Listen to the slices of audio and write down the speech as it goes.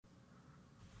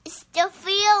The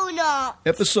Fiona.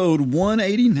 Episode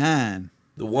 189.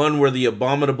 The one where the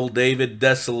abominable David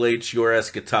desolates your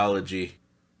eschatology.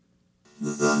 The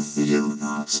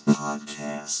Theonauts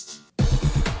Podcast.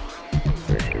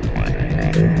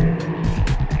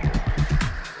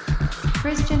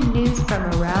 Christian news from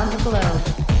around the globe.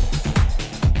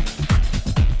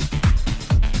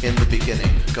 In the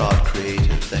beginning, God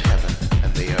created the heaven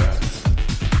and the earth.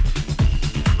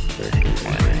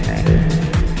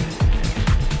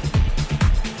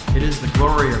 It is the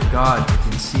glory of God to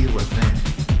conceal a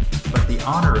thing, but the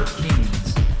honor of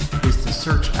kings is to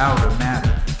search out a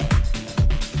matter.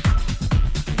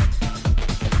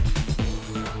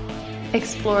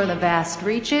 Explore the vast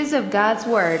reaches of God's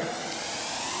Word.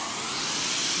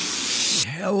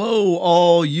 Hello,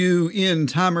 all you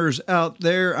end-timers out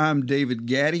there. I'm David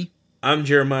Gaddy. I'm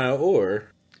Jeremiah Orr.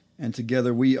 And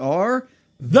together we are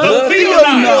The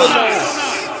Theonauts!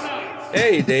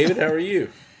 Hey, David, how are you?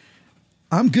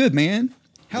 I'm good, man.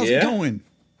 How's it going?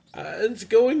 It's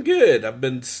going good. I've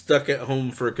been stuck at home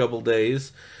for a couple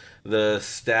days. The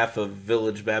staff of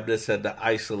Village Baptist had to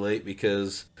isolate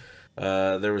because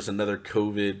there was another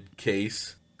COVID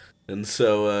case. And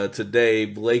so today,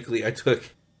 Blakely, I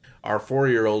took our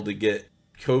 4-year-old to get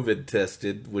COVID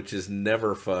tested, which is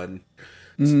never fun.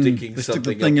 Sticking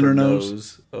something up her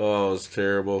nose. Oh, it was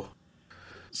terrible.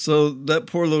 So that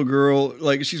poor little girl,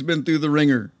 like, she's been through the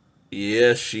ringer.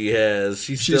 Yes, she has.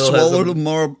 She swallowed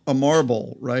a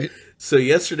marble, right? So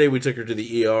yesterday we took her to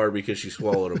the ER because she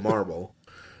swallowed a marble.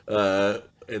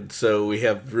 And so we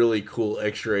have really cool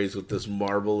x-rays with this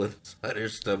marble inside her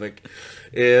stomach.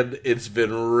 And it's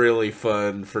been really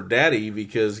fun for Daddy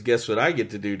because guess what I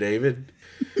get to do, David?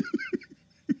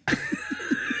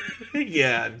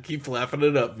 Yeah, keep laughing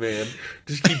it up, man.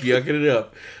 Just keep yucking it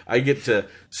up. I get to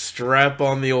strap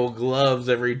on the old gloves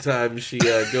every time she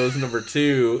goes number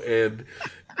 2 and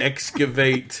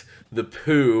excavate the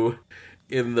poo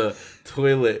in the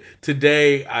toilet.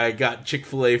 Today, I got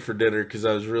Chick-fil-A for dinner because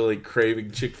I was really craving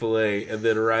Chick-fil-A. And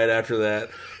then right after that,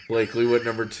 Blakely went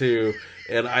number 2.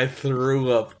 And I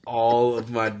threw up all of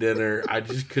my dinner. I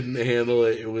just couldn't handle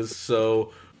it. It was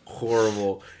so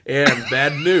horrible. And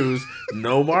bad news,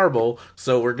 no marble.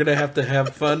 So we're going to have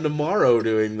fun tomorrow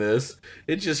doing this.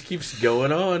 It just keeps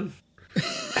going on.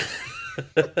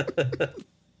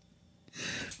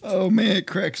 Oh, man, it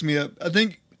cracks me up. I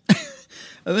think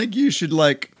you should,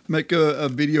 like, make a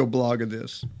video blog of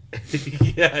this.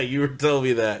 Yeah, you were telling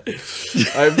me that.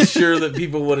 I'm sure that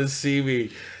people want to see me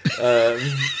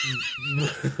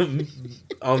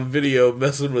on video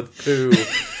messing with poo.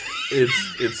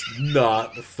 It's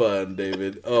not fun,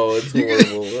 David. Oh, it's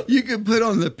horrible. You could put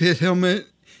on the pit helmet,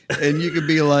 and you could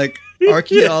be like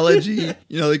archaeology.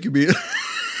 You know, it could be.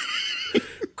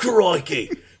 Crikey!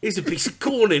 There's a piece of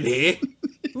corn in here.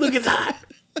 Look at that.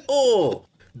 Oh,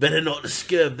 better not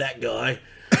disturb that guy.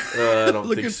 I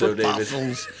don't think so, David.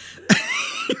 Fossils.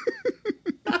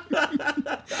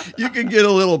 You could get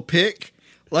a little pick,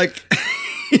 like.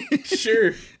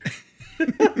 Sure.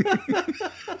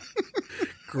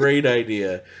 Great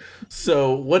idea.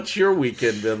 So, what's your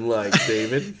weekend been like,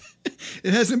 David?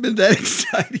 It hasn't been that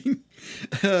exciting.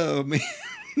 Oh, man.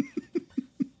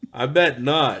 I bet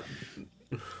not.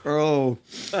 Oh,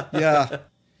 yeah.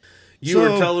 You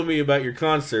were telling me about your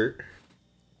concert.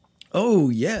 Oh,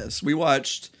 yes. We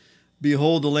watched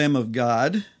Behold the Lamb of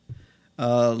God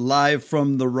live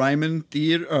from the Ryman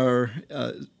Theater, or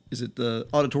is it the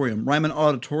Auditorium? Ryman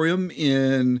Auditorium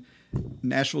in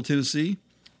Nashville, Tennessee.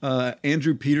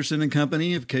 Andrew Peterson and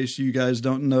Company, in case you guys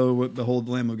don't know what Behold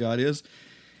the Lamb of God is.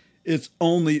 It's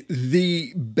only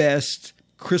the best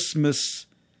Christmas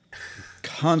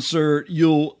concert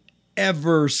you'll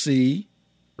ever see.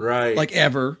 Right. Like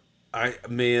ever.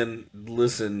 Man,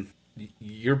 listen,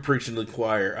 you're preaching to the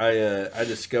choir. I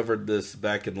discovered this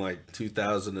back in like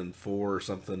 2004 or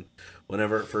something,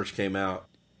 whenever it first came out.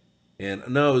 And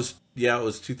no, it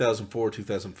was 2004,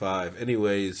 2005.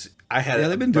 Anyways,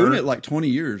 they've been doing it like 20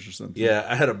 years or something. Yeah,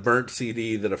 I had a burnt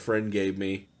CD that a friend gave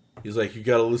me. He was like, you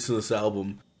got to listen to this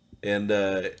album. And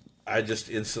I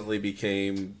just instantly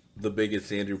became the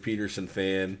biggest Andrew Peterson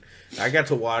fan. I got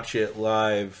to watch it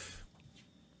live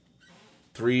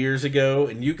 3 years ago,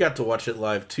 and you got to watch it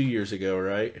live 2 years ago,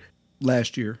 right?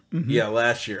 Last year. Mm-hmm. Yeah,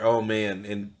 last year. Oh, man.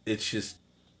 And it's just,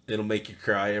 it'll make you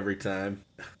cry every time.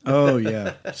 Oh,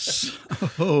 yeah.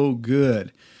 So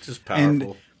good. Just powerful.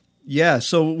 And, yeah,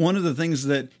 so one of the things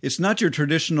that, it's not your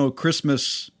traditional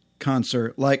Christmas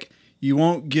concert. Like, you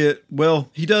won't get, well,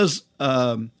 he does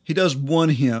one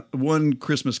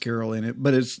Christmas carol in it,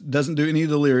 but it doesn't do any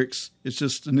of the lyrics. It's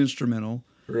just an instrumental.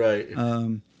 Right.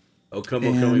 O come,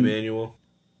 Emmanuel.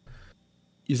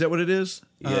 Is that what it is?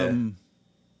 Yeah.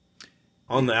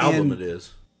 On the album, and- it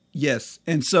is. Yes.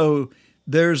 And so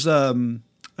there's,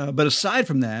 but aside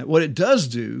from that, what it does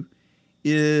do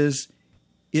is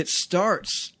it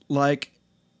starts like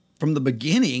from the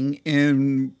beginning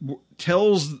and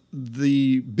tells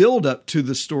the build up to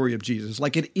the story of Jesus.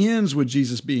 Like it ends with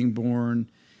Jesus being born.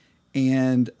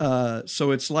 And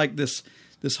so it's like this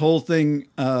whole thing,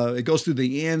 it goes through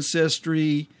the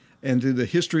ancestry and through the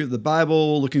history of the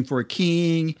Bible, looking for a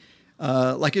king.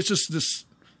 Like it's just this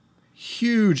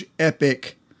huge,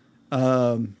 epic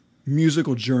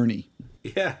musical journey.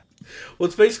 Yeah. Well,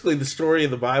 it's basically the story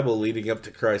of the Bible leading up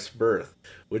to Christ's birth,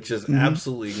 which is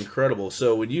absolutely incredible.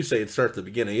 So when you say it starts at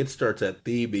the beginning, it starts at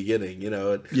the beginning.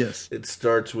 Yes. It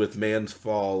starts with man's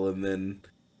fall, and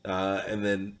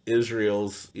then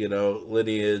Israel's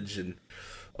lineage, and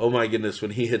oh my goodness,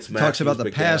 when he hits Matthew's Talks about the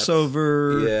begats.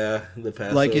 Passover. Yeah, the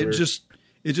Passover. Like it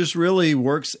just really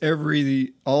works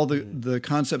all the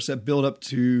concepts that build up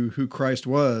to who Christ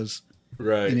was.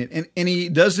 right. In it. And he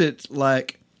does it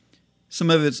like some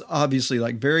of it's obviously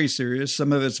like very serious.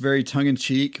 Some of it's very tongue in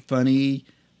cheek, funny,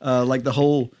 like the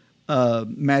whole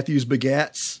Matthew's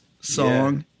Begats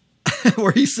song,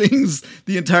 where he sings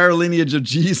the entire lineage of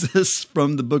Jesus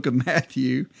from the book of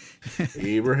Matthew.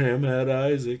 Abraham had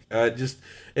Isaac.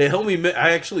 It helped me.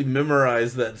 I actually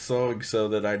memorized that song so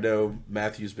that I know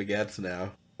Matthew's Begats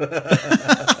now.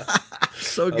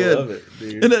 So good. I love it,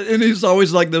 dude. And he's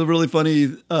always like the really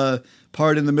funny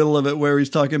part in the middle of it where he's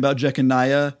talking about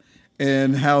Jeconiah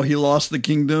and how he lost the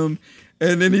kingdom.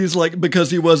 And then he's like, because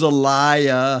he was a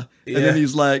liar. And then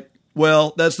he's like,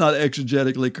 well, that's not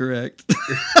exegetically correct.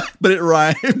 But it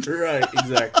rhymed. Right,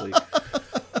 exactly.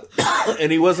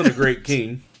 And he wasn't a great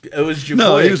king. It was Jehoiakim,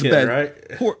 No, he was a bad, right?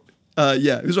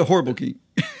 yeah, he was a horrible king.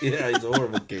 Yeah, he's a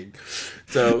horrible king.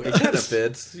 So it kind of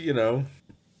fits,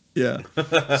 Yeah.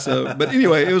 So, but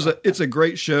anyway, it's a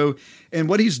great show. And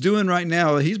what he's doing right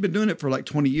now, he's been doing it for like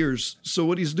 20 years. So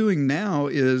what he's doing now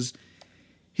is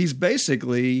he's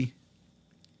basically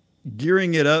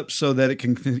gearing it up so that it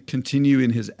can continue in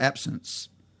his absence.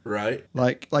 Right.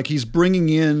 Like he's bringing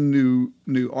in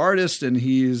new artists, and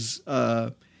he's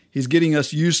getting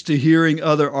us used to hearing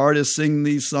other artists sing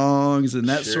these songs and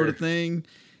that sort of thing.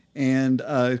 And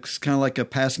it's kind of like a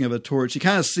passing of a torch. He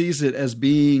kind of sees it as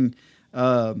being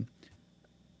an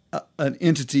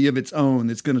entity of its own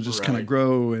that's going to just kind of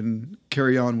grow and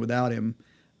carry on without him.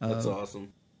 That's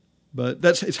awesome. But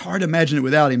it's hard to imagine it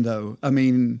without him, though. I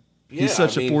mean, he's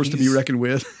such a force to be reckoned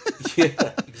with.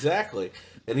 Yeah, exactly.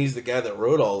 And he's the guy that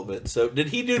wrote all of it. So did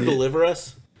he do Deliver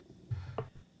Us?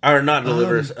 Or not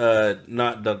Deliver Us,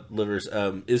 not Deliver Us,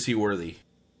 Is He Worthy?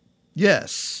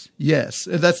 Yes.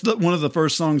 That's one of the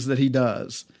first songs that he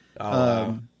does. Oh,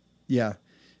 wow. Yeah.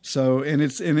 So, and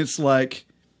it's like,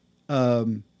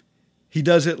 he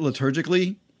does it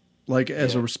liturgically, like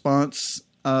as a response,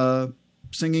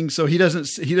 singing. So he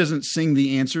doesn't sing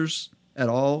the answers at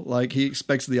all. Like he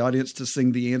expects the audience to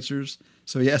sing the answers.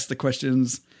 So he asks the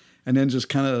questions and then just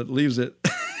kind of leaves it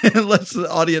and lets the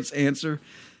audience answer.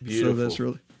 Beautiful. So that's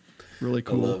really, really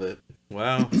cool. I love it.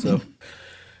 Wow. So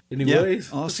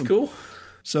anyways, awesome. That's cool.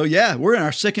 So yeah, we're in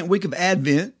our second week of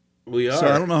Advent. We are. So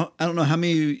I don't know how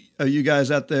many of you guys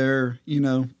out there,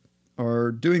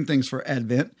 are doing things for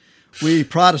Advent. We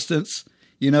Protestants,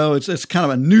 it's kind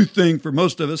of a new thing for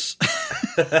most of us.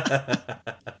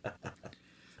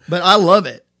 But I love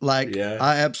it.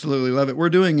 I absolutely love it. We're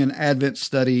doing an Advent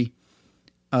study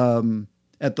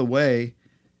at the Way,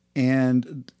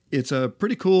 and it's a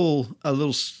pretty cool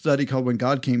little study called When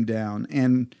God Came Down.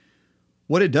 And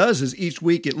what it does is each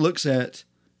week it looks at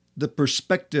the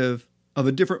perspective of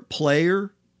a different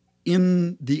player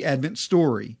in the Advent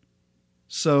story.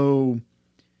 So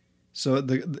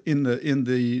in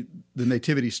the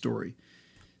nativity story.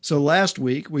 So last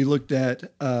week we looked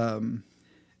at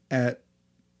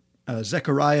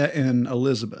Zechariah and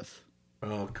Elizabeth.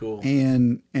 Oh, cool.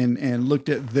 And looked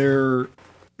at their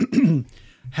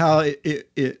how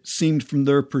it seemed from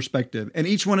their perspective. And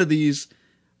each one of these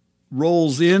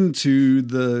rolls into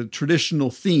the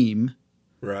traditional theme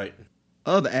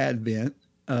of Advent.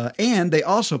 And they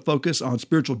also focus on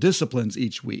spiritual disciplines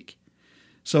each week.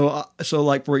 So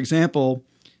like, for example,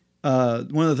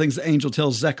 one of the things the angel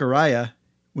tells Zechariah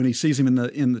when he sees him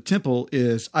in the temple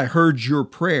is, I heard your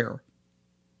prayer.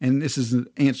 And this is an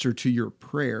answer to your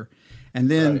prayer. And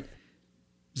then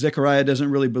Zechariah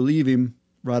doesn't really believe him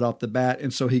right off the bat.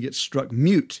 And so he gets struck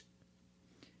mute.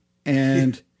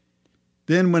 And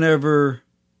then whenever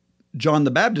John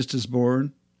the Baptist is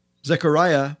born,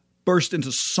 Zechariah burst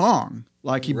into song.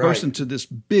 Like he burst into this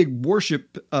big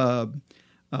worship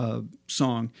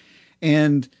song.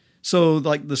 And So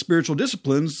like the spiritual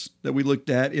disciplines that we looked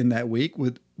at in that week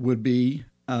would be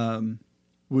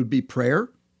prayer,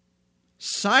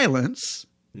 silence,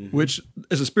 which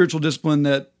is a spiritual discipline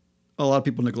that a lot of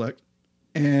people neglect,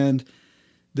 and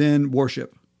then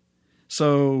worship.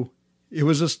 So it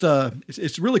was just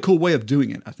it's a really cool way of doing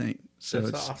it, I think. So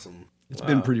That's awesome. It's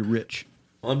been pretty rich.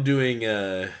 Well, I'm doing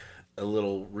a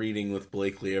little reading with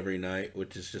Blakely every night,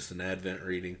 which is just an Advent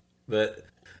reading. But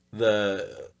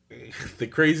the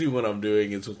crazy one I'm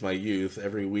doing is with my youth.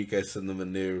 Every week I send them a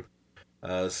new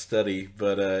study,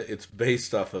 but it's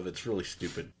based off of, it's really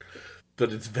stupid,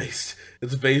 but it's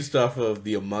based off of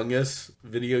the Among Us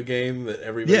video game that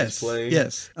everybody's playing.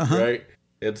 Yes. Right?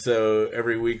 And so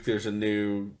every week there's a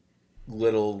new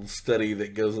little study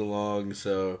that goes along.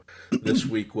 So this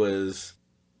week was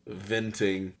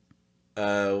venting,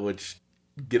 which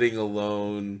getting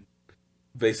alone,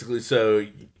 basically. So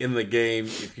in the game,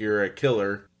 if you're a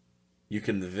killer, you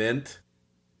can vent,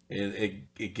 and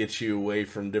it gets you away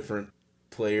from different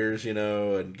players,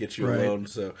 and gets you alone.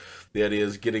 So the idea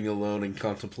is getting alone and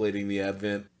contemplating the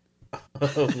advent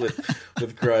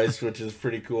with Christ, which is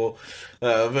pretty cool.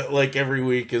 But like every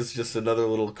week is just another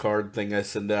little card thing I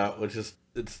send out, which is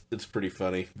it's pretty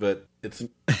funny, but it's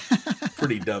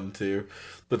pretty dumb too.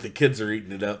 But the kids are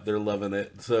eating it up; they're loving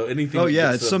it. So anything,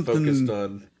 it's something focused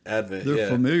on Advent, they're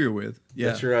familiar with. Yeah,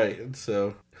 that's right. And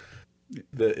so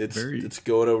it's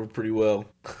going over pretty well.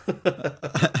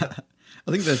 I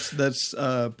think that's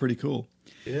pretty cool.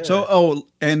 Yeah. So,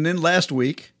 and then last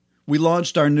week we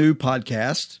launched our new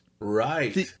podcast,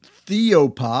 right?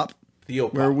 Theopop,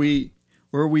 Theopop,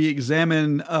 where we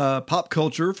examine pop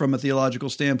culture from a theological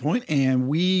standpoint, and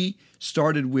we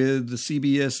started with the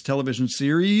CBS television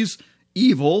series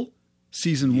Evil,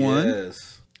 season 1.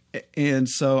 Yes. And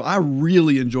so I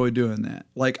really enjoyed doing that.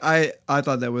 Like I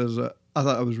thought that was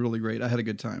really great. I had a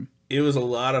good time. It was a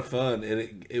lot of fun,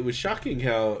 and it was shocking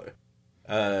how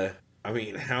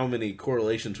how many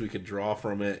correlations we could draw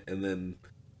from it, and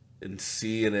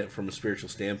seeing it from a spiritual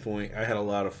standpoint. I had a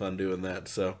lot of fun doing that,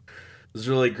 so it was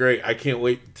really great. I can't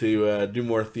wait to do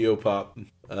more Theopop.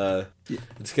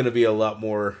 It's going to be a lot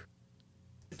more,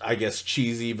 I guess,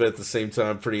 cheesy, but at the same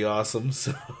time pretty awesome.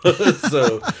 So,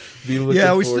 be looking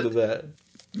forward to that.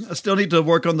 I still need to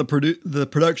work on the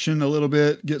production a little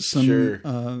bit, get some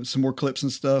more clips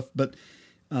and stuff. But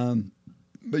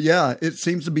yeah, it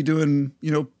seems to be doing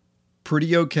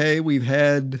pretty okay.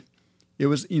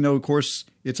 Of course,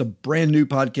 it's a brand new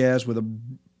podcast with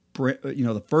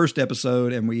the first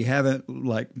episode, and we haven't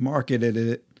marketed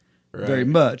it very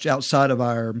much outside of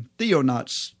our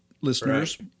Theonauts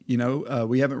listeners. Right.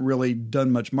 We haven't really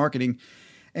done much marketing,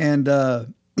 and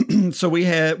so we've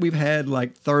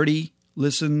had 30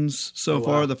 listens so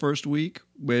far the first week,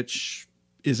 which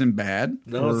isn't bad.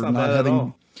 No, it's not bad at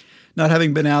all. Not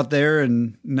having been out there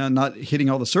and not hitting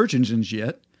all the search engines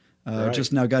yet. Right.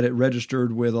 Just now got it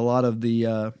registered with a lot of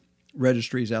the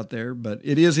registries out there, but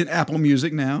it is in Apple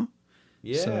Music now.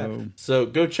 Yeah. So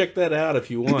go check that out if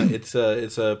you want. It's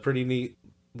a pretty neat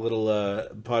little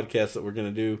podcast that we're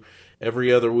going to do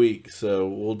every other week. So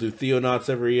we'll do Theonauts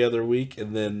every other week,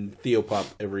 and then Theopop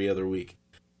every other week.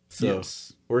 So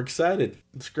we're excited.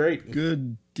 It's great.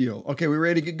 Good deal. Okay, we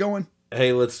ready to get going?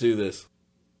 Hey, let's do this.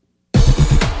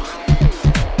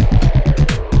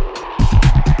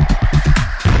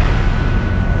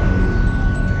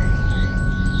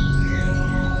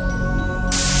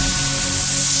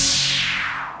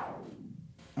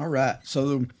 All right.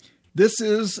 So this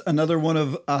is another one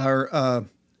of our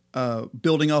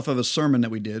building off of a sermon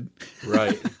that we did.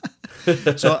 Right.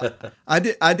 So I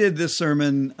did this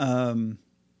sermon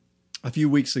a few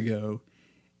weeks ago,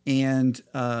 and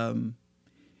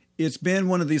it's been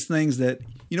one of these things that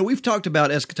we've talked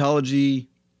about eschatology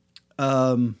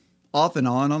off and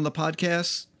on the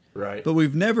podcast, right? But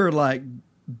we've never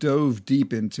dove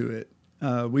deep into it.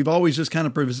 We've always just kind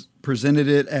of presented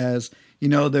it as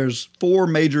there's 4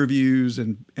 major views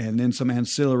and then some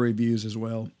ancillary views as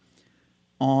well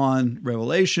on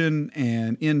Revelation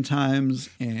and end times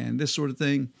and this sort of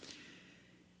thing.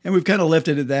 And we've kind of left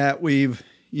it at that. We've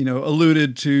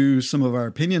alluded to some of our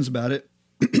opinions about it,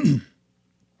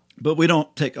 but we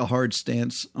don't take a hard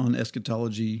stance on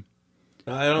eschatology.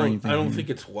 I don't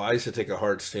think it's wise to take a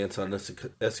hard stance on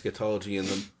eschatology, and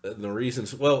the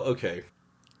reasons. Well, okay,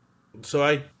 so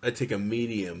I take a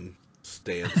medium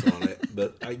stance on it,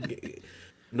 but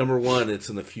number one, it's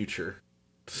in the future,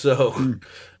 so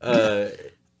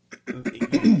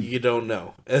you don't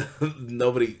know.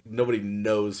 Nobody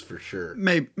knows for sure.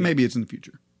 Maybe it's in the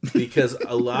future. Because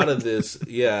a lot of this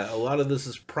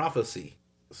is prophecy.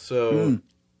 So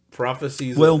prophecy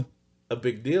is a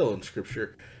big deal in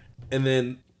Scripture. And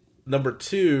then number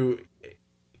two,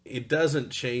 it doesn't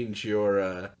change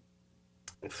your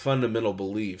fundamental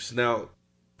beliefs. Now,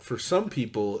 for some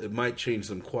people, it might change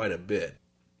them quite a bit.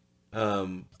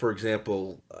 For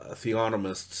example,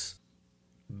 theonomists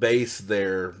base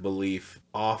their belief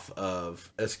off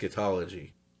of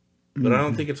eschatology. But I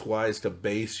don't think it's wise to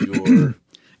base your...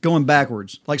 Going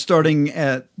backwards, like starting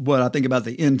at what I think about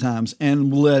the end times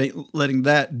and letting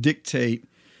that dictate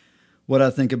what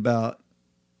I think about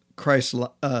Christ's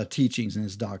teachings and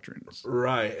his doctrines.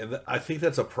 Right. And I think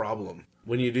that's a problem.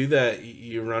 When you do that,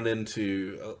 you run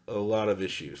into a lot of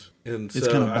issues. And It's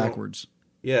so kind of backwards.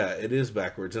 Yeah, it is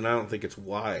backwards, and I don't think it's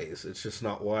wise. It's just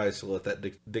not wise to let that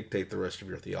dictate the rest of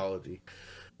your theology.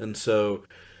 And so,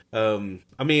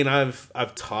 I mean,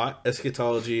 I've taught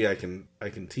eschatology. I can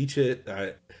teach it.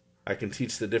 I can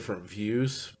teach the different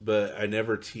views, but I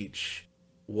never teach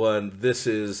one. This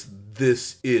is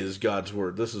God's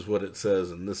word. This is what it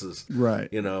says, and this is Right.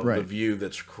 the view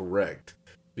that's correct.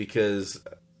 Because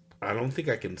I don't think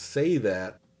I can say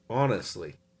that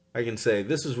honestly. I can say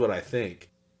this is what I think.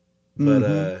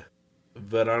 But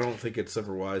but I don't think it's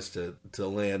ever wise to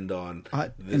land on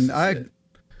this. And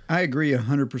I agree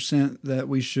 100% that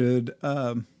we should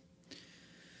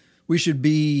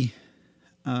be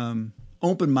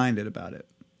open-minded about it.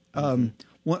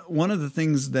 One of the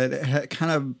things that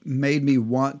kind of made me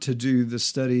want to do the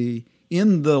study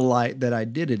in the light that I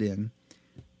did it in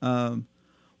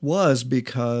was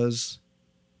because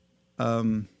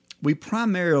we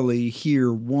primarily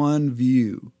hear one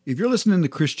view. If you're listening to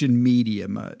Christian media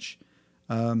much,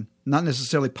 not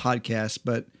necessarily podcasts,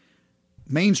 but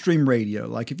mainstream radio,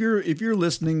 like if you're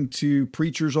listening to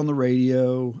preachers on the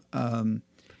radio,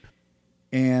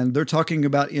 and they're talking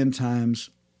about end times,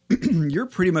 you're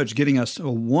pretty much getting a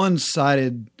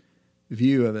one-sided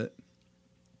view of it.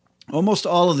 Almost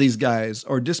all of these guys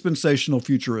are dispensational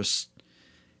futurists,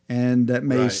 and that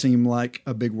may seem like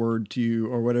a big word to you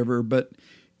or whatever, but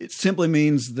it simply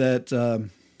means that,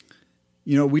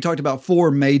 we talked about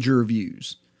four major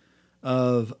views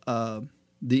of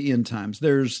the end times.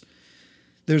 There's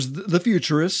the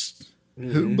futurists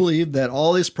who believe that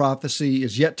all this prophecy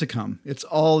is yet to come. It's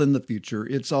all in the future.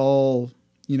 It's all,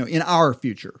 in our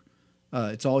future.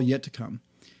 It's all yet to come.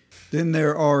 Then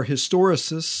there are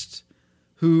historicists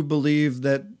who believe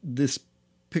that this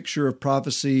picture of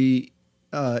prophecy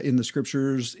in the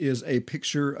scriptures is a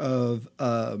picture of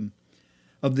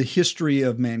the history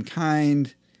of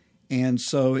mankind, and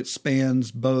so it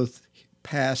spans both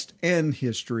past and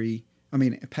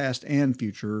past and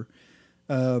future.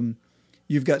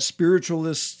 You've got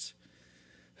spiritualists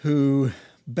who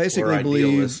basically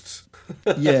believe,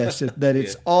 yes, that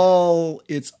it's all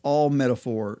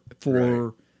metaphor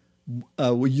for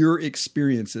your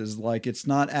experiences. Like it's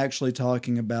not actually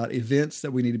talking about events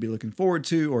that we need to be looking forward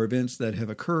to or events that have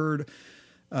occurred,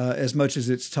 as much as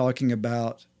it's talking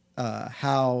about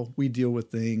how we deal with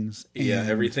things. Yeah,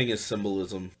 everything is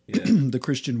symbolism. Yeah. The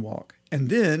Christian walk. And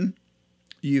then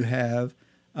you have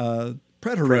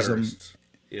preterism.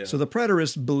 Yeah. So the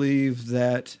preterists believe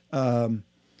that a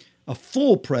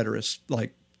full preterist,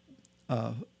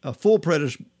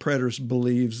 preterist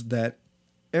believes that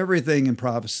everything in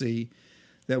prophecy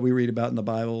that we read about in the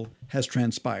Bible has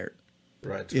transpired.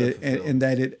 Right. And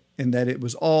that it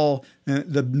was all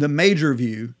the major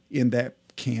view in that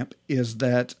camp is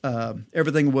that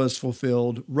everything was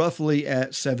fulfilled roughly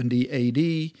at 70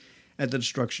 AD at the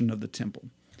destruction of the temple.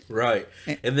 Right.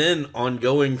 And then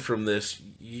ongoing from this,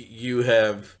 you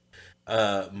have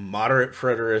moderate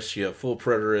preterists, you have full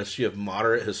preterists, you have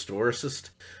moderate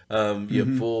historicists, you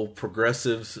have full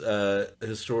progressives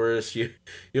historists, you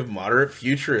have moderate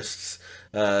futurists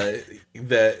that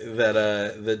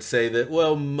say that,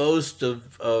 well, most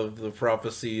of the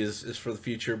prophecy is for the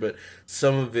future, but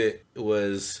some of it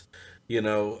was,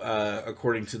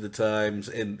 according to the times.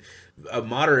 And a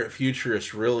moderate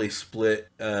futurist really split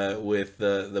with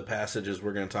the passages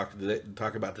we're going to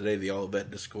talk about today, the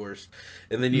Olivet Discourse.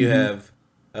 And then you have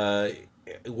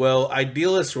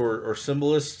idealists or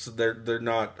symbolists. They're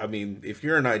not. I mean, if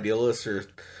you're an idealist, or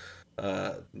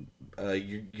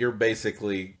you're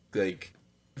basically like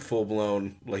full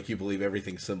blown, like you believe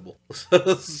everything's symbol.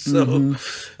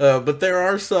 But there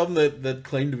are some that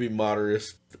claim to be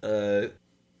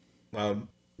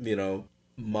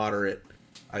moderate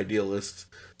idealists.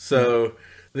 So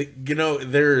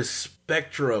there's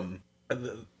spectrum.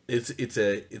 It's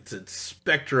a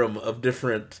spectrum of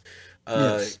different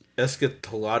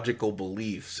eschatological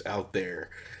beliefs out there,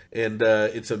 and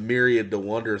it's a myriad to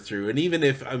wander through. And even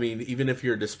if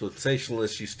you're a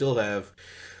dispensationalist, you still have.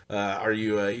 Are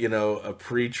you a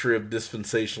pre-trib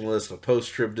dispensationalist, a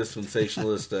post-trib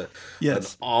dispensationalist,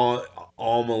 yes, an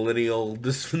all millennial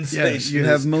dispensations. Yeah, you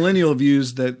have millennial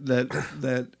views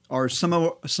that are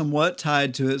somewhat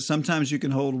tied to it. Sometimes you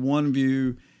can hold one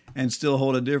view and still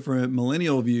hold a different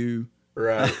millennial view.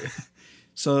 Right.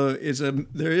 So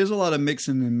there is a lot of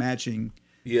mixing and matching.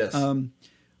 Yes.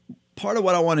 Part of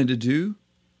what I wanted to do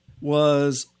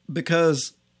was,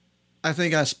 because I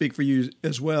think I speak for you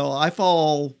as well, I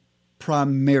fall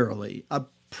primarily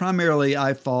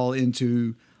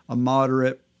into a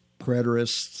moderate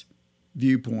preterist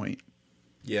viewpoint.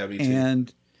 Yeah, me too.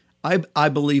 And I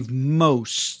believe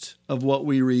most of what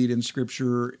we read in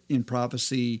Scripture, in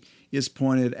prophecy, is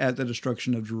pointed at the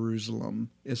destruction of Jerusalem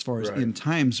as far as end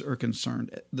times are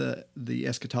concerned, the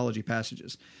eschatology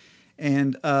passages.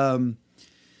 And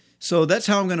so that's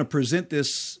how I'm going to present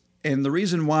this. And the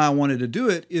reason why I wanted to do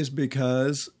it is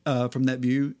because, from that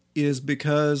view, is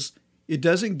because it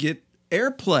doesn't get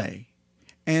airplay.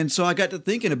 And so I got to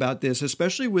thinking about this,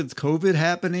 especially with COVID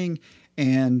happening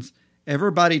and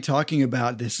everybody talking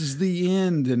about this is the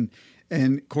end.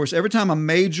 And of course, every time a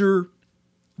major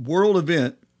world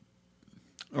event,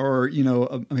 or,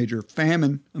 a major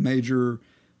famine, a major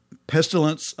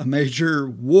pestilence, a major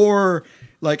war,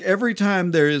 like every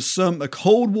time there is a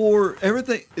Cold War,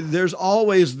 everything, there's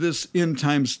always this end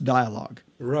times dialogue.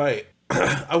 Right.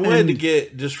 I wanted to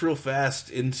get just real fast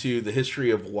into the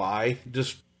history of why,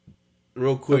 just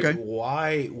real quick. Okay.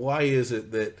 Why is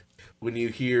it that when you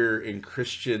hear in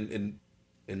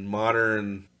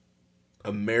modern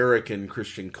American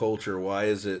Christian culture, why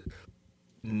is it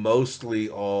mostly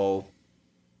all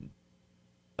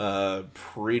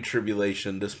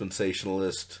pre-tribulation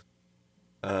dispensationalist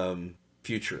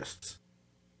futurists?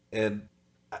 And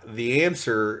the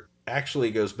answer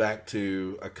actually goes back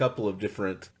to a couple of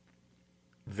different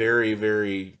very,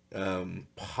 very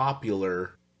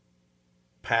popular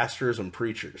pastors and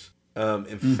preachers.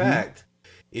 In fact,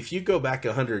 if you go back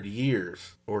 100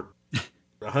 years or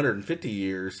 150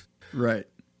 years, right,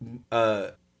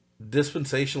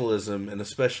 dispensationalism, and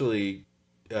especially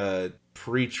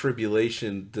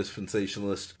pre-tribulation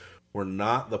dispensationalists, were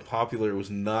not the popular. It was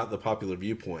not the popular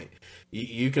viewpoint.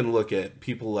 You can look at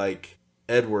people like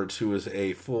Edwards, who was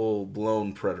a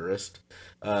full-blown preterist,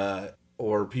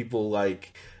 or people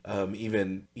like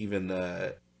even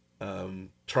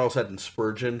Charles Haddon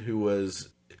Spurgeon, who was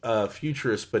a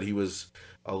futurist, but he was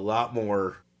a lot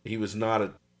more. He wasn't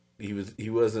a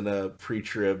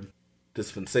pre-trib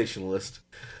dispensationalist.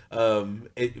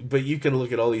 But you can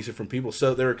look at all these different people.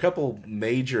 So there are a couple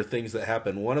major things that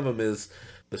happen. One of them is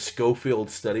the Scofield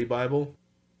Study Bible.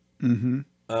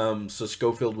 Mm-hmm. So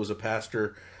Scofield was a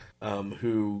pastor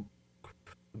who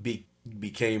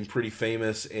became pretty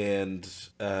famous and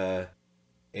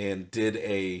did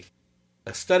a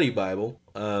study Bible,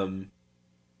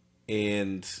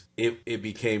 and it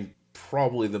became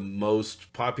probably the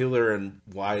most popular and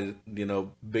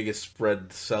biggest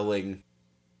spread selling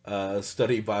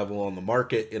study Bible on the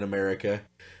market in America.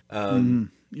 And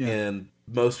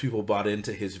most people bought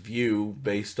into his view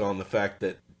based on the fact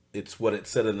that it's what it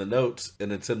said in the notes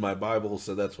and it's in my Bible,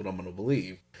 so that's what I'm going to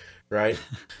believe, right?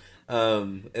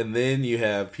 And then you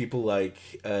have people like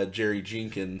Jerry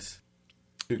Jenkins,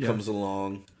 who comes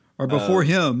along. Or before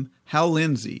him, Hal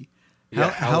Lindsey.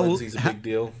 Hal Lindsey's a big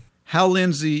deal. Hal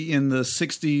Lindsey in the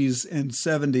 60s and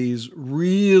 70s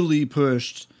really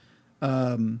pushed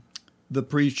the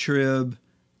pre-trib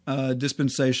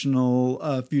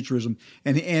dispensational futurism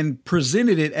and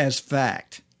presented it as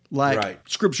fact. Like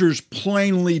scriptures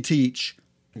plainly teach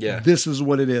this is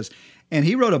what it is. And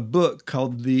he wrote a book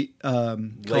called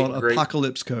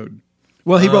Apocalypse Code.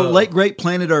 Well, he wrote Late Great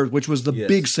Planet Earth, which was the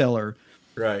big seller.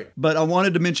 Right. But I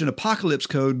wanted to mention Apocalypse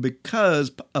Code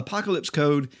because Apocalypse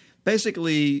Code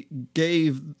basically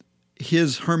gave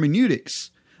his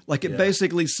hermeneutics. Like it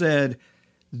basically said,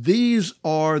 these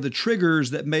are the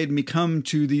triggers that made me come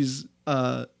to these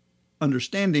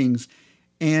understandings.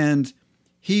 And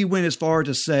he went as far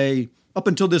to say, up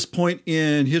until this point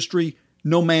in history,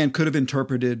 no man could have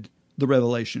interpreted the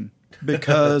revelation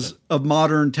because of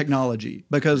modern technology.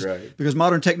 Because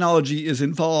modern technology is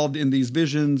involved in these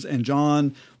visions. And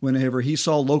John, whenever he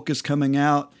saw locusts coming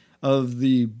out of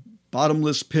the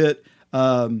bottomless pit,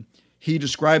 he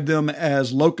described them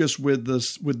as locusts with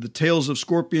the tails of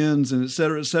scorpions and et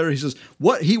cetera, et cetera. He says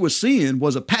what he was seeing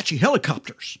was Apache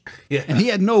helicopters. Yeah. And he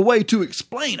had no way to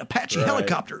explain Apache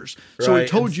helicopters. So he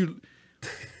told you.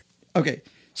 Okay.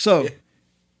 So,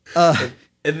 and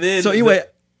then so anyway,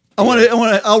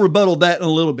 I'll rebuttal that in a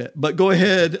little bit, but go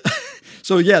ahead.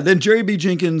 So then Jerry B.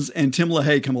 Jenkins and Tim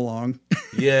LaHaye come along.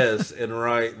 Yes. And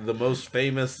the most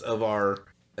famous of our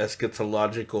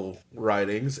eschatological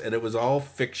writings, and it was all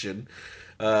fiction.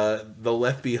 the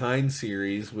Left Behind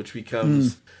series, which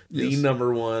becomes the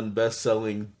number one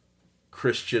best-selling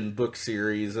Christian book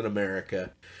series in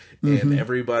America. And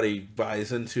everybody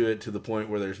buys into it to the point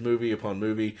where there's movie upon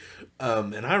movie.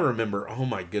 And I remember, oh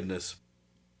my goodness,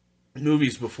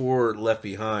 movies before Left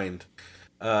Behind.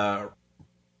 But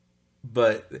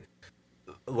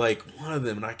like one of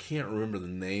them, and I can't remember the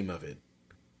name of it,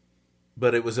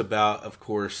 but it was about, of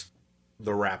course,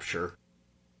 the rapture.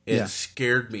 It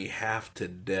scared me half to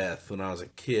death when I was a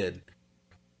kid.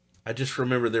 I just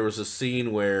remember there was a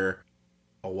scene where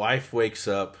a wife wakes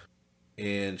up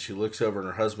and she looks over and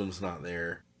her husband's not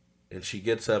there. And she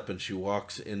gets up and she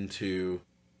walks into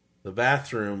the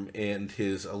bathroom and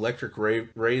his electric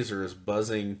razor is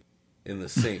buzzing in the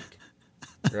sink.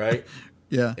 Right?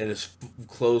 Yeah. And his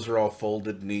clothes are all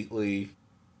folded neatly,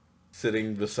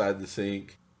 sitting beside the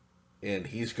sink. And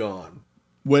he's gone.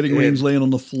 Wedding rings laying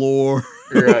on the floor.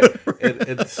 Right.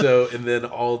 And then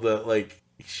all the, like,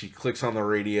 she clicks on the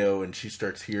radio and she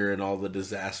starts hearing all the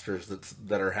disasters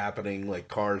that are happening, like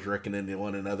cars wrecking into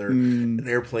one another and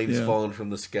airplanes falling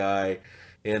from the sky.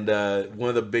 And one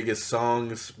of the biggest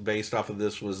songs based off of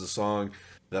this was a song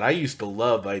that I used to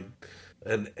love.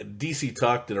 And DC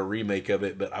Talk did a remake of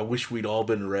it, but I Wish We'd All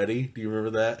Been Ready. Do you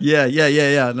remember that? Yeah.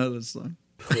 I know this song.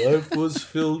 Life was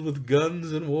filled with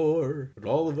guns and war, and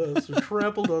all of us are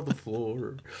trampled on the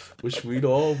floor. Wish we'd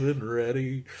all been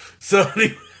ready. So,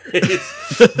 anyways,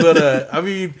 but I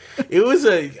mean, it was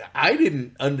I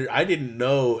didn't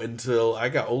know until I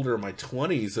got older in my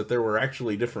 20s that there were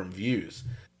actually different views.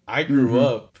 I grew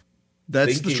up.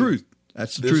 That's the truth.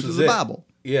 That's the truth of the Bible.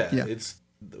 Yeah, it's.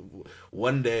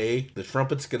 One day the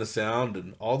trumpet's going to sound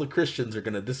and all the Christians are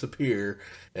going to disappear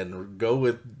and go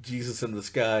with Jesus in the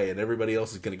sky and everybody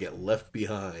else is going to get left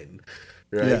behind,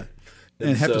 right? Yeah.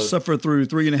 And have to suffer through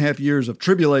 3.5 years of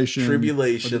tribulation.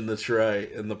 That's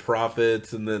right. And the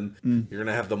prophets, and then you're going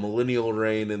to have the millennial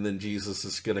reign, and then Jesus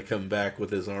is going to come back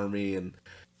with his army and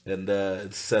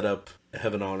set up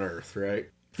heaven on earth, right?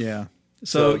 Yeah.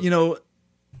 So,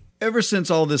 ever since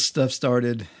all this stuff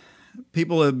started,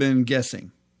 people have been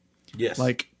guessing. Yes.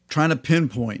 Like trying to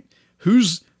pinpoint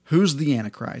who's the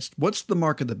Antichrist? What's the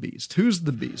mark of the beast? Who's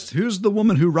the beast? Who's the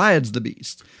woman who rides the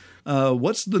beast?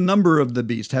 What's the number of the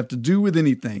beast have to do with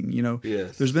anything?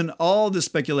 Yes. There's been all this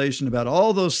speculation about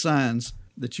all those signs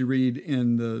that you read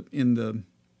in the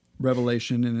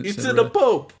Revelation and it's in the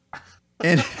Pope.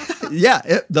 And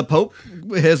the Pope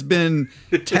has been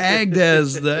tagged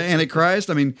as the Antichrist.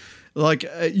 I mean, like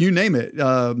you name it,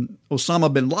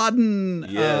 Osama bin Laden.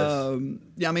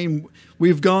 Yes. I mean,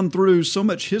 we've gone through so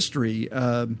much history.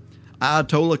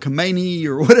 Ayatollah Khomeini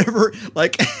or whatever.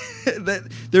 Like,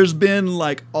 there's been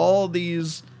like all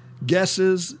these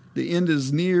guesses. The end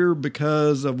is near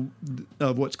because of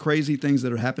what's crazy things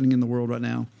that are happening in the world right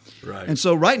now. Right. And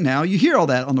so right now you hear all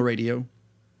that on the radio.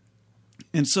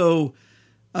 And so,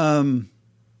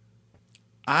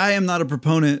 I am not a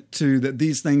proponent to that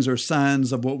these things are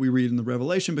signs of what we read in the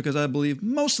Revelation, because I believe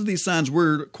most of these signs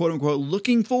we're quote unquote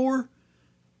looking for,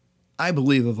 I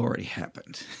believe have already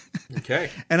happened. Okay.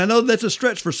 And I know that's a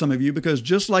stretch for some of you, because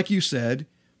just like you said,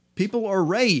 people are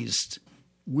raised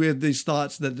with these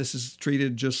thoughts that this is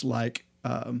treated just like,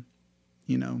 but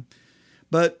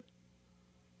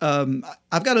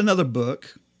I've got another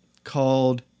book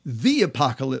called The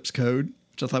Apocalypse Code,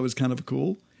 which I thought was kind of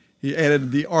cool. He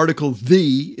added the article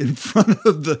 "the" in front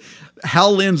of the.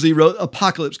 Hal Lindsey wrote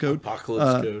Apocalypse Code.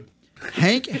 Apocalypse Code.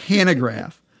 Hank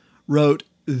Hanegraaff wrote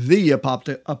The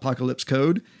Apocalypse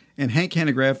Code, and Hank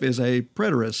Hanegraaff is a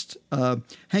preterist.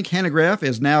 Hank Hanegraaff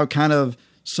is now kind of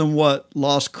somewhat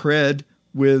lost cred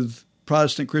with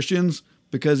Protestant Christians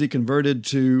because he converted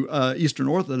to Eastern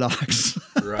Orthodox.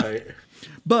 Right.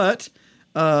 But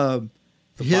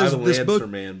this book,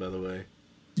 man, by the way.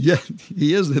 Yeah,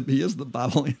 he is the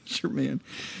Bible answer man.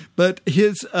 But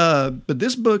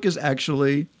this book is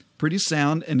actually pretty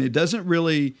sound, and it doesn't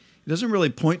really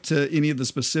point to any of the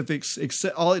specifics,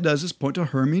 except all it does is point to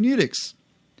hermeneutics.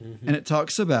 Mm-hmm. And it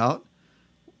talks about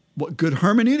what good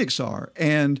hermeneutics are.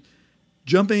 And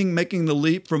making the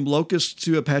leap from locusts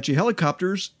to Apache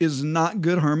helicopters is not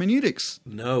good hermeneutics.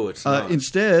 No, it's not.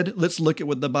 Instead, let's look at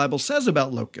what the Bible says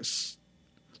about locusts.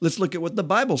 Let's look at what the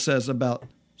Bible says about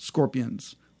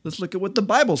scorpions. Let's look at what the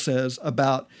Bible says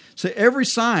about, every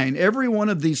sign, every one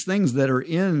of these things that are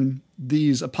in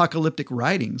these apocalyptic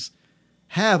writings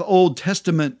have Old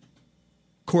Testament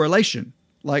correlation.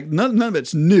 Like none of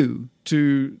it's new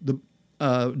to the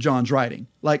John's writing.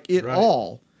 Like it right.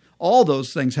 all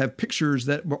those things have pictures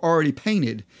that were already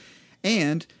painted.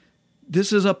 And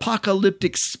this is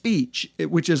apocalyptic speech,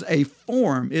 which is a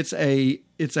form. It's a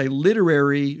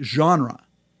literary genre.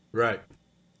 Right.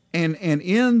 And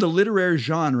in the literary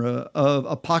genre of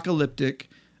apocalyptic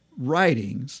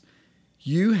writings,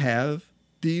 you have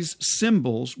these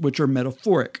symbols which are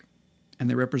metaphoric, and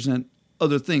they represent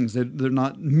other things. They're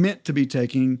not meant to be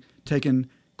taken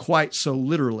quite so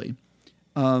literally.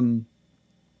 And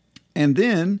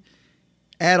then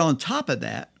add on top of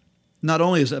that, not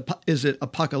only is it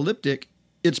apocalyptic,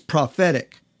 it's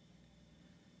prophetic.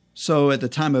 So at the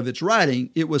time of its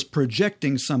writing, it was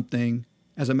projecting something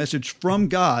as a message from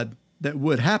God that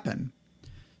would happen.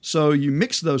 So you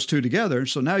mix those two together.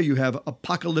 So now you have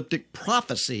apocalyptic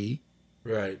prophecy.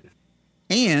 Right.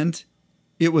 And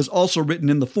it was also written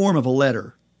in the form of a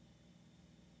letter.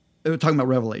 We're talking about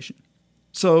Revelation.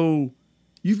 So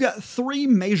you've got three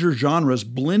major genres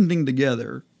blending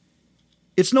together.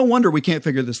 It's no wonder we can't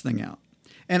figure this thing out.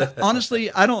 And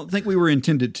honestly, I don't think we were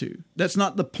intended to. That's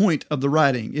not the point of the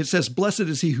writing. It says, blessed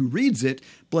is he who reads it,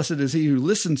 blessed is he who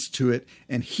listens to it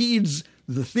and heeds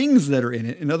the things that are in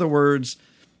it. In other words,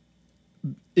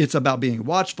 it's about being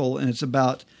watchful, and it's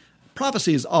about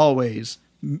prophecy is always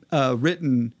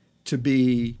written to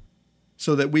be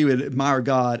so that we would admire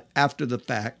God after the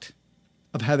fact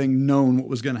of having known what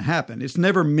was going to happen. It's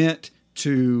never meant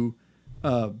to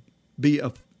be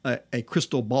a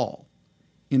crystal ball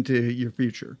into your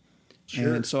future.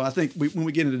 Sure. And so I think when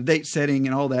we get into date setting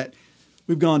and all that,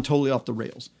 we've gone totally off the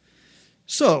rails.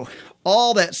 So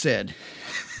all that said,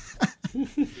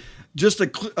 just a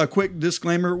quick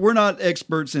disclaimer. We're not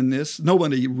experts in this.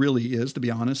 Nobody really is, to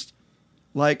be honest.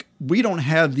 Like, we don't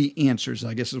have the answers,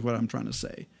 I guess is what I'm trying to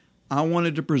say. I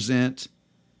wanted to present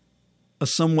a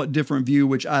somewhat different view,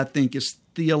 which I think is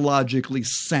theologically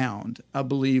sound. I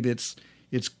believe it's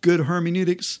good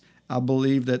hermeneutics. I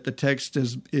believe that the text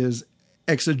is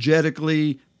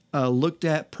exegetically looked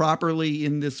at properly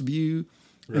in this view.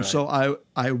 Right. And so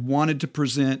I wanted to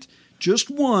present just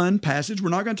one passage. We're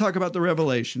not going to talk about the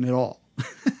Revelation at all.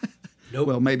 Nope.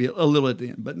 Well, maybe a little at the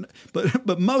end,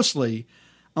 but mostly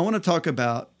I want to talk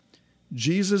about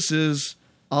Jesus's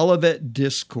Olivet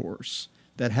Discourse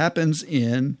that happens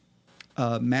in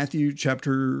Matthew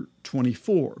chapter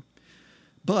 24.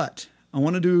 But I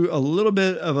want to do a little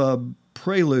bit of a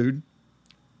prelude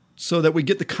so that we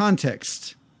get the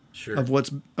context of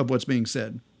what's being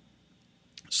said.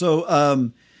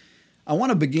 So I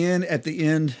want to begin at the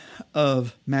end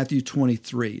of Matthew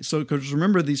 23. So because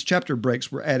remember, these chapter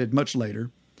breaks were added much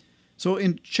later. So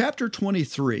in chapter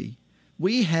 23,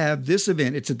 we have this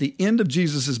event. It's at the end of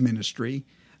Jesus' ministry.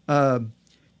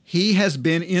 He has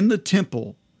been in the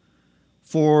temple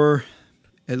for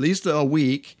at least a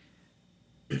week,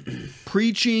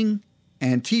 preaching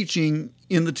and teaching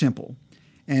in the temple.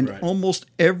 And almost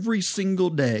every single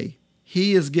day,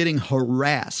 he is getting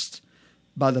harassed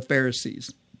by the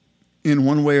Pharisees in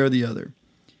one way or the other.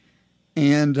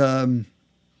 And when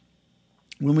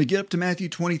we get up to Matthew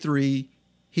 23,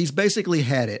 he's basically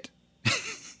had it.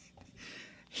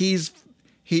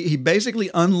 He basically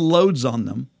unloads on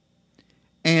them.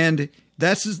 And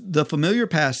that's the familiar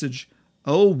passage,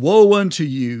 "Oh, woe unto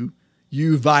you,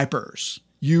 you vipers,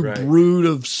 you brood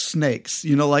of snakes."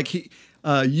 You know, like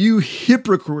you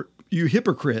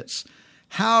hypocrites,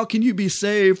 how can you be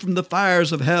saved from the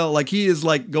fires of hell? Like he is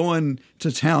like going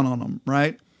to town on them,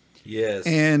 right? Yes.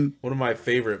 And one of my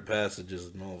favorite passages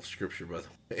in all of Scripture, by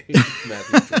the way,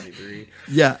 Matthew 23.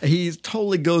 Yeah, he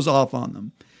totally goes off on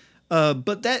them.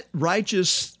 But that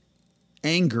righteous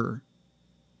anger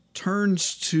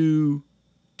turns to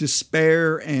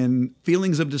despair and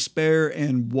feelings of despair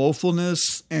and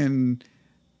woefulness, and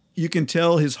you can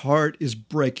tell his heart is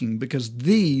breaking because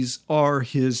these are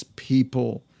his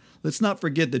people. Let's not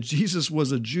forget that Jesus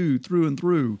was a Jew through and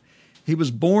through. He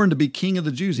was born to be king of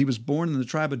the Jews. He was born in the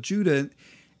tribe of Judah,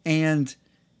 and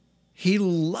he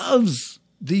loves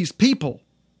these people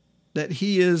that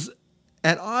he is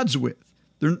at odds with.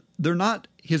 They're not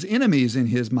his enemies in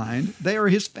his mind. They are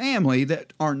his family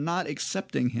that are not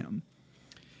accepting him.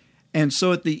 And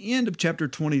so at the end of chapter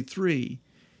 23,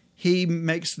 he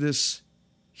makes this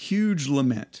huge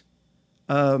lament.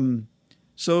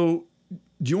 So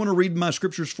do you want to read my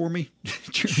scriptures for me?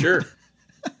 Sure.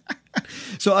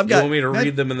 So I've got. You want me to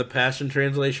read them in the Passion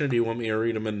Translation? Or do you want me to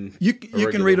read them in? You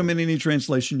can read them in any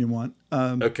translation you want.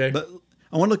 Okay. But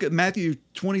I want to look at Matthew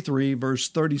 23, verse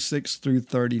 36 through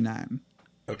 39.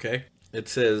 Okay. It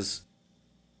says,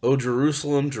 "O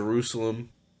Jerusalem, Jerusalem,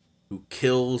 who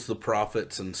kills the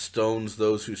prophets and stones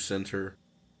those who sent her,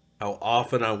 how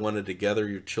often I wanted to gather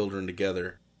your children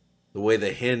together, the way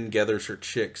the hen gathers her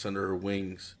chicks under her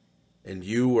wings, and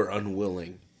you were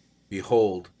unwilling.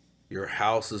 Behold, your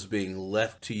house is being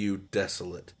left to you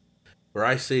desolate. For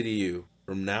I say to you,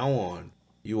 from now on,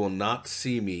 you will not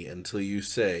see me until you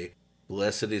say,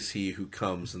 Blessed is he who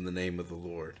comes in the name of the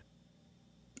Lord.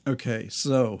 Okay,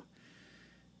 so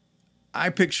I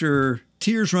picture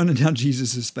tears running down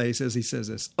Jesus' face as he says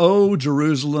this. Oh,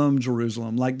 Jerusalem,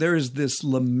 Jerusalem. Like there is this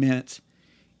lament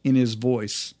in his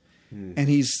voice. And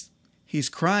he's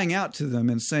crying out to them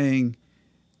and saying,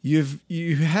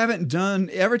 you haven't done,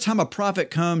 every time a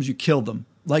prophet comes, you kill them.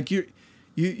 Like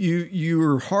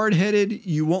you're hard-headed,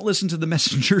 you won't listen to the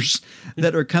messengers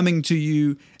that are coming to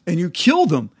you, and you kill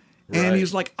them. Right. And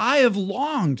he's like, I have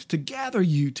longed to gather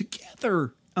you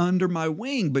together under my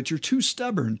wing, but you're too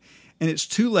stubborn, and it's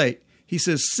too late. He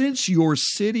says, since your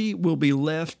city will be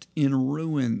left in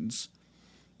ruins.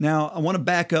 Now, I want to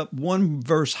back up one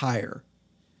verse higher.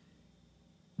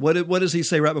 What does he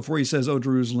say right before he says, oh,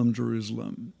 Jerusalem,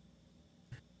 Jerusalem?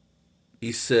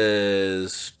 He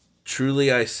says,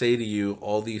 truly I say to you,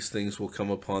 all these things will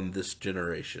come upon this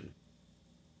generation.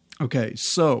 Okay,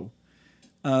 so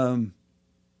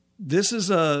this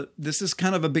is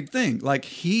kind of a big thing. Like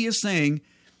he is saying,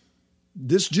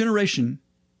 this generation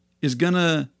is going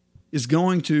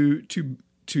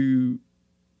to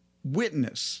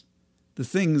witness the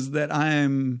things that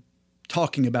I'm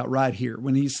talking about right here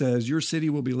when he says your city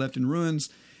will be left in ruins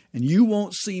and you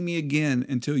won't see me again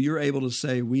until you're able to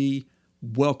say we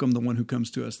welcome the one who comes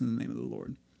to us in the name of the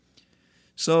Lord.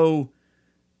 So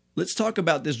let's talk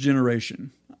about this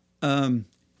generation. And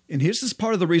here's this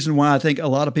part of the reason why I think a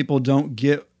lot of people don't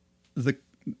get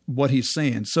what he's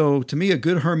saying. So to me, a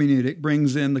good hermeneutic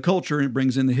brings in the culture, and it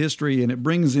brings in the history, and it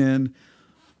brings in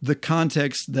the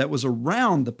context that was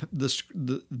around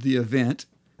the event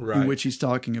in which he's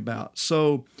talking about.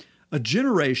 So a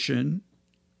generation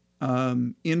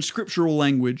in scriptural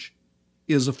language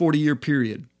is a 40-year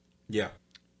period. Yeah.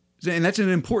 And that's an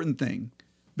important thing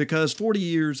because 40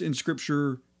 years in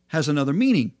scripture has another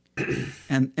meaning.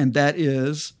 and that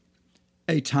is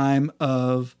a time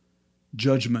of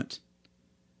judgment,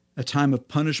 a time of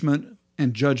punishment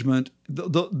and judgment.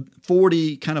 The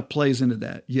 40 kind of plays into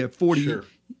that. You have 40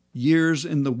 years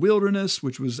in the wilderness,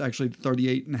 which was actually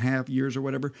 38 and a half years or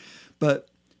whatever. But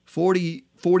 40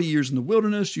 years in the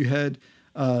wilderness, you had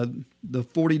the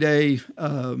 40-day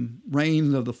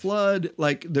rain of the flood.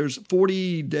 Like there's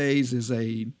 40 days is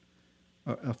a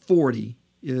 40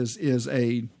 is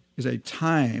a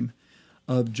time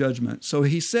of judgment. So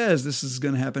he says this is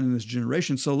going to happen in this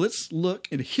generation. So let's look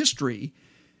at history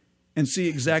and see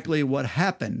exactly what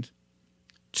happened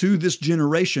to this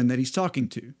generation that he's talking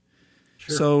to.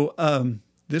 Sure. So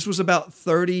this was about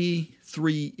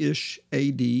 33-ish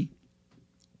AD.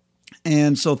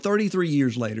 And so 33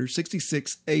 years later,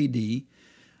 66 AD,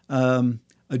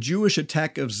 a Jewish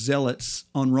attack of zealots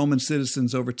on Roman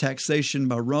citizens over taxation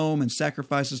by Rome and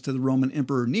sacrifices to the Roman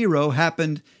Emperor Nero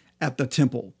happened at the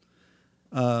temple.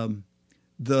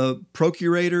 The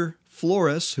procurator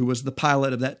Florus, who was the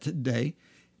pilot of that day,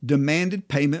 demanded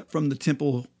payment from the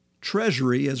temple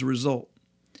treasury as a result.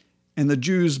 And the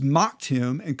Jews mocked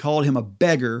him and called him a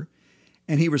beggar,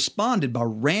 and he responded by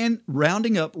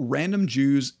rounding up random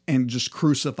Jews and just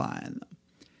crucifying them.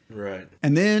 Right.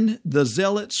 And then the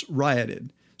zealots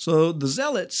rioted. So the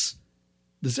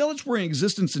zealots were in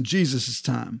existence in Jesus'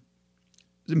 time.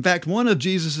 In fact, one of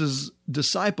Jesus'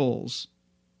 disciples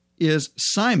is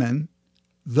Simon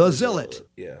the Zealot.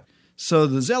 Yeah. So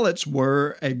the zealots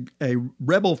were a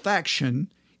rebel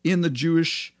faction in the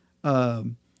Jewish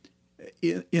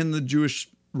in the Jewish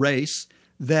race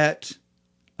that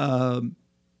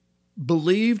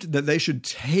believed that they should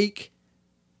take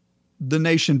the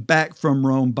nation back from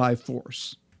Rome by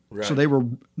force. Right. So they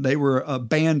were a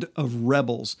band of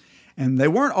rebels, and they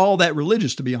weren't all that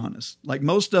religious, to be honest. Like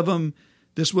most of them,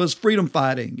 this was freedom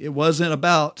fighting. It wasn't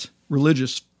about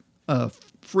religious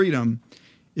freedom.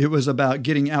 It was about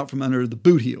getting out from under the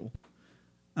boot heel.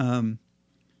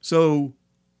 So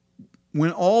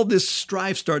when all this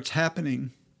strife starts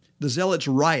happening, the zealots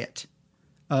riot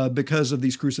because of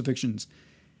these crucifixions.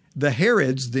 The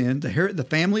Herods then, the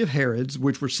family of Herods,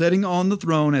 which were sitting on the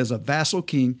throne as a vassal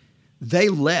king, they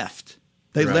left.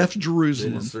 They left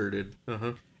Jerusalem. They deserted.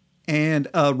 Uh-huh. And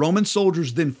Roman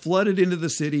soldiers then flooded into the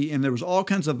city, and there was all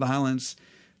kinds of violence,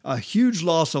 a huge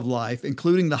loss of life,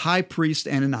 including the high priest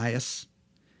Ananias.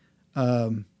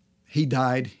 He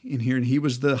died in here, and he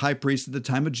was the high priest at the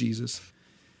time of Jesus.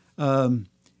 And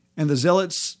the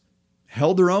zealots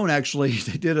held their own, actually.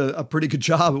 They did a pretty good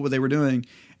job at what they were doing.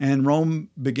 And Rome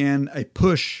began a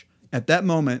push at that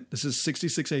moment, this is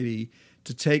 66 AD,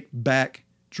 to take back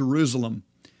Jerusalem.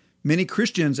 Many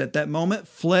Christians at that moment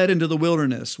fled into the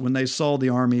wilderness when they saw the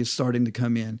armies starting to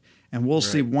come in. And we'll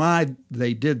see why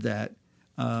they did that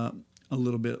a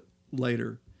little bit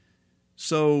later.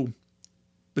 So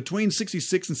between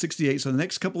 66 and 68, so the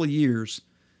next couple of years,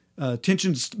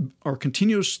 tensions are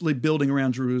continuously building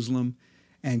around Jerusalem,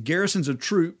 and garrisons of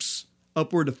troops,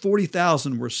 upward of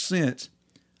 40,000, were sent.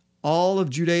 All of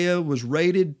Judea was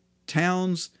raided.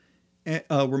 Towns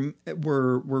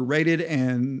were raided,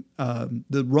 and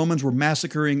the Romans were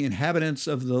massacring inhabitants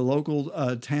of the local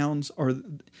towns, or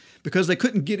because they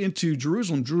couldn't get into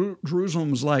Jerusalem.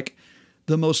 Jerusalem was like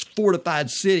the most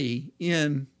fortified city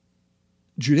in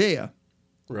Judea.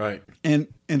 Right. And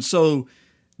so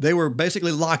they were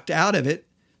basically locked out of it.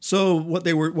 So what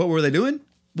were they doing?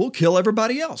 We'll kill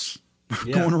everybody else.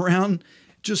 Yeah. Going around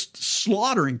just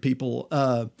slaughtering people.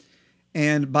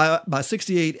 And by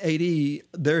 68 AD,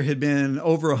 there had been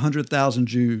over 100,000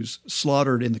 Jews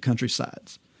slaughtered in the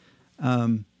countrysides.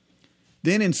 Then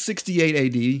in 68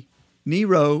 AD,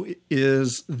 Nero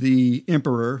is the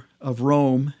emperor of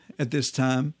Rome at this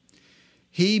time.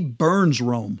 He burns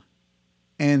Rome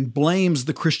and blames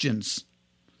the Christians.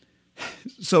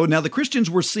 So now the Christians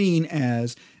were seen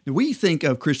as, we think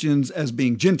of Christians as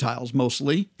being Gentiles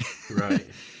mostly. Right.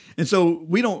 And so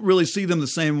we don't really see them the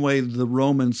same way the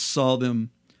Romans saw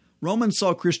them. Romans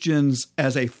saw Christians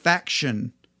as a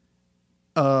faction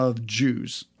of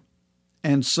Jews.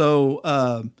 And so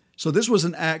so this was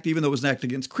an act, even though it was an act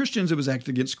against Christians, it was an act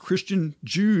against Christian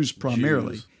Jews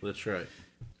primarily. Jews. That's right.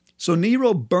 So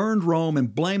Nero burned Rome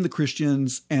and blamed the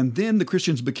Christians, and then the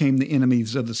Christians became the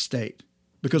enemies of the state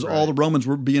because all the Romans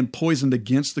were being poisoned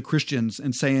against the Christians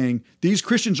and saying, these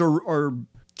Christians are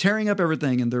tearing up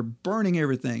everything and they're burning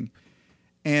everything.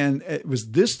 And it was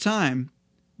this time,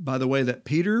 by the way, that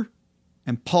Peter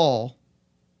and Paul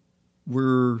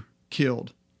were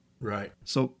killed. Right.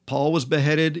 So Paul was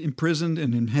beheaded, imprisoned,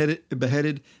 and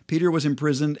beheaded. Peter was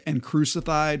imprisoned and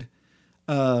crucified.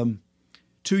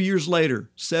 2 years later,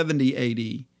 70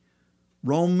 AD,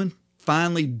 Rome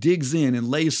finally digs in and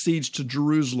lays siege to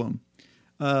Jerusalem.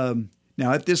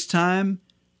 Now, at this time,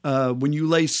 when you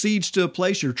lay siege to a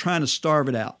place, you're trying to starve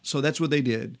it out. So that's what they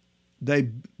did.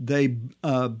 They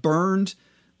burned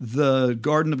the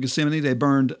Garden of Gethsemane. They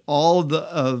burned all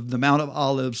of the Mount of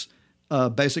Olives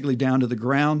basically down to the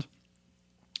ground.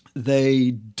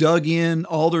 They dug in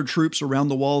all their troops around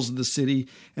the walls of the city,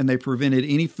 and they prevented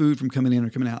any food from coming in or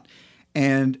coming out.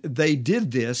 And they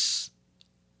did this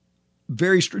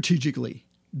very strategically.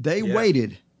 They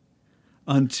waited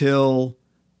until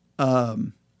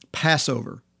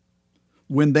Passover,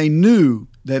 when they knew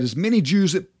that as many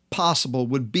Jews as possible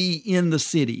would be in the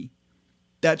city.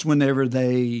 That's whenever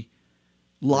they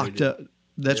locked up.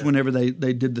 That's whenever they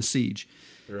did the siege.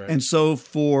 Right. And so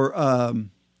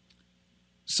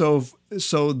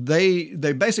so they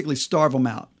basically starve them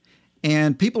out.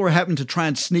 And people were having to try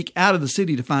and sneak out of the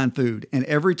city to find food. And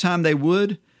every time they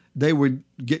would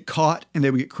get caught and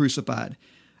they would get crucified.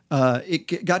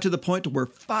 It got to the point to where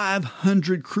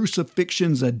 500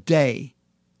 crucifixions a day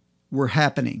were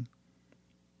happening.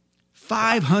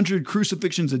 500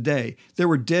 crucifixions a day. There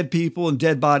were dead people and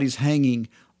dead bodies hanging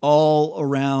all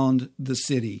around the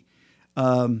city.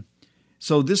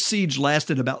 So this siege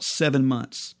lasted about 7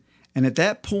 months. And at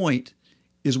that point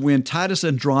is when Titus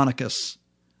Andronicus,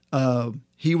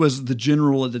 he was the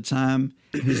general at the time.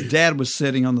 His dad was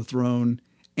sitting on the throne,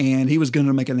 and he was going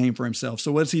to make a name for himself.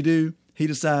 So what does he do? He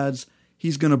decides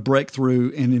he's going to break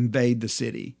through and invade the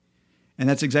city. And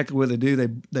that's exactly what they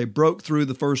do. They broke through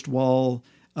the first wall.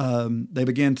 They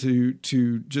began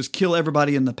to just kill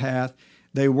everybody in the path.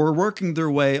 They were working their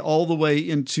way all the way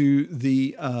into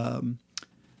the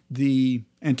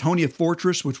Antonia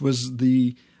Fortress, which was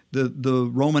the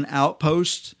Roman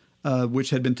outpost,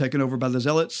 which had been taken over by the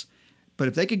Zealots. But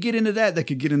if they could get into that, they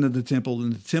could get into the temple,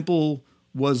 and the temple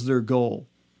was their goal.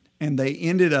 And they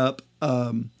ended up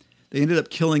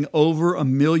killing over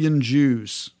 1 million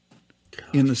Jews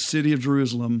in the city of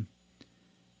Jerusalem.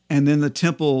 And then the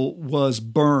temple was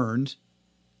burned.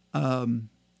 And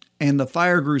the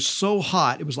fire grew so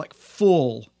hot, it was like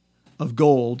full of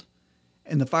gold.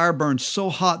 And the fire burned so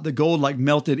hot, the gold like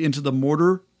melted into the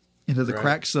mortar, into the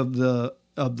cracks of the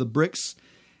bricks.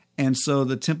 And so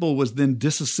the temple was then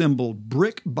disassembled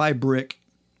brick by brick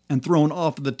and thrown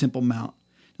off of the Temple Mount.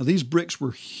 Now these bricks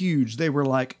were huge. They were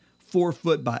like 4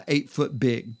 foot by 8 foot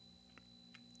big.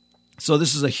 So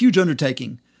this is a huge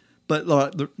undertaking, but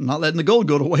they're not letting the gold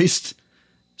go to waste.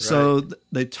 So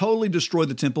they totally destroy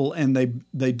the temple, and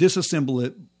they disassemble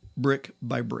it brick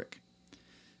by brick.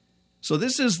 So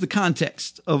this is the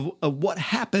context of what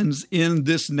happens in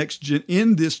this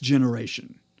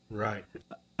generation. Right.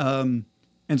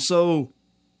 And so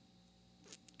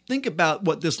think about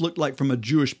what this looked like from a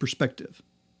Jewish perspective.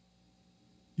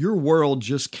 Your world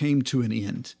just came to an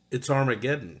end. It's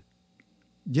Armageddon.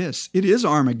 Yes, it is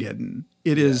Armageddon.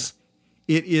 It is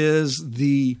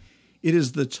the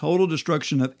total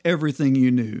destruction of everything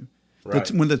you knew.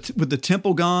 Right. With the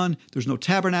temple gone, there's no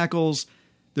tabernacles,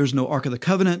 there's no Ark of the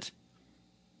Covenant.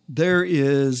 There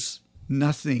is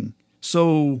nothing.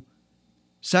 So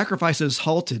sacrifices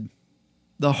halted.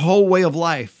 The whole way of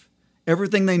life,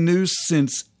 everything they knew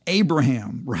since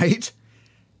Abraham, right,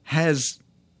 has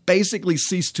basically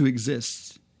ceased to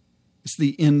exist. It's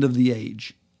the end of the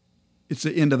age. It's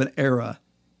the end of an era.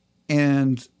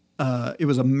 And it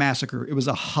was a massacre. It was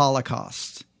a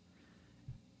Holocaust.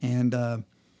 And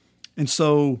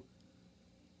so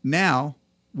now,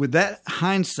 with that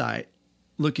hindsight,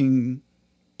 looking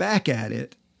back at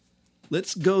it,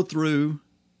 let's go through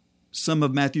some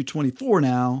of Matthew 24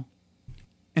 now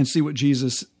and see what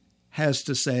Jesus has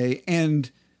to say.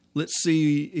 And let's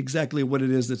see exactly what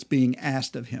it is that's being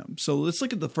asked of him. So let's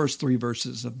look at the first 3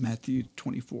 verses of Matthew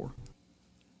 24.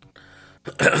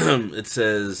 It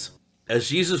says, as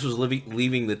Jesus was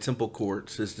leaving the temple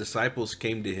courts, his disciples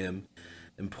came to him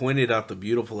and pointed out the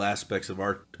beautiful aspects of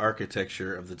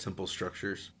architecture of the temple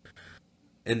structures.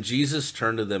 And Jesus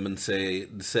turned to them and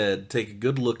said, take a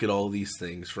good look at all these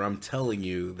things, for I'm telling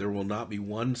you, there will not be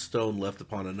one stone left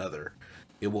upon another.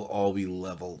 It will all be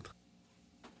leveled.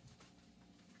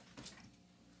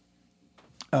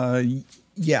 On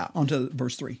to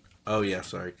verse 3. Oh, yeah,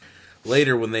 sorry.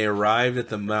 Later, when they arrived at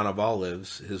the Mount of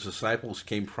Olives, his disciples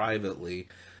came privately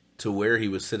to where he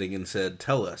was sitting and said,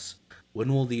 tell us,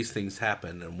 when will these things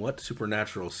happen, and what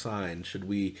supernatural sign should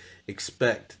we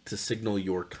expect to signal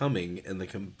your coming and the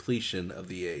completion of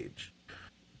the age?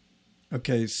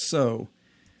 Okay, so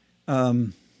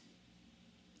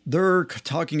they're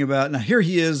talking about, now here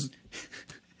he is,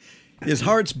 his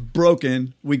heart's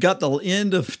broken. We got the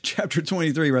end of chapter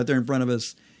 23 right there in front of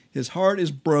us. His heart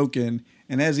is broken,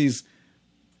 and as he's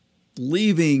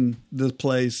leaving the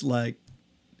place, like,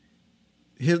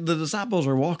 the disciples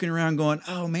are walking around going,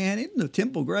 oh man, isn't the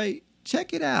temple great?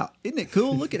 Check it out. Isn't it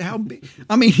cool? Look at how big.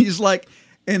 I mean, he's like,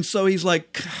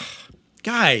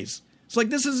 guys, it's like,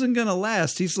 this isn't going to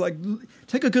last. He's like,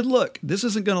 take a good look. This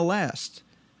isn't going to last.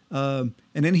 And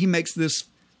then he makes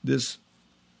this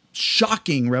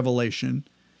shocking revelation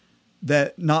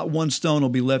that not one stone will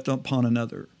be left upon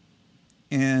another.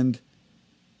 And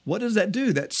what does that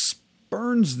do? That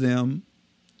spurns them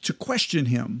to question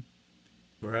him.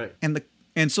 Right.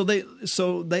 And so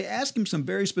they ask him some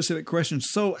very specific questions.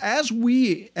 So as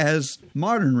we, as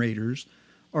modern readers,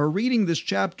 are reading this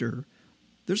chapter,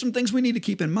 there's some things we need to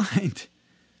keep in mind.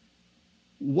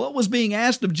 What was being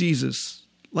asked of Jesus?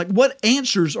 Like, what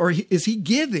answers is he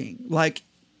giving? Like,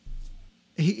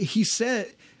 he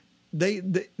said,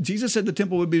 Jesus said the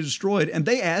temple would be destroyed, and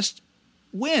they asked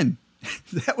when.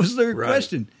 That was their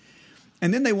question.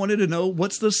 And then they wanted to know,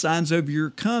 what's the signs of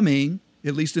your coming,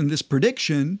 at least in this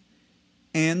prediction,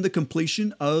 and the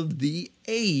completion of the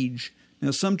age.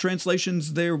 Now, some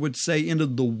translations there would say end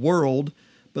of the world,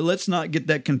 but let's not get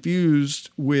that confused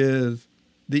with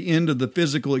the end of the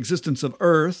physical existence of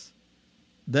Earth.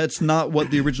 That's not what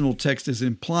the original text is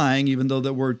implying, even though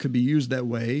that word could be used that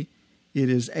way. It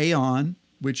is aeon,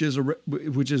 which is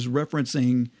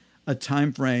referencing a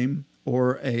time frame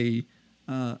or an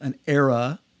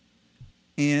era,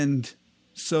 and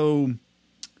so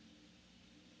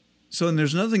and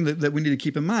there's another thing that we need to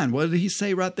keep in mind. What did he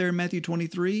say right there in Matthew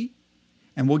 23?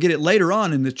 And we'll get it later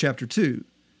on in the chapter 2.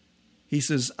 He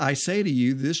says, I say to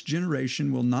you, this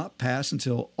generation will not pass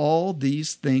until all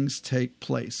these things take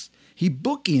place. He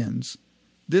bookends.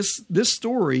 This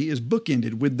story is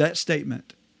bookended with that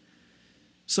statement.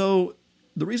 So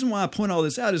the reason why I point all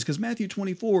this out is because Matthew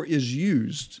 24 is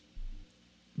used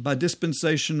by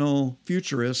dispensational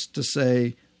futurists to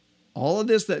say all of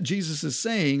this that Jesus is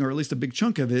saying, or at least a big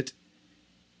chunk of it,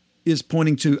 is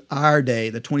pointing to our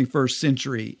day, the 21st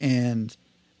century. And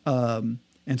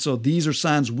so these are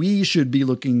signs we should be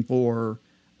looking for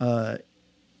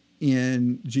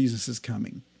in Jesus'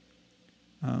 coming.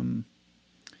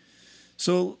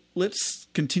 So let's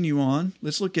continue on.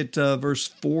 Let's look at verse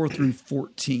 4 through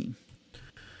 14.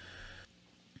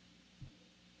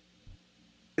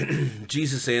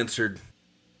 Jesus answered,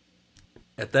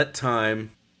 at that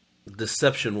time,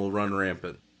 deception will run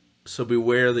rampant. So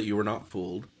beware that you are not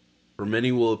fooled. For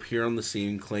many will appear on the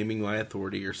scene claiming my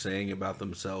authority or saying about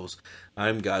themselves, I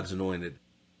am God's anointed,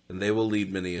 and they will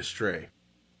lead many astray.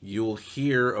 You will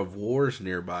hear of wars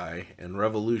nearby and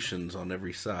revolutions on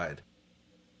every side,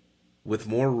 with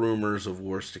more rumors of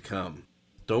wars to come.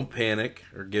 Don't panic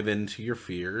or give in to your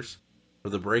fears, for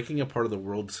the breaking apart of the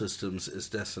world systems is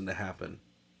destined to happen.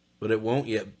 But it won't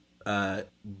yet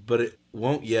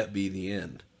be the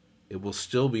end. It will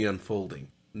still be unfolding.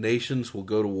 Nations will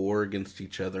go to war against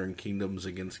each other and kingdoms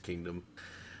against kingdom.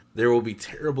 There will be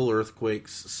terrible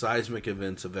earthquakes, seismic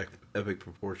events of epic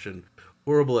proportion,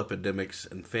 horrible epidemics,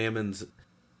 and famines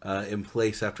in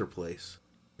place after place.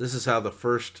 This is how the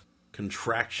first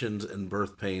contractions and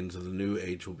birth pains of the new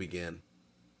age will begin.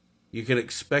 You can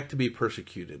expect to be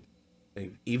persecuted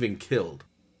and even killed,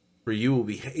 for you will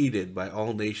be hated by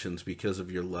all nations because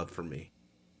of your love for me.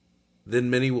 Then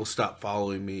many will stop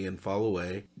following me and fall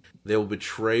away. They will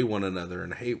betray one another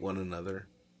and hate one another.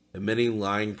 And many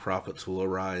lying prophets will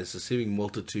arise, deceiving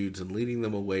multitudes and leading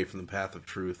them away from the path of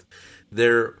truth.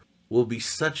 There will be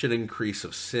such an increase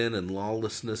of sin and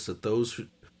lawlessness that those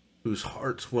whose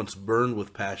hearts once burned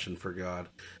with passion for God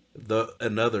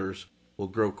and others will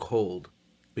grow cold.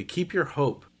 But keep your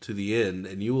hope to the end,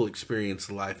 and you will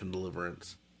experience life and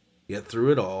deliverance. Yet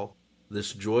through it all,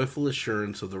 this joyful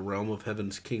assurance of the realm of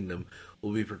heaven's kingdom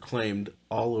will be proclaimed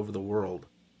all over the world,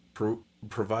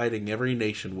 providing every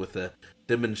nation with a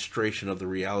demonstration of the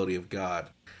reality of God.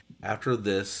 After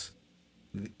this,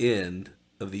 the end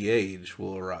of the age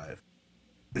will arrive.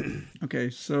 Okay,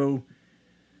 so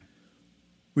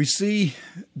we see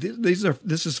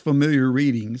this is familiar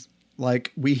readings.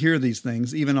 Like, we hear these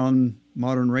things even on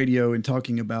modern radio and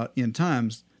talking about end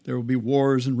times. There will be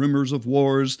wars and rumors of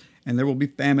wars, and there will be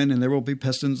famine, and there will be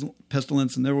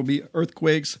pestilence, and there will be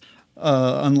earthquakes,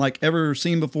 unlike ever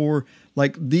seen before.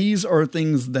 Like, these are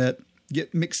things that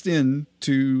get mixed in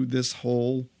to this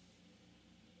whole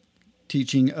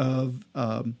teaching of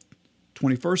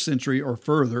 21st century or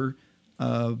further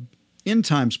end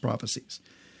times prophecies.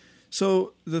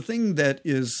 So the thing that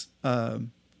is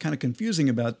kind of confusing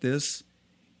about this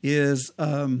is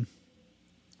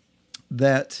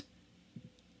that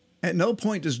at no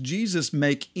point does Jesus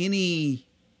make any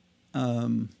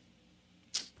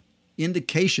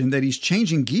indication that he's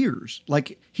changing gears.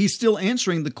 Like, he's still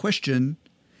answering the question,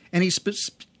 and he's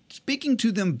speaking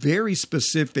to them very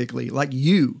specifically, like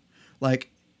you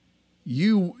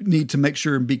need to make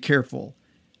sure and be careful,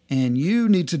 and you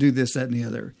need to do this, that, and the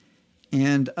other.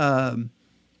 And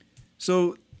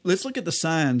so let's look at the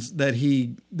signs that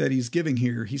he's giving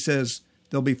here. He says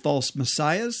there'll be false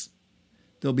messiahs,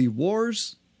 there'll be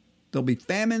wars, there'll be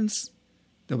famines,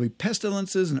 there'll be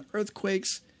pestilences and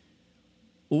earthquakes.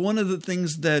 Well, one of the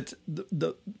things that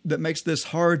that makes this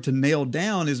hard to nail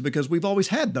down is because we've always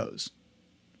had those,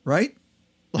 right?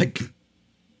 Like,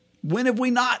 when have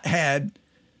we not had,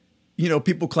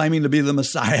 people claiming to be the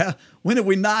Messiah? When have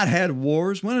we not had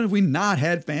wars? When have we not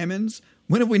had famines?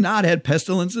 When have we not had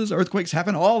pestilences? Earthquakes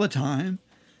happen all the time.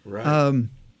 Right.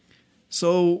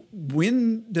 So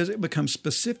when does it become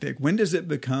specific? When does it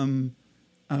become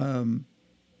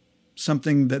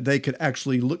something that they could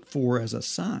actually look for as a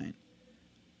sign?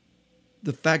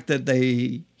 The fact that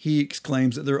he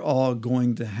exclaims that they're all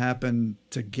going to happen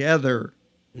together,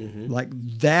 like,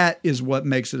 that is what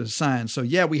makes it a sign. So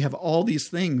yeah, we have all these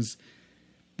things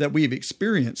that we've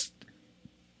experienced,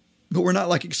 but we're not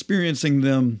like experiencing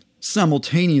them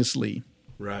simultaneously.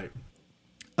 Right.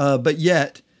 But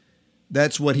yet,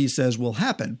 that's what he says will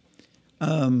happen.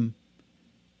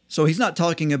 So he's not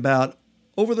talking about,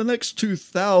 over the next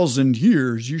 2,000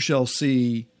 years, you shall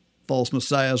see false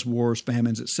messiahs, wars,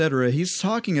 famines, etc. He's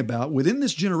talking about, within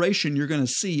this generation, you're going to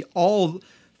see all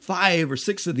 5 or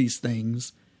 6 of these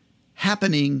things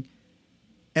happening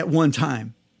at one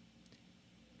time.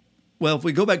 Well, if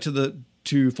we go back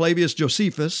to Flavius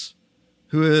Josephus,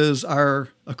 who is our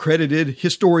accredited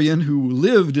historian who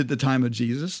lived at the time of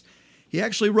Jesus, he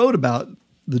actually wrote about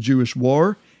the Jewish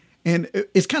war. And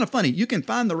it's kind of funny. You can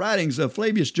find the writings of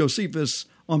Flavius Josephus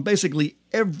on basically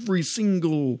every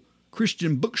single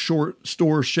Christian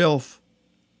bookstore shelf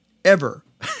ever.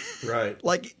 Right.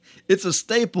 Like, it's a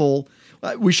staple.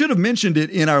 We should have mentioned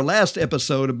it in our last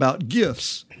episode about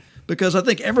gifts, because I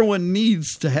think everyone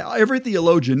needs to have, every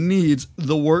theologian needs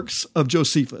the works of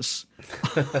Josephus.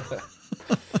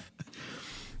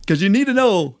 Because you need to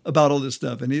know about all this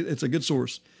stuff, and it's a good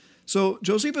source. So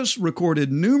Josephus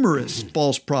recorded numerous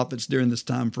false prophets during this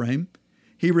time frame.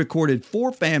 He recorded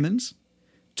 4 famines,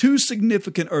 2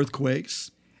 significant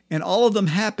earthquakes, and all of them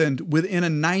happened within a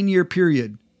 9-year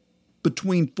period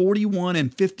between 41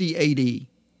 and 50 AD.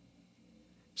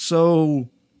 So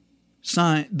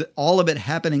all of it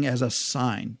happening as a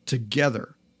sign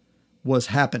together was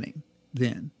happening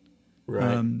then.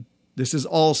 Right. This is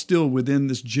all still within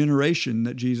this generation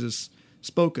that Jesus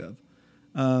spoke of.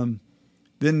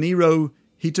 Then Nero,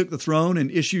 he took the throne and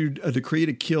issued a decree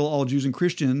to kill all Jews and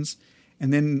Christians.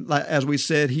 And then, as we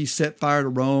said, he set fire to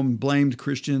Rome and blamed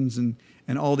Christians and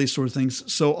all these sort of things.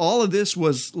 So all of this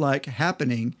was like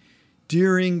happening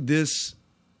during this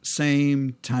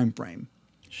same time frame.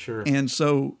 Sure. And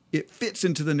so it fits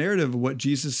into the narrative of what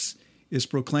Jesus is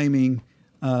proclaiming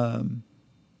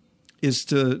is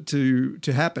to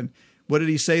happen. What did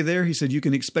he say there? He said, you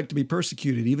can expect to be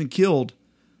persecuted, even killed,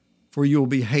 for you will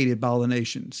be hated by all the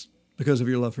nations because of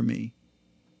your love for me.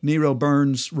 Nero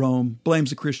burns Rome, blames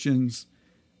the Christians.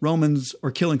 Romans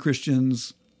are killing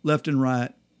Christians left and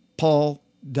right. Paul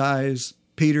dies.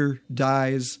 Peter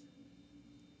dies.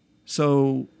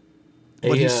 So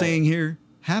what he's saying here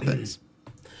happens.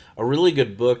 A really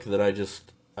good book that I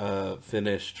just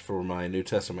finished for my New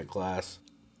Testament class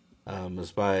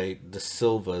is by De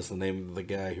Silva, is the name of the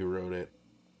guy who wrote it.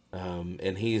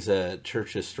 And he's a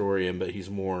church historian, but he's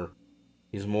more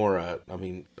a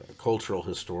cultural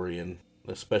historian,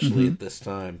 especially at this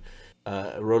time.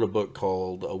 Wrote a book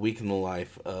called A Week in the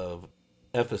Life of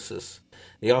Ephesus.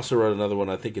 He also wrote another one,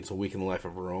 I think it's A Week in the Life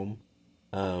of Rome.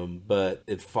 But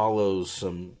it follows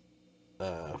some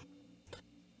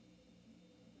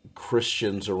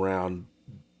Christians around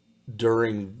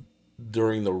during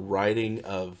the writing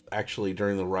of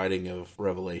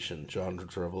Revelation,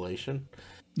 John's Revelation.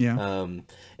 Yeah.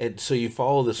 And so you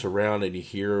follow this around and you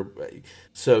hear,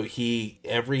 so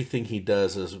everything he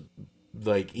does is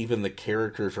like, even the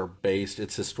characters are based,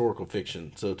 it's historical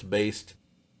fiction. So it's based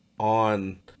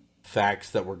on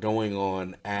facts that were going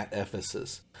on at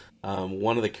Ephesus.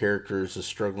 One of the characters is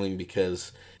struggling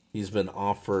because he's been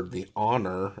offered the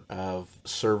honor of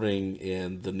serving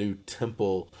in the new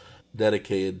temple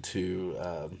dedicated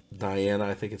to Diana.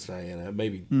 I think it's Diana.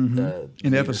 Maybe in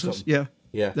Ephesus. Yeah.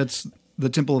 That's the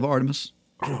Temple of Artemis.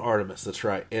 Artemis, that's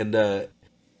right.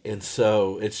 And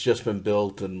so it's just been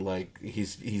built, and like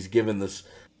he's given this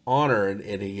honor,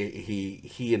 and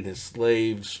he and his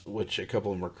slaves, which a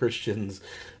couple of them are Christians,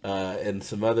 and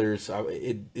some others.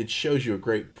 It shows you a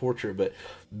great portrait, but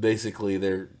basically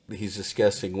he's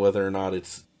discussing whether or not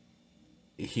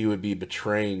he would be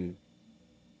betraying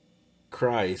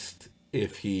Christ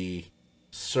if he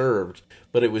served,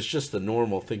 but it was just the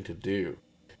normal thing to do.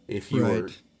 If you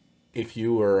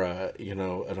were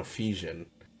an Ephesian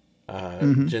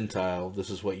Gentile, this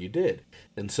is what you did.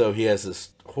 And so he has this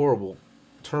horrible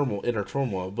inner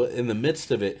turmoil, but in the midst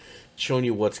of it, showing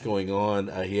you what's going on.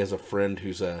 He has a friend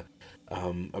who's a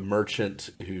merchant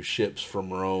who ships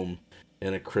from Rome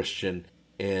and a Christian,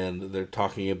 and they're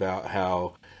talking about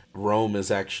how Rome is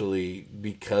actually,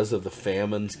 because of the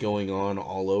famines going on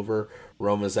all over,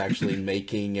 Rome is actually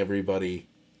making everybody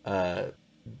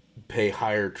pay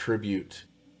higher tribute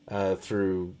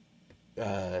through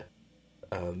their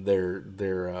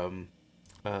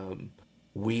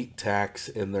wheat tax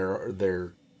and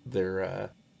their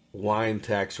wine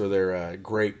tax, or their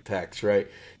grape tax, right?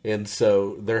 And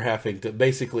so they're having to,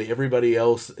 basically everybody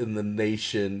else in the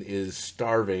nation is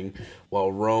starving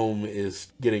while Rome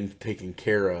is getting taken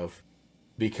care of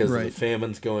because of the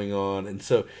famines going on. And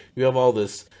so you have all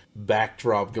this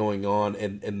backdrop going on,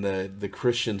 and the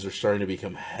Christians are starting to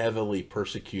become heavily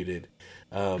persecuted.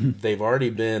 They've already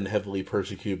been heavily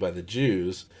persecuted by the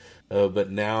Jews, but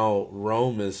now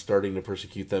Rome is starting to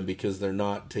persecute them because they're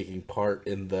not taking part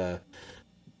in the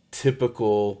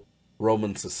typical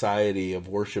Roman society of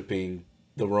worshiping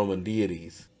the Roman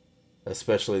deities,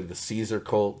 especially the Caesar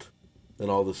cult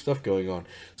and all this stuff going on.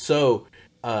 So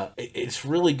it's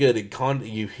really good.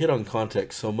 You hit on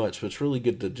context so much, but it's really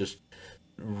good to just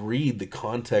read the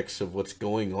context of what's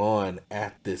going on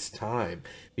at this time,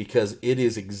 because it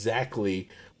is exactly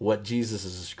what Jesus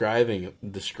is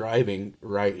describing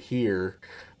right here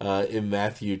in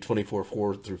Matthew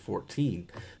 24:4-14.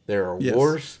 There are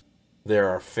wars, there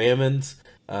are famines,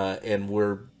 and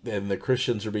the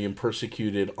Christians are being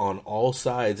persecuted on all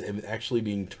sides and actually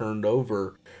being turned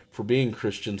over for being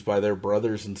Christians by their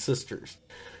brothers and sisters.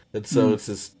 And so it's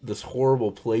this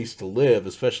horrible place to live,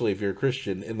 especially if you're a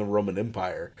Christian in the Roman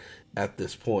Empire at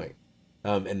this point.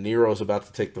 And Nero's about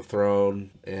to take the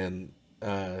throne, and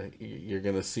you're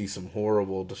going to see some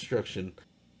horrible destruction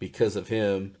because of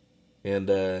him. And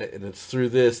it's through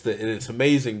this and it's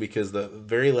amazing, because the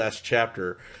very last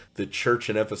chapter, the church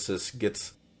in Ephesus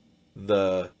gets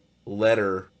the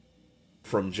letter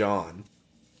from John.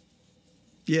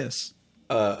 Yes.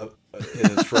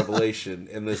 In its revelation,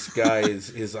 and this guy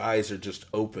his eyes are just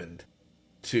opened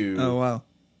to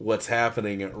what's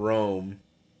happening at Rome,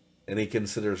 and he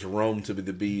considers Rome to be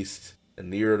the beast and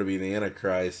Nero to be the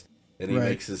Antichrist, and he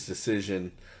makes his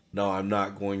decision, no, I'm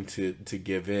not going to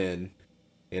give in,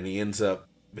 and he ends up,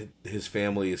 his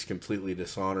family is completely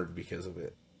dishonored because of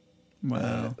it.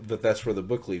 Wow. But that's where the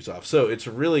book leaves off. So it's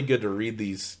really good to read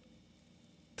these.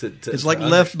 It's like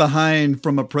Left Behind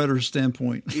from a Predator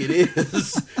standpoint. It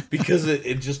is, because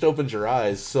it just opens your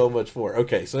eyes so much more.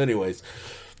 Okay, so anyways,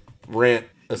 rant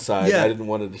aside, Yeah. I didn't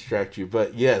want to distract you,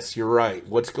 but yes, you're right.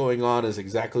 What's going on is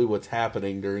exactly what's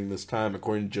happening during this time,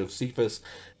 according to Josephus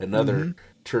and other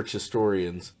church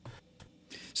historians.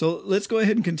 So let's go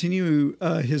ahead and continue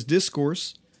his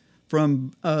discourse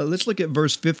from, let's look at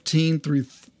verse 15 through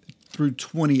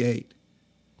 28.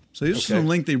 So these are some Okay.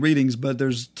 lengthy readings, but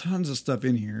there's tons of stuff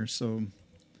in here. So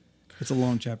it's a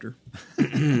long chapter.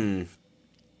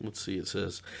 Let's see, it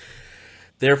says,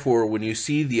 "Therefore, when you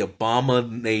see the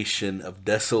abomination of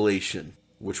desolation,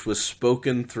 which was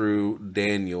spoken through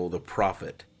Daniel the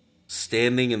prophet,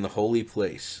 standing in the holy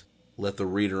place, let the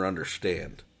reader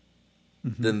understand.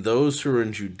 Then those who are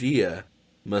in Judea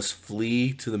must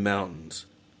flee to the mountains.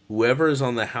 Whoever is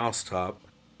on the housetop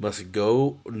must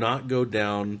not go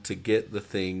down to get the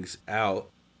things out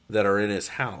that are in his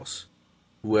house.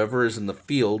 Whoever is in the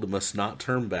field must not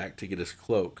turn back to get his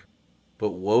cloak.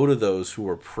 But woe to those who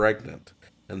are pregnant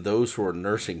and those who are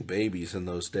nursing babies in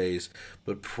those days.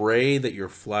 But pray that your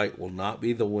flight will not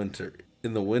be in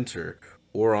the winter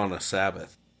or on a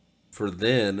Sabbath. For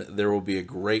then there will be a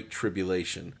great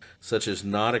tribulation, such as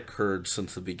not occurred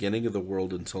since the beginning of the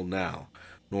world until now,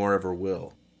 nor ever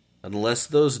will. Unless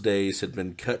those days had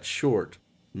been cut short,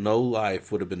 no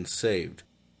life would have been saved.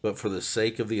 But for the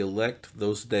sake of the elect,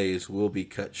 those days will be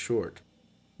cut short.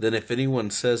 Then if anyone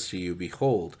says to you,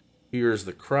 Behold, here is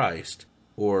the Christ,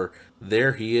 or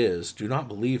there he is, do not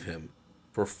believe him.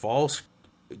 For false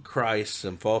Christs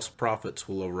and false prophets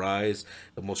will arise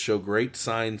and will show great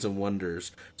signs and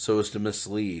wonders, so as to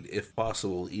mislead, if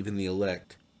possible, even the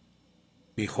elect.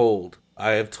 Behold,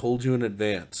 I have told you in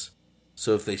advance.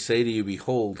 So if they say to you,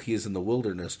 Behold, he is in the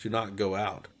wilderness, do not go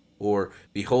out. Or,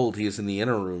 Behold, he is in the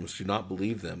inner rooms, do not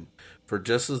believe them. For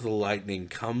just as the lightning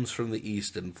comes from the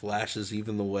east and flashes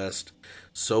even the west,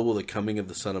 so will the coming of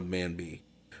the Son of Man be.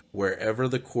 Wherever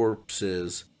the corpse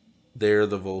is, there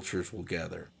the vultures will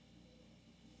gather."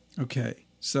 Okay.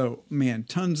 So, man,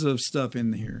 tons of stuff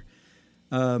in here.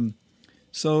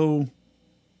 So,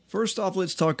 first off,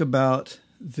 let's talk about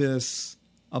this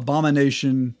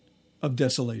abomination of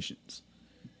desolations.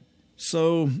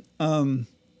 So,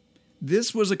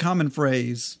 this was a common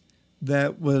phrase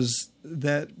that was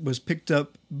picked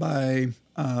up by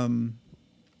a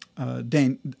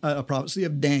prophecy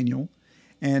of Daniel,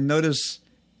 and notice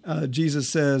Jesus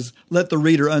says, "Let the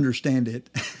reader understand it."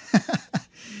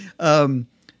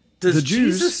 Does The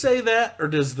Jews- Jesus say that, or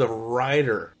does the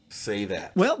writer say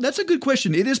that? Well, that's a good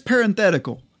question. It is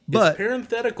parenthetical, but It's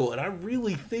parenthetical, and I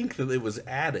really think that it was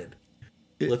added.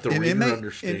 Let the and reader it may-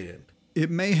 understand.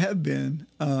 It may have been.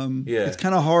 Yeah. It's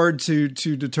kind of hard to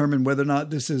determine whether or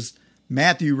not this is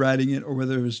Matthew writing it or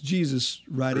whether it was Jesus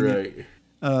writing it.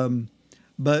 Right.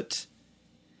 But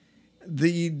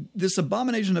this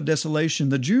abomination of desolation,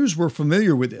 the Jews were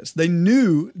familiar with this. They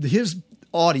knew, his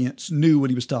audience knew what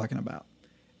he was talking about.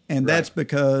 And that's Right.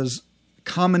 because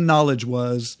common knowledge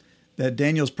was that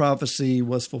Daniel's prophecy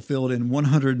was fulfilled in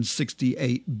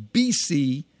 168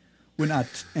 BC when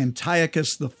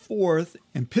Antiochus IV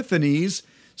Epiphanes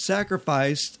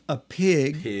sacrificed a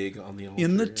pig On the altar.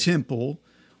 in the temple,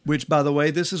 which, by the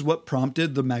way, this is what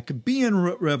prompted the Maccabean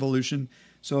Revolution.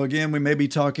 So again, we may be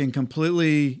talking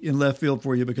completely in left field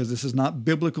for you because this is not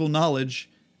biblical knowledge.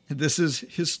 This is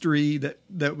history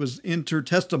that was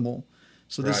intertestamental.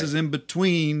 So this Right. is in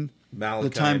between Malachi,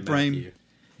 the time frame. Matthew.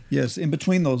 Yes, in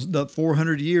between the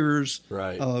 400 years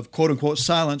Right. of quote unquote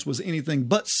silence was anything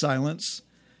but silence,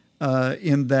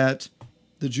 in that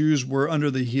the Jews were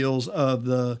under the heels of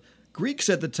the Greeks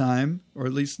at the time, or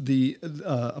at least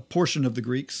a portion of the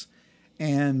Greeks,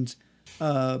 and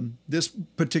this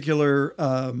particular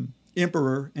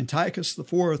emperor Antiochus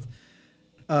IV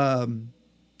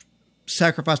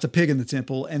sacrificed a pig in the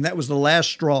temple, and that was the last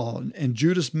straw. And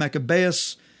Judas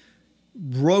Maccabeus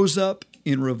rose up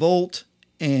in revolt,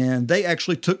 and they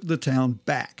actually took the town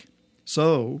back.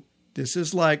 So this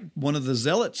is like one of the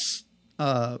zealots'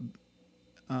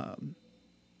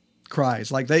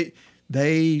 cries. Like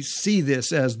they see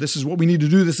this as this is what we need to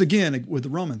do this again with the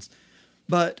Romans.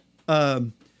 But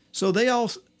so they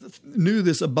all knew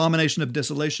this abomination of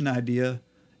desolation idea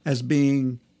as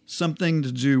being something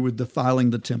to do with defiling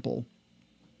the temple.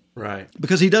 Right.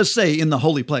 Because he does say in the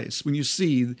holy place, when you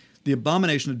see the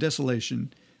abomination of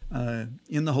desolation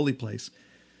in the holy place.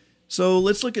 So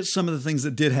let's look at some of the things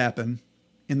that did happen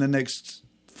in the next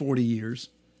 40 years.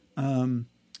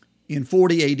 In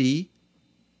 40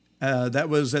 AD, that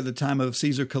was at the time of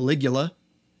Caesar Caligula,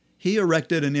 he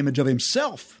erected an image of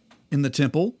himself in the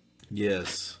temple.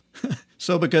 Yes.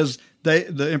 So because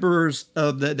the emperors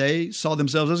of that day saw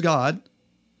themselves as God,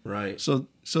 Right. so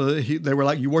they were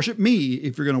like, you worship me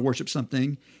if you're going to worship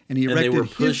something. And he erected and they were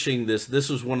pushing this. This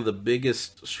was one of the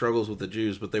biggest struggles with the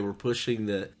Jews, but they were pushing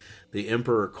the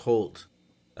emperor cult.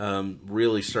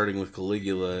 Really starting with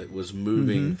Caligula, was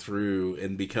moving through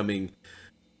and becoming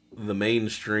the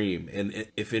mainstream. And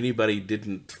if anybody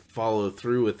didn't follow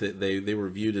through with it, they were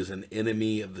viewed as an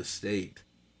enemy of the state.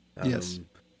 Yes.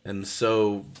 And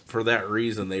so for that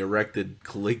reason, they erected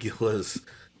Caligula's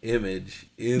image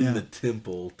in the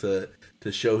temple to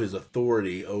show his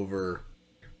authority over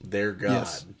their God.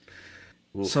 Yes.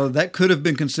 So that could have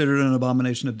been considered an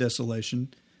abomination of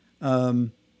desolation.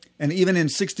 And even in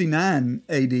 69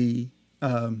 AD,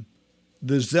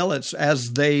 the Zealots,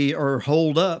 as they are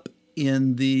holed up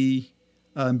in the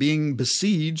being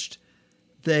besieged,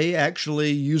 they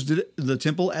actually used the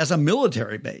temple as a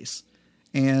military base.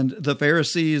 And the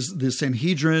Pharisees, the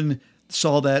Sanhedrin,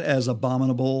 saw that as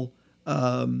abominable.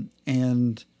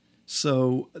 And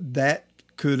so it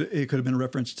could have been a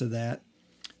reference to that.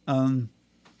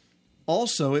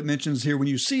 Also, it mentions here, when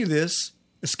you see this,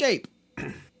 escape.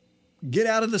 Get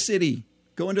out of the city.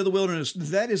 Go into the wilderness.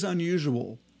 That is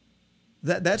unusual.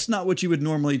 That's not what you would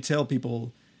normally tell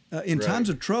people. In times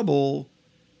of trouble,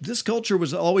 this culture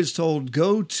was always told,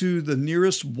 go to the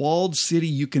nearest walled city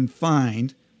you can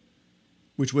find,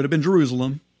 which would have been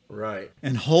Jerusalem. Right.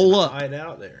 And hole up. Hide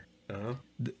out there. Uh-huh.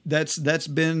 That's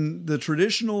been the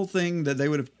traditional thing that they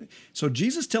would have. So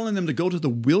Jesus telling them to go to the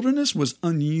wilderness was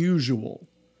unusual.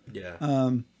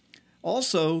 Yeah.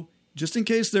 Also, just in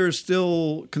case there is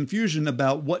still confusion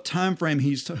about what time frame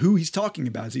who he's talking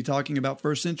about. Is he talking about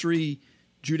first century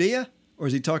Judea, or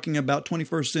is he talking about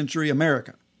 21st century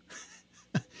America?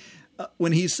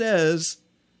 When he's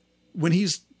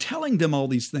telling them all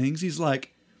these things, he's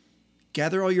like,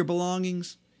 gather all your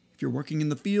belongings. If you're working in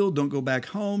the field, don't go back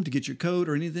home to get your coat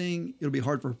or anything. It'll be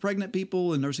hard for pregnant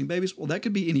people and nursing babies. Well, that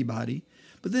could be anybody.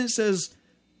 But then it says,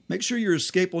 make sure your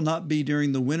escape will not be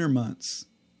during the winter months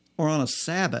or on a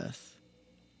Sabbath.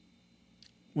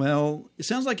 Well, it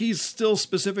sounds like he's still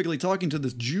specifically talking to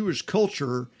this Jewish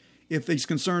culture if he's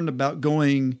concerned about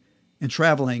going and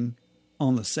traveling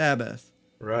on the Sabbath.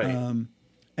 Right.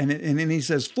 And then he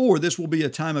says, for this will be a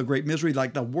time of great misery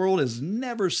like the world has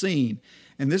never seen.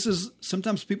 And this is,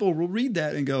 sometimes people will read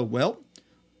that and go, well,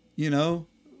 we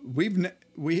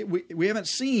haven't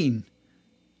seen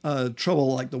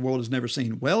trouble like the world has never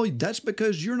seen. Well, that's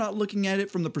because you're not looking at it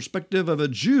from the perspective of a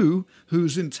Jew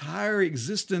whose entire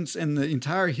existence and the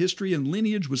entire history and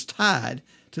lineage was tied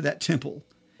to that temple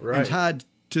and tied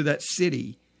to that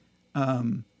city.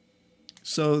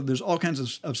 So there's all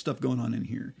kinds of stuff going on in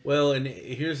here. Well, and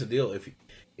here's the deal.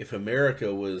 If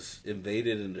America was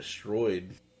invaded and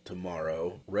destroyed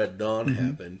tomorrow, Red Dawn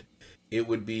happened, it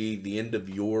would be the end of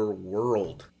your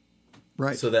world.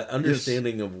 Right. So that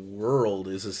understanding of world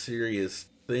is a serious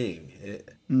thing.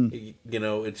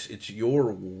 It's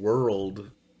your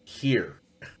world here.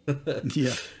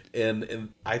 Yeah.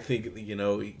 And I think,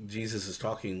 Jesus is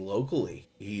talking locally.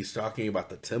 He's talking about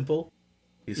the temple.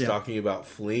 He's talking about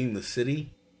fleeing the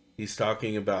city. He's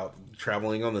talking about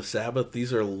traveling on the Sabbath.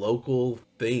 These are local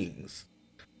things,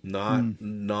 not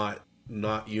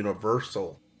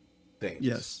universal things.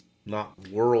 Yes. Not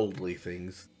worldly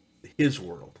things. His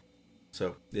world.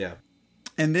 So, yeah.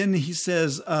 And then he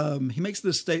says, he makes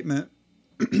this statement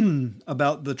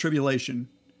about the tribulation,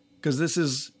 because this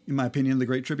is, in my opinion, the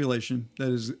great tribulation that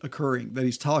is occurring, that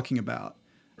he's talking about.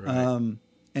 Right.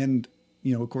 And,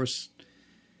 of course,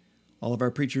 all of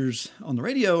our preachers on the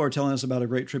radio are telling us about a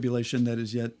great tribulation that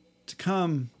is yet to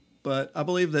come. But I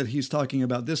believe that he's talking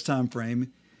about this time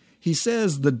frame. He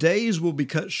says the days will be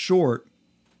cut short,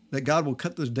 that God will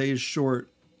cut those days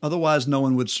short. Otherwise, no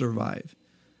one would survive.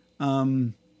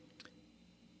 It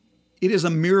is a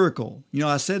miracle.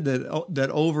 I said that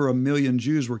over 1 million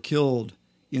Jews were killed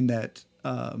in that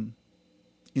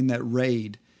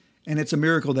raid, and it's a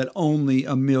miracle that only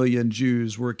 1 million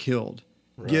Jews were killed,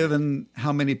 given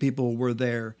how many people were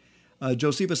there.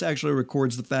 Josephus actually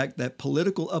records the fact that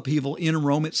political upheaval in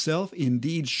Rome itself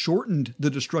indeed shortened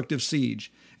the destructive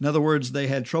siege. In other words, they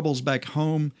had troubles back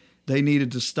home. They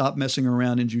needed to stop messing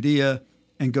around in Judea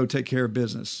and go take care of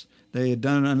business. They had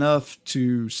done enough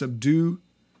to subdue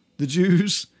the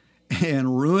Jews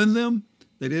and ruin them.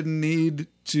 They didn't need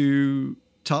to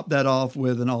top that off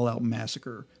with an all-out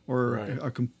massacre or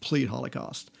a complete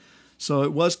Holocaust. So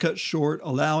it was cut short,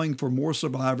 allowing for more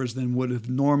survivors than would have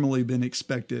normally been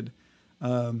expected.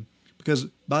 Because,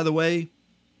 by the way,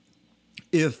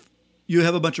 if you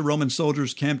have a bunch of Roman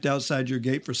soldiers camped outside your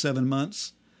gate for 7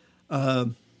 months,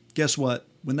 guess what?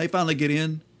 When they finally get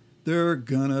in, they're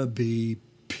gonna be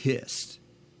pissed.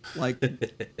 Like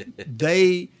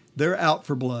they're out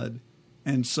for blood.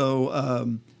 And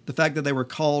so the fact that they were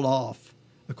called off,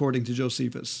 according to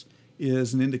Josephus,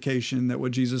 is an indication that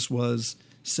what Jesus was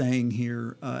saying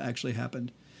here actually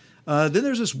happened. Then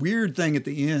there's this weird thing at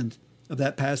the end of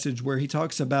that passage where he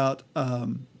talks about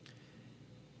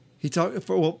he talks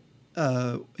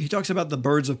about the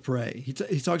birds of prey.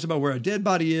 He talks about where a dead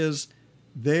body is,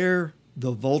 there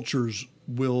the vultures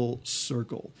will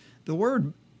circle. The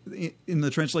word in the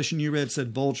translation you read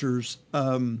said vultures.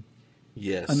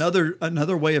 Yes.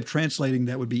 Another way of translating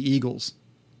that would be eagles.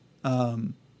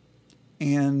 And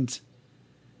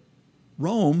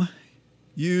Rome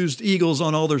used eagles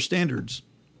on all their standards.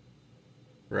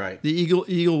 Right. The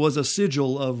eagle was a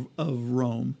sigil of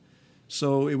Rome.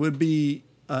 So it would be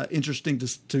interesting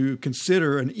to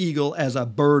consider an eagle as a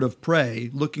bird of prey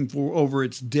looking for over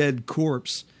its dead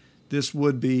corpse. This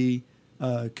would be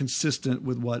consistent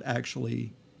with what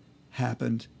actually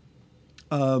happened.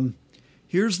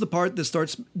 Here's the part that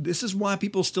starts. This is why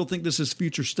people still think this is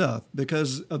future stuff,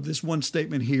 because of this one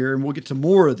statement here, and we'll get to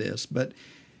more of this. But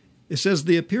it says,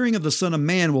 the appearing of the Son of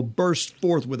Man will burst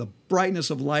forth with a brightness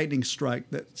of lightning strike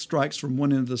that strikes from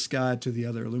one end of the sky to the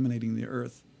other, illuminating the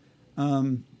earth.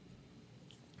 And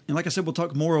like I said, we'll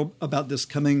talk more about this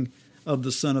coming of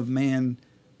the Son of Man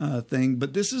thing.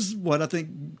 But this is what I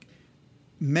think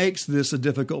makes this a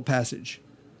difficult passage,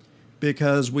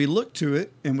 because we look to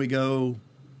it and we go,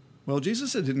 well,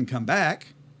 Jesus didn't come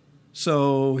back,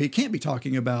 so he can't be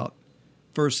talking about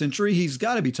first century. He's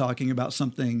got to be talking about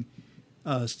something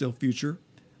still future.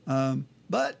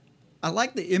 But I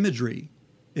like the imagery.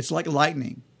 It's like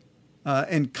lightning.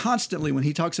 And constantly when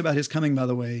he talks about his coming, by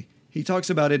the way, he talks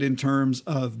about it in terms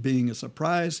of being a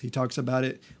surprise. He talks about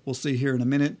it, we'll see here in a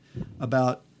minute,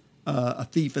 about a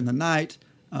thief in the night.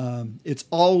 It's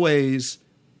always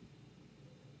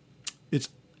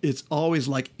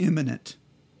like imminent.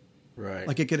 Right.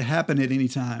 Like it could happen at any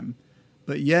time.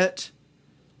 But yet,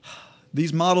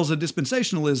 these models of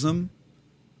dispensationalism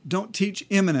don't teach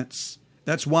imminence.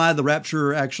 That's why the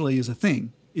rapture actually is a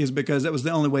thing, is because that was the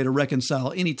only way to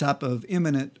reconcile any type of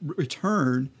imminent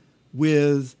return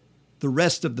with the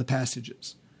rest of the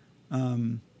passages.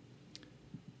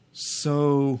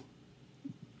 So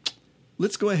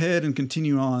let's go ahead and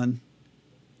continue on.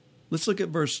 Let's look at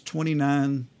verse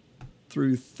 29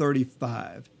 through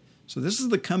 35. So this is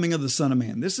the coming of the Son of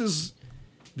Man. This is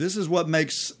what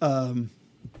makes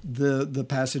the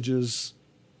passages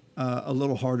a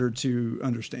little harder to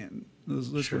understand.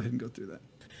 Let's go ahead and go through that.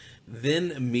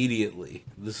 Then immediately,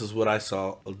 this is what I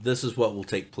saw. This is what will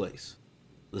take place.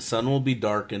 The sun will be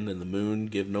darkened and the moon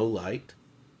give no light.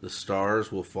 The stars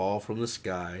will fall from the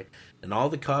sky and all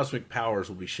the cosmic powers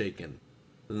will be shaken.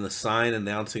 Then the sign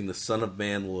announcing the Son of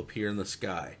Man will appear in the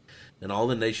sky, and all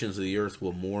the nations of the earth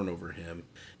will mourn over him,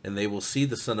 and they will see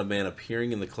the Son of Man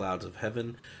appearing in the clouds of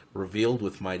heaven, revealed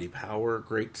with mighty power,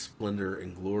 great splendor,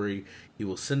 and glory. He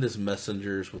will send his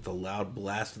messengers with a loud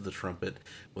blast of the trumpet,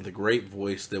 with a great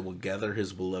voice that will gather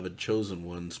his beloved chosen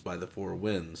ones by the four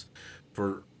winds,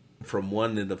 from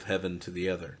one end of heaven to the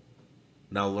other.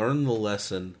 Now learn the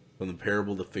lesson from the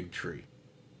parable of the fig tree.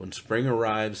 When spring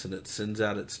arrives and it sends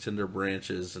out its tender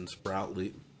branches and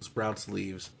sprouts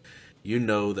leaves, you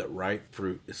know that ripe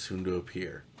fruit is soon to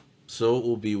appear. So it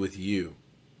will be with you.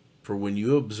 For when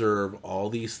you observe all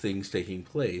these things taking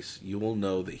place, you will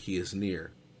know that he is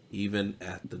near, even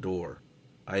at the door.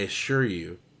 I assure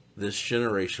you, this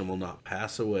generation will not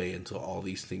pass away until all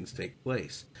these things take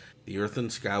place. The earth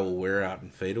and sky will wear out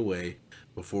and fade away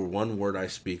before one word I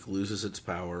speak loses its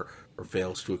power or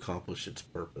fails to accomplish its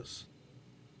purpose.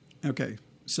 Okay,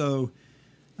 so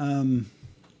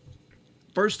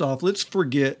first off, let's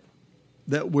forget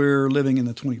that we're living in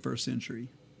the 21st century.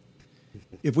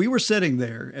 If we were sitting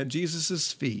there at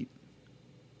Jesus' feet,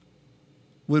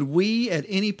 would we at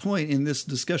any point in this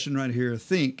discussion right here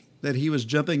think that he was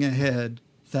jumping ahead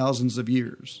thousands of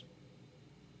years?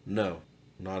 No,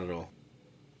 not at all.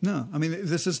 No, I mean,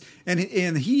 this is, and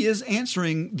he is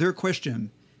answering their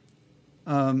question.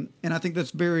 And I think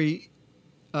that's very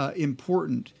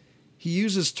important. He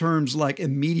uses terms like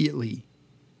immediately,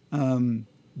 then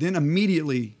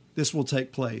immediately this will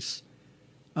take place.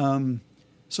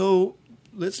 So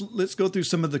let's go through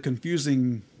some of the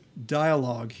confusing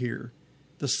dialogue here.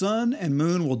 The sun and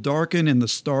moon will darken and the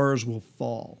stars will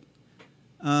fall.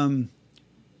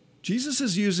 Jesus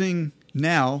is using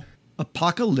now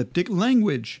apocalyptic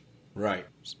language. Right.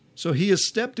 So he has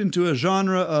stepped into a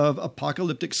genre of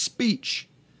apocalyptic speech.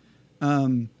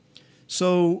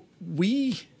 So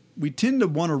we tend to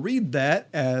want to read that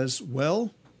as,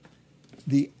 well,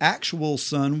 the actual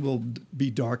sun will be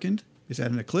darkened. Is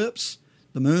that an eclipse?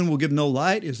 The moon will give no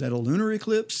light. Is that a lunar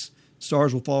eclipse?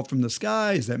 Stars will fall from the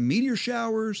sky. Is that meteor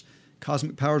showers?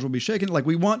 Cosmic powers will be shaken. Like,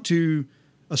 we want to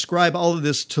ascribe all of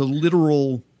this to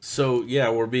literal. So,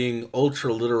 yeah, we're being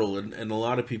ultra literal, and a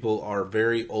lot of people are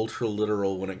very ultra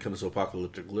literal when it comes to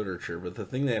apocalyptic literature. But the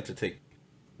thing they have to take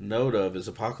note of is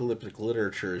apocalyptic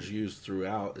literature is used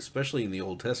throughout, especially in the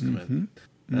Old Testament,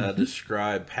 to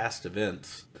describe past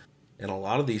events. And a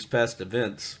lot of these past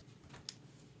events,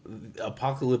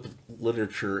 apocalyptic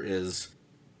literature is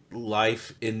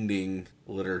life-ending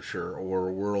literature or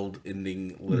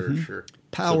world-ending literature.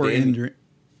 Power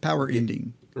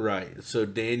ending. Right. So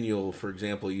Daniel, for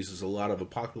example, uses a lot of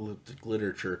apocalyptic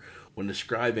literature when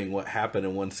describing what happened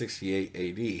in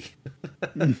 168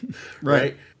 AD.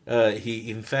 Right.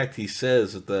 He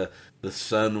says that the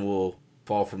sun will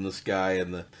fall from the sky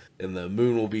and the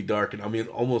moon will be darkened. I mean,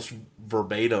 almost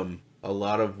verbatim. A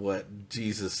lot of what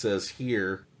Jesus says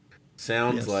here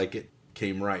sounds like it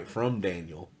came right from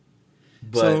Daniel.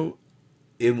 But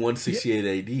in 168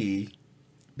 AD,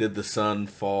 did the sun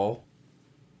fall?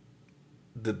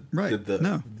 Did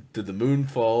the moon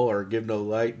fall or give no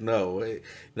light? No.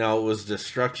 Now, it was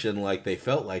destruction like they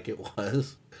felt like it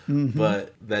was,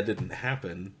 but that didn't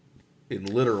happen in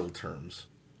literal terms.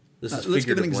 This is let's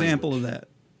give an figurative example language. of that.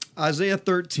 Isaiah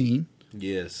 13,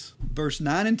 Yes. verse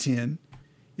 9 and 10,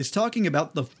 is talking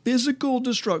about the physical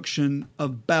destruction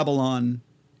of Babylon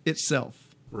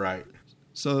itself. Right.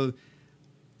 So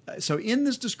in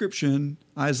this description,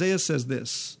 Isaiah says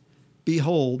this: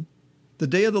 "Behold, the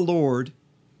day of the Lord,"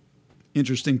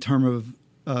 interesting term of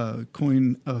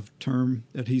coin of term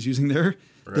that he's using there.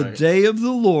 Right. "The day of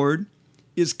the Lord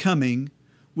is coming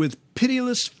with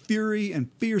pitiless fury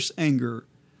and fierce anger.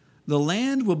 The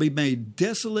land will be made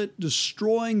desolate,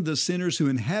 destroying the sinners who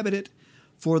inhabit it.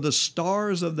 For the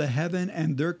stars of the heaven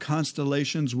and their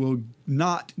constellations will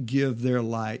not give their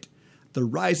light. The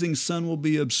rising sun will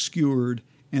be obscured,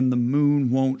 and the moon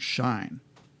won't shine."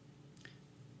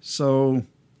 So,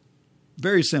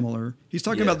 very similar. He's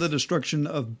talking about the destruction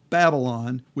of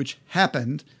Babylon, which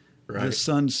happened. Right. The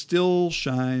sun still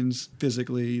shines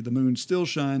physically. The moon still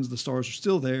shines. The stars are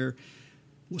still there.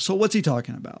 So what's he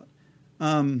talking about?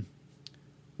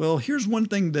 Well, here's one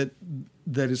thing that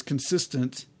is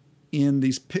consistent in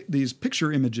these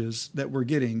picture images that we're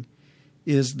getting,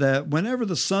 is that whenever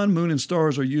the sun, moon, and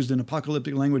stars are used in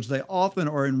apocalyptic language, they often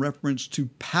are in reference to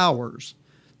powers.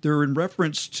 They're in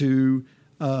reference to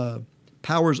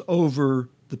powers over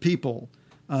the people.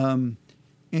 And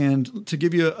to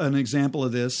give you an example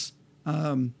of this,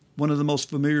 one of the most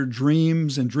familiar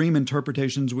dreams and dream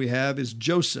interpretations we have is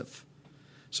Joseph.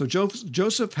 So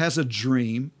Joseph has a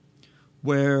dream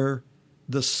where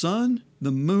the sun,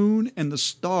 the moon, and the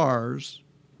stars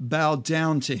bow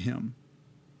down to him.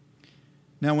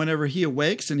 Now, whenever he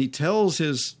awakes and he tells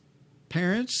his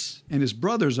parents and his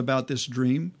brothers about this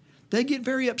dream, they get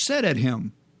very upset at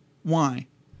him. Why?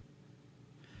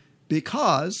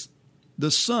 Because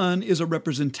the sun is a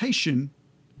representation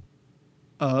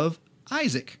of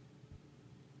Isaac.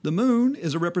 The moon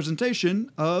is a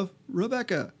representation of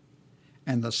Rebekah.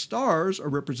 And the stars are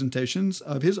representations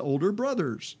of his older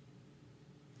brothers.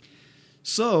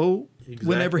 So,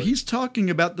 whenever he's talking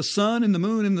about the sun and the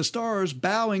moon and the stars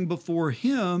bowing before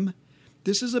him,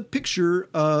 this is a picture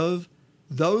of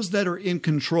those that are in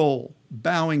control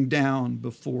bowing down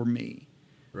before me.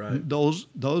 Right.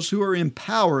 Those who are in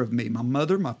power of me, my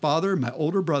mother, my father, my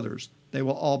older brothers, they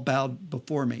will all bow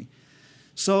before me.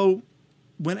 So,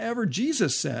 whenever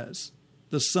Jesus says,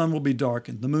 the sun will be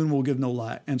darkened, the moon will give no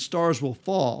light, and stars will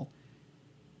fall,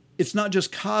 it's not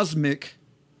just cosmic,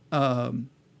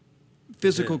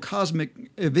 physical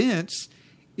cosmic events.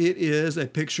 It is a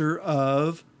picture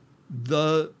of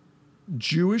the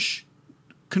Jewish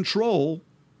control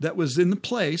that was in the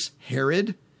place.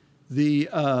 Herod, the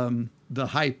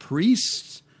high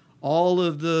priests, all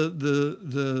of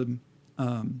the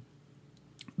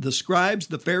scribes,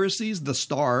 the Pharisees, the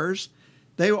stars.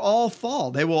 They will all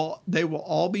fall. They will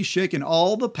all be shaken.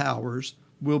 All the powers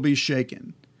will be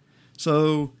shaken.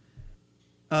 So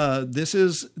this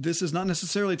is not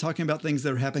necessarily talking about things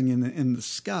that are happening in the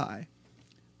sky.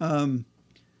 But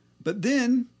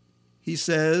then he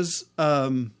says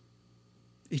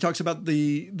he talks about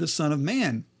the Son of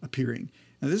Man appearing.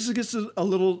 Now this gets a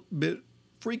little bit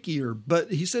freakier,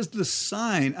 but he says the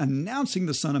sign announcing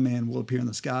the Son of Man will appear in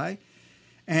the sky,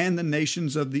 and the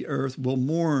nations of the earth will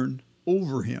mourn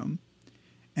over him,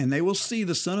 and they will see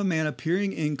the Son of Man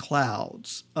appearing in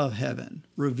clouds of heaven,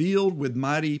 revealed with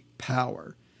mighty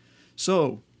power.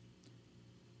 So,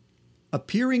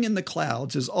 appearing in the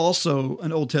clouds is also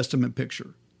an Old Testament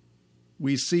picture.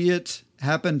 We see it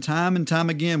happen time and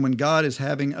time again when God is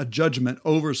having a judgment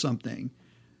over something.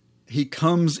 he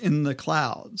comes in the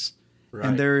clouds. Right.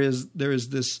 And there is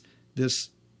this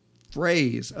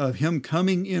phrase of him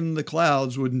coming in the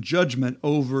clouds with judgment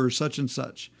over such and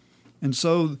such. And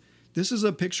so this is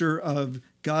a picture of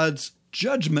God's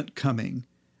judgment coming,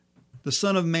 the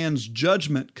Son of Man's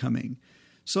judgment coming.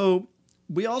 So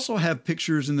we also have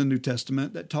pictures in the New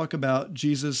Testament that talk about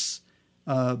Jesus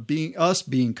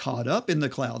being caught up in the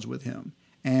clouds with him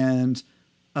and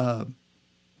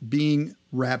being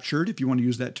raptured, if you want to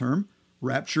use that term,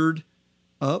 raptured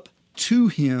up to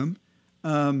him.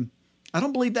 I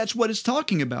don't believe that's what it's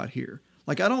talking about here.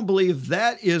 Like, I don't believe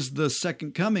that is the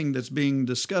second coming that's being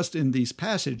discussed in these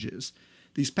passages.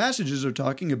 These passages are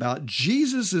talking about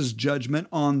Jesus' judgment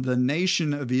on the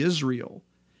nation of Israel.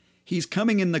 He's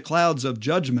coming in the clouds of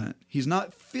judgment. He's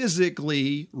not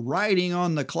physically riding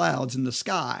on the clouds in the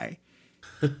sky.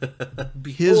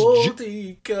 Behold,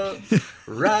 he comes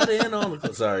riding on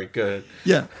the... Sorry, go ahead.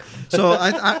 Yeah. So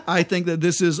I think that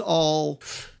this is all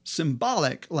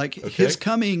symbolic. Like, his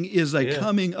coming is a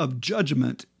coming of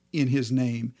judgment in his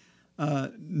name,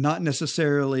 not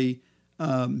necessarily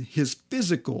his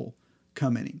physical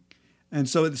coming. And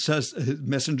so it says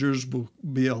messengers will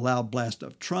be a loud blast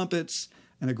of trumpets,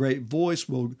 and a great voice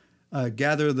will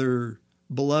gather their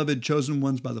beloved chosen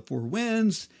ones by the four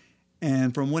winds,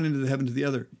 and from one end of the heaven to the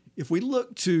other. If we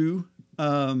look to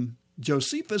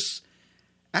Josephus,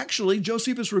 actually,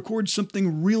 Josephus records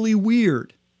something really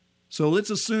weird. So let's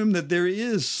assume that there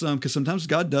is some, because sometimes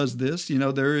God does this,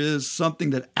 there is something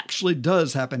that actually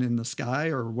does happen in the sky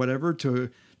or whatever to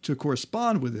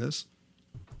correspond with this.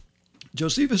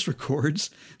 Josephus records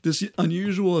this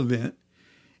unusual event.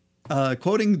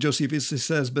 Quoting Josephus, he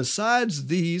says, "Besides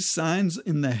these signs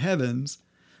in the heavens,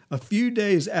 a few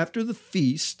days after the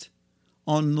feast,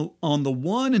 on the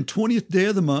 1 and 20th day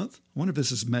of the month," I wonder if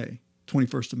this is May,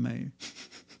 21st of May.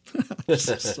 I'm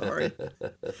so sorry.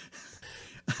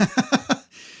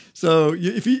 So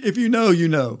if you know, you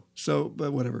know. So,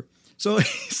 but whatever. So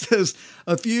he says,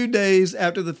 a few days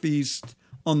after the feast,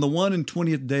 on the 1 and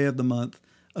 20th day of the month,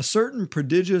 a certain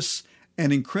prodigious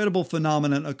and incredible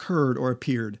phenomenon occurred or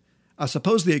appeared. I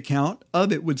suppose the account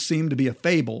of it would seem to be a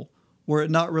fable, were it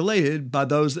not related by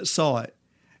those that saw it,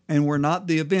 and were not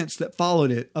the events that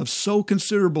followed it of so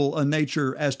considerable a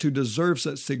nature as to deserve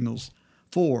such signals.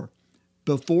 For,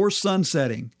 before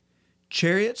sunsetting,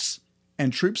 chariots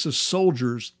and troops of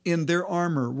soldiers in their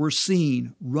armor were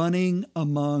seen running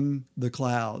among the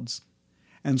clouds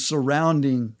and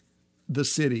surrounding the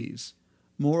cities.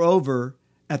 Moreover,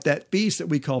 at that feast that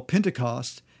we call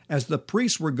Pentecost, as the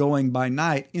priests were going by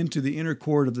night into the inner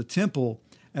court of the temple,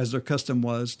 as their custom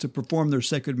was, to perform their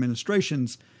sacred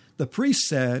ministrations, the priests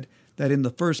said that in the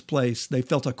first place they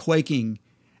felt a quaking,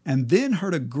 and then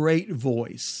heard a great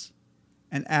voice.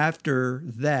 And after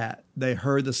that, they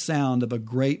heard the sound of a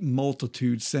great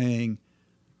multitude saying,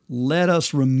 "Let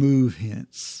us remove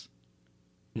hence."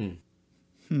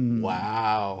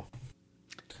 Wow.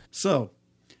 So,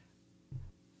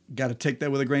 got to take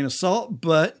that with a grain of salt,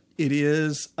 but it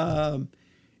is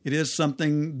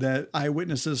something that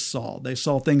eyewitnesses saw. They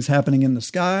saw things happening in the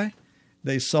sky.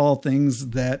 They saw things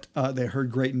that they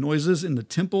heard great noises in the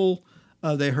temple.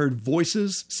 They heard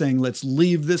voices saying, "Let's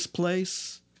leave this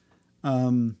place."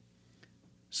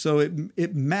 So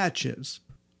it matches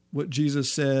what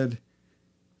Jesus said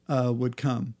would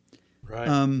come.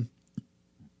 Right.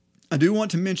 I do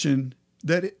want to mention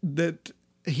that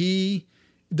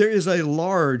there is a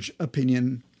large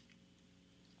opinion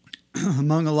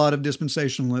among a lot of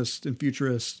dispensationalists and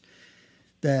futurists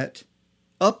that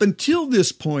up until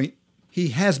this point, he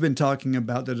has been talking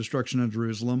about the destruction of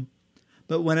Jerusalem.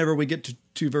 But whenever we get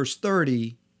to verse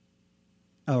 30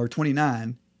 or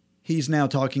 29, he's now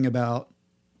talking about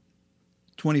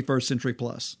 21st century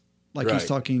plus. Like Right. he's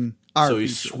talking our So he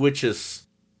future. switches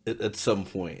at some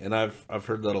point, and I've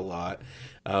heard that a lot.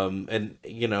 And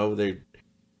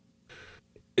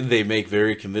they make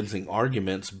very convincing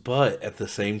arguments, but at the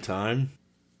same time,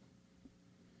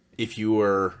 if you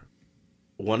were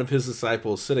one of his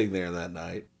disciples sitting there that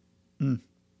night,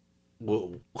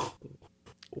 well,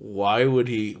 why would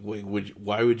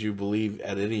you believe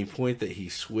at any point that he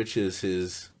switches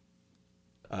his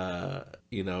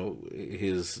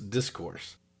his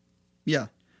discourse? Yeah.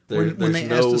 There's When they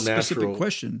no asked a specific natural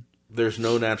question. There's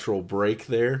no natural break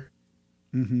there.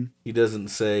 Mm-hmm. He doesn't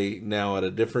say now at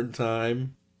a different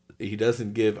time. He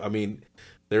doesn't give. I mean,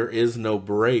 there is no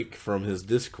break from his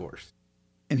discourse.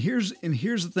 And here's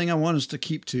the thing I want us to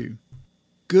keep to.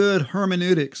 Good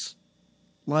hermeneutics.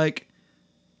 Like,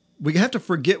 we have to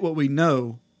forget what we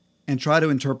know and try to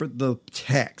interpret the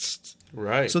text.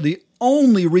 Right. So the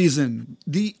only reason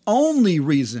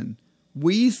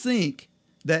we think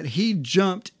that he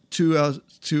jumped to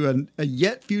a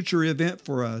yet future event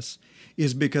for us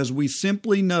is because we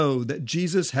simply know that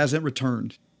Jesus hasn't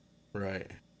returned.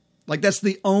 Right. Like, that's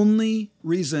the only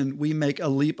reason we make a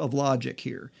leap of logic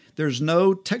here. There's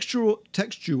no textual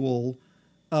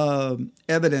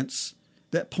evidence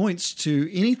that points to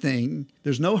anything.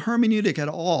 There's no hermeneutic at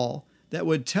all that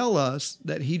would tell us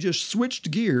that he just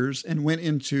switched gears and went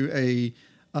into a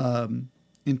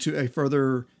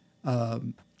further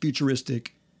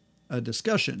futuristic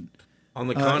discussion. On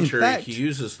the contrary, fact, he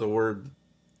uses the word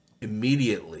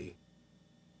immediately.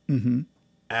 Mm-hmm.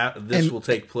 This will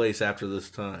take place after this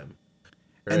time.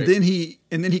 Right? And then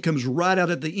he comes right out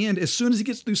at the end as soon as he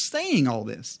gets through saying all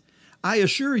this. I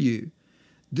assure you,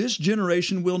 this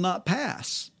generation will not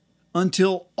pass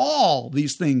until all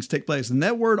these things take place. And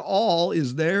that word all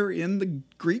is there in the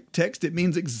Greek text. It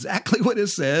means exactly what it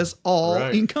says, all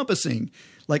Right. encompassing.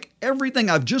 Like, everything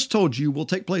I've just told you will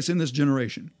take place in this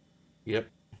generation. Yep.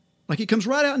 Like, he comes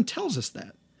right out and tells us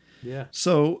that. Yeah.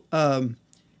 So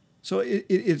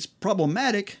it's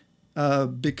problematic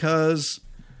because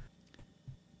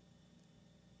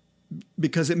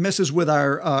it messes with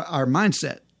our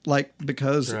mindset. Like,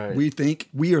 because Right.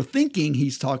 we are thinking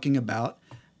he's talking about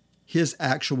his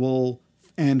actual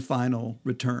and final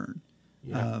return,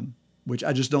 Yeah. which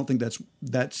I just don't think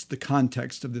that's the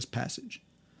context of this passage.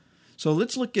 So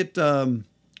let's look at,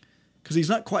 because he's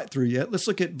not quite through yet. Let's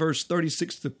look at verse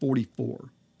 36 to 44.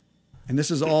 And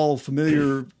this is all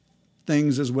familiar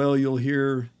things as well you'll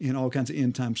hear in all kinds of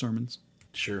end time sermons.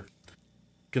 Sure.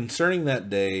 Concerning that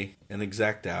day and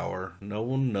exact hour, no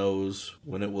one knows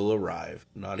when it will arrive,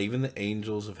 not even the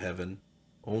angels of heaven.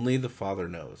 Only the Father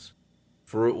knows.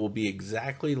 For it will be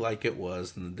exactly like it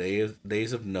was in the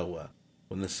days of Noah,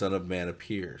 when the Son of Man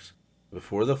appears.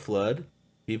 Before the flood,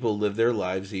 people lived their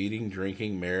lives eating,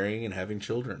 drinking, marrying, and having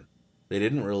children. They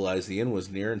didn't realize the end was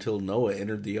near until Noah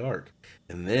entered the ark.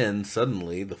 And then,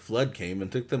 suddenly, the flood came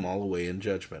and took them all away in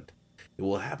judgment. It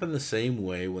will happen the same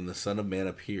way when the Son of Man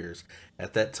appears.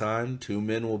 At that time, 2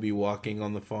 men will be walking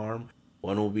on the farm.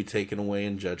 One will be taken away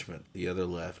in judgment, the other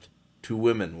left. 2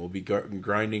 women will be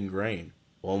grinding grain.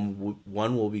 One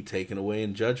will be taken away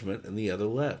in judgment, and the other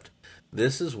left.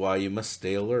 This is why you must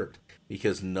stay alert,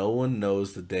 because no one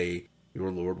knows the day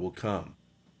your Lord will come.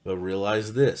 But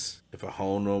realize this, if a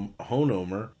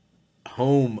homeowner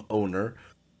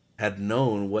had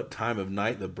known what time of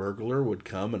night the burglar would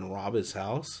come and rob his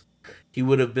house, he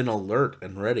would have been alert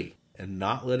and ready, and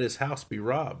not let his house be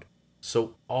robbed.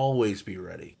 So always be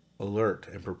ready, alert,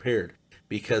 and prepared,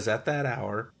 because at that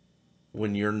hour,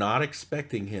 when you're not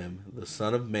expecting him, the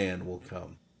Son of Man will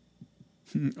come.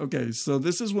 Okay, so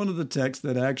this is one of the texts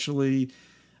that actually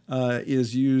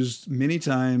is used many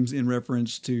times in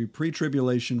reference to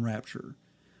pre-tribulation rapture,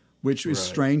 which is Right.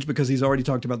 strange because he's already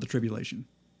talked about the tribulation.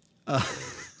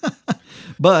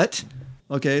 But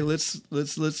okay, let's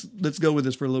go with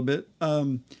this for a little bit.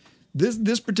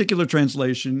 This particular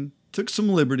translation took some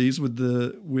liberties with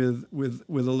a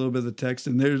little bit of the text,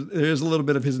 and there's a little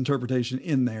bit of his interpretation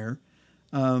in there,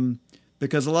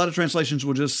 because a lot of translations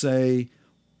will just say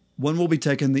one will be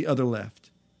taken, the other left.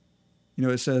 You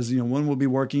know, it says, one will be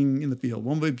working in the field,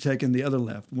 one will be taken, the other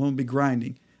left, one will be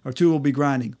grinding, or 2 will be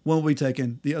grinding, one will be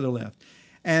taken, the other left.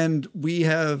 And we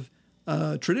have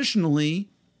traditionally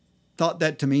thought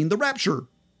that to mean the rapture.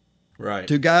 Right.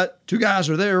 Two guys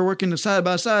are there working side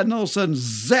by side, and all of a sudden,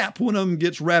 zap, one of them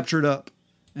gets raptured up,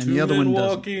 and 2 the other men one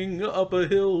doesn't. walking up a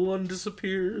hill, one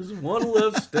disappears, one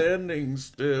left standing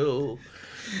still.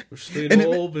 Wish they'd And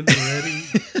all been ready.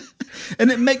 And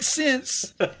it makes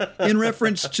sense in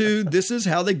reference to this is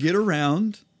how they get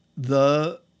around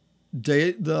the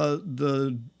day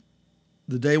the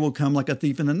day will come like a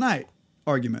thief in the night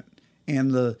argument.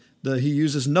 And he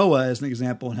uses Noah as an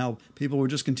example, and how people were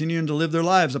just continuing to live their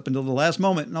lives up until the last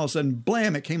moment, and all of a sudden,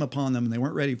 blam, it came upon them and they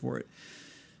weren't ready for it.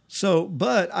 So,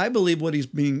 but I believe what is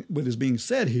being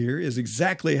said here is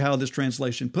exactly how this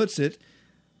translation puts it.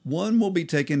 One will be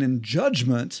taken in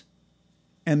judgment,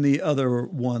 and the other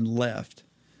one left.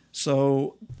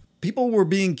 So people were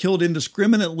being killed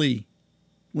indiscriminately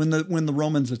when the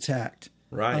Romans attacked.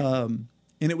 Right.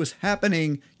 And it was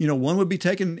happening, one would be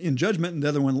taken in judgment and the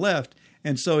other one left.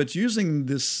 And so it's using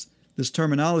this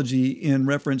terminology in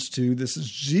reference to this is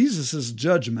Jesus's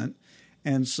judgment.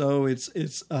 And so it's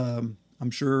I'm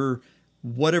sure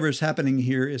whatever is happening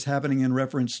here is happening in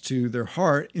reference to their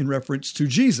heart, in reference to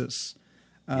Jesus.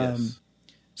 Yes.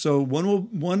 So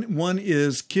one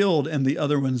is killed and the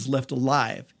other one's left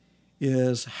alive,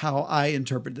 is how I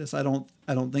interpret this. I don't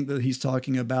think that he's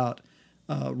talking about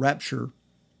rapture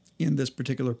in this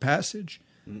particular passage.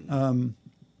 And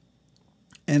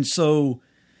so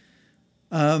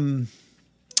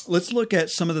Let's look at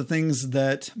some of the things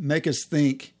that make us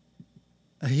think.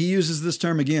 He uses this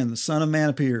term again, the Son of Man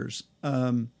appears.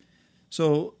 Look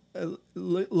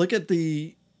at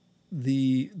the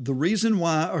reason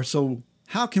why, or so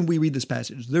how can we read this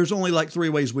passage? There's only like three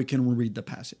ways we can read the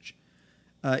passage.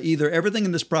 Either everything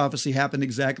in this prophecy happened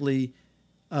exactly,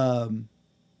 or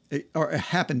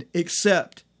happened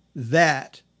except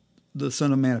that the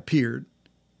Son of Man appeared,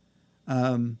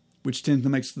 which tends to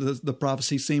make the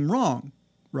prophecy seem wrong,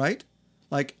 right?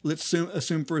 Like, let's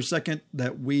assume for a second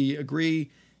that we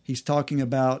agree he's talking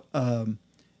about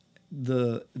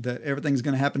that everything's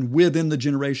going to happen within the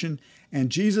generation, and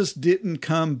Jesus didn't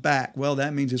come back. Well,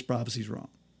 that means his prophecy's wrong.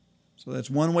 So that's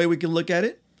one way we can look at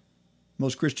it.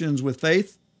 Most Christians with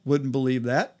faith wouldn't believe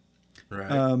that.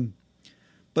 Right.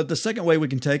 But the second way we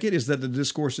can take it is that the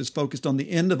discourse is focused on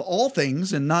the end of all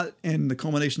things and not in the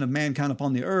culmination of mankind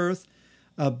upon the earth.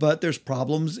 But there's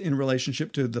problems in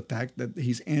relationship to the fact that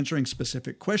he's answering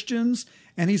specific questions,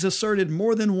 and he's asserted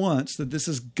more than once that this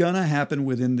is going to happen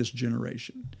within this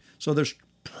generation. So there's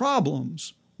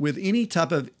problems with any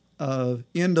type of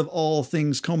end of all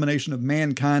things, culmination of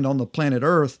mankind on the planet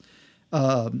Earth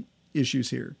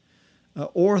issues here.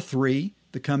 Or three,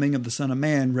 the coming of the Son of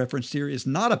Man referenced here is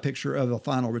not a picture of a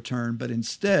final return, but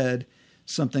instead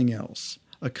something else,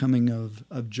 a coming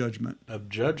of judgment. Of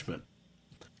judgment.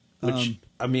 Which,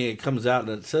 I mean, it comes out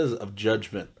and it says of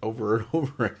judgment over and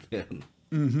over again.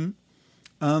 Mm-hmm.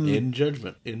 In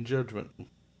judgment.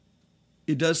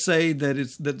 It does say that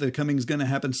the coming is going to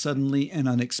happen suddenly and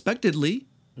unexpectedly.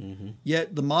 Mm-hmm.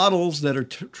 Yet the models that are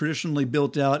traditionally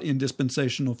built out in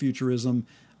dispensational futurism,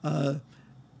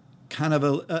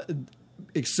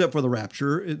 except for the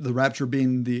rapture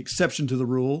being the exception to the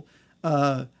rule,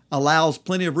 allows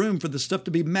plenty of room for the stuff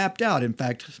to be mapped out. In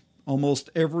fact, almost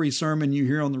every sermon you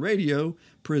hear on the radio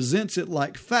presents it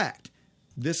like fact.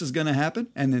 This is going to happen,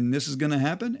 and then this is going to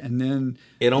happen, and then...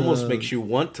 It almost makes you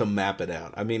want to map it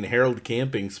out. I mean, Harold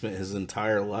Camping spent his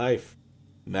entire life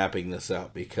mapping this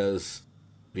out because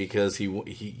he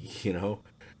you know,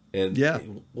 and yeah.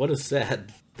 What a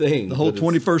sad thing. The whole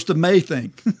 21st of May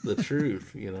thing. The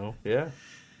truth, you know, yeah.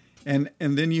 And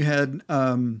then you had...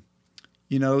 the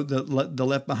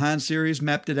Left Behind series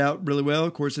mapped it out really well.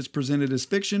 Of course, it's presented as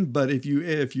fiction, but if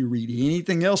you read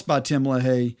anything else by Tim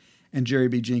LaHaye and Jerry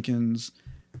B. Jenkins,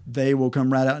 they will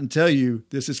come right out and tell you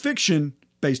this is fiction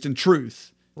based in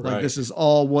truth. Right. Like, this is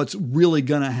all what's really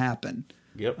going to happen.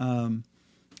 Yep. And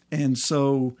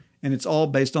it's all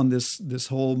based on this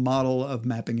whole model of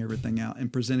mapping everything out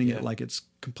and presenting it like it's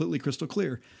completely crystal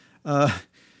clear.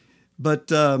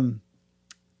 But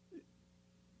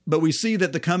we see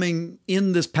that the coming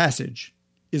in this passage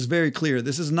is very clear.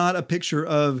 This is not a picture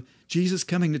of Jesus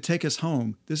coming to take us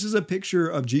home. This is a picture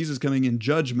of Jesus coming in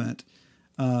judgment.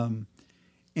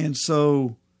 And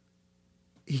so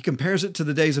he compares it to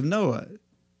the days of Noah.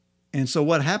 And so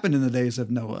what happened in the days of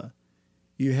Noah?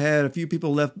 You had a few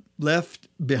people left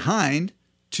behind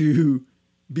to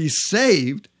be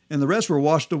saved, and the rest were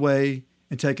washed away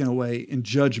and taken away in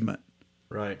judgment.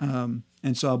 Right.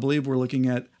 And so I believe we're looking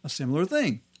at a similar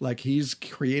thing. Like, he's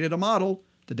created a model,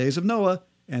 the days of Noah,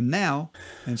 and now.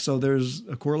 And so there's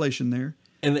a correlation there.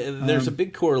 And there's a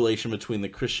big correlation between the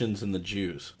Christians and the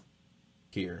Jews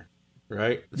here,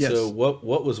 right? Yes. So what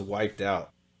was wiped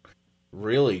out?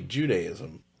 Really,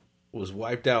 Judaism was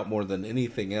wiped out more than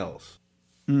anything else.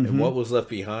 Mm-hmm. And what was left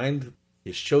behind?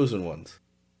 His chosen ones.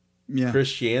 Yeah.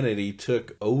 Christianity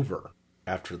took over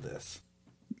after this,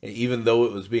 even though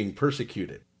it was being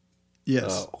persecuted.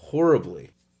 Yes.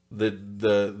 Horribly.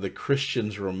 The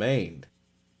Christians remained.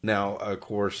 Now, of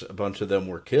course, a bunch of them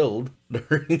were killed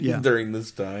during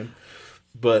this time,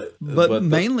 but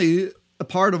mainly a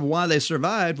part of why they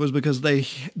survived was because they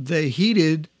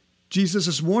heeded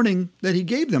Jesus' warning that he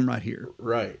gave them right here.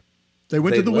 Right. They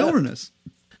went to the wilderness.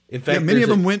 In fact, many of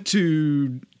them went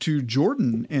to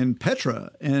Jordan and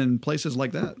Petra and places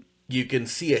like that. You can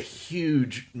see a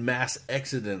huge mass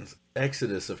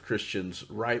exodus of Christians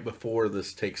right before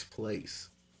this takes place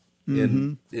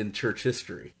in church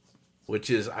history, which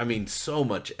is, I mean, so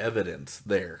much evidence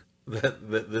there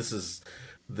that this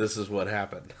is what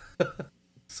happened.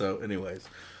 So, anyways,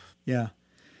 yeah.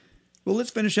 Well,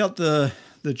 let's finish out the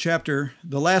chapter.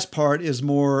 The last part is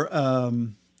more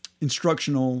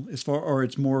instructional, or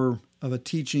it's more of a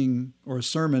teaching or a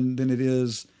sermon than it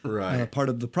is part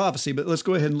of the prophecy. But let's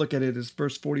go ahead and look at it as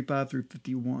verse 45 through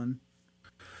 51.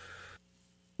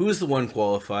 Who is the one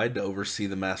qualified to oversee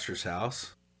the master's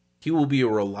house? He will be a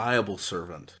reliable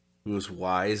servant who is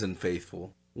wise and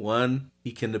faithful, one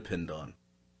he can depend on.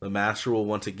 The master will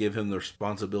want to give him the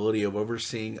responsibility of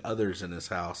overseeing others in his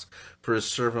house, for his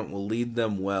servant will lead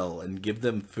them well and give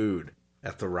them food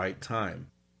at the right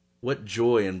time. What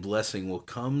joy and blessing will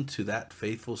come to that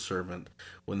faithful servant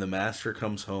when the master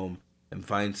comes home and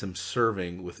finds him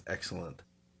serving with excellence.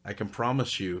 I can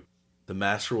promise you, the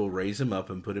master will raise him up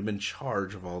and put him in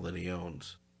charge of all that he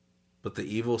owns. But the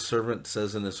evil servant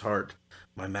says in his heart,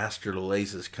 my master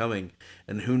delays his coming,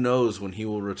 and who knows when he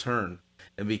will return.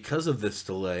 And because of this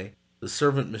delay, the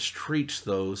servant mistreats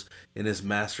those in his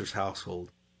master's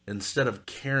household, instead of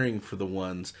caring for the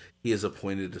ones he is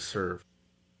appointed to serve.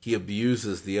 He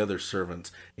abuses the other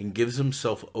servants and gives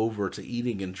himself over to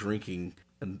eating and drinking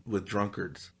with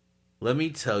drunkards. Let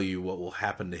me tell you what will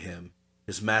happen to him.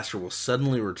 His master will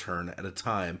suddenly return at a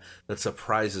time that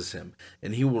surprises him,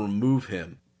 and he will remove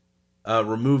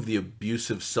the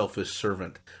abusive, selfish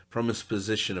servant from his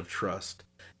position of trust.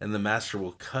 And the master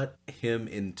will cut him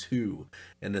in two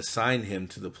and assign him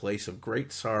to the place of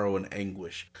great sorrow and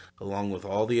anguish, along with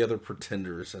all the other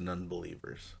pretenders and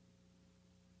unbelievers.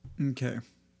 Okay.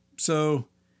 So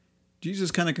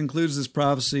Jesus kind of concludes this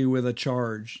prophecy with a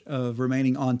charge of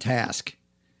remaining on task,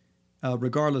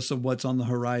 regardless of what's on the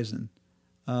horizon.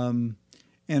 And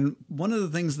one of the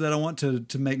things that I want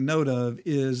to make note of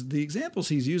is the examples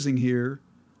he's using here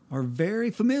are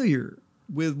very familiar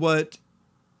with what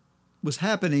was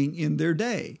happening in their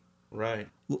day. Right.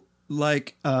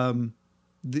 Like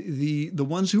the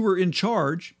ones who were in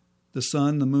charge, the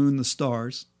sun, the moon, the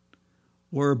stars,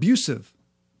 were abusive.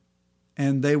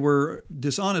 And they were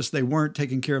dishonest. They weren't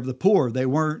taking care of the poor. They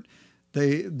were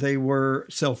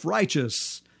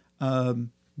self-righteous.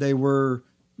 They were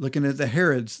looking at the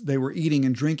Herods. They were eating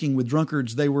and drinking with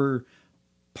drunkards. They were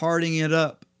partying it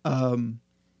up.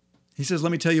 He says,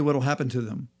 let me tell you what will happen to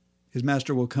them. His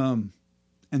master will come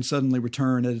and suddenly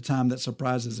return at a time that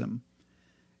surprises him,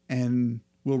 and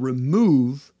will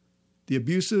remove the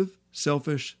abusive,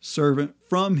 selfish servant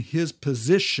from his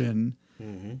position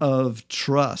of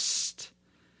trust.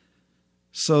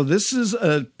 So this is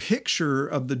a picture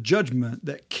of the judgment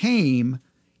that came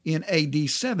in AD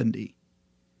 70.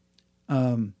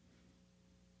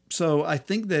 So I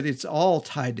think that it's all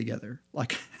tied together.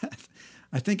 Like,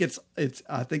 I think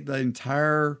the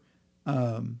entire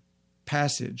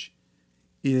passage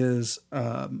is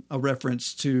a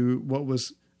reference to what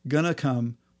was going to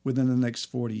come within the next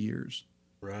 40 years.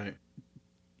 Right.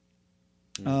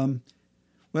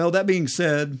 Well, that being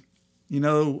said,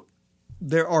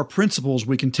 there are principles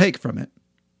we can take from it.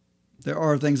 There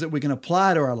are things that we can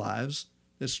apply to our lives.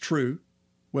 That's true,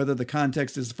 whether the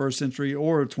context is the first century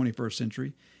or 21st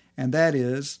century. And that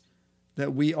is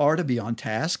that we are to be on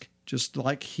task, just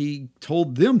like he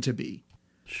told them to be.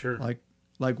 Sure.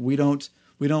 Like we don't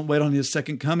wait on his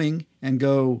second coming and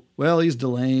go, well, he's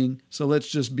delaying, so let's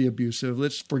just be abusive.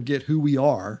 Let's forget who we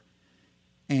are.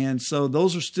 And so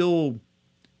those are still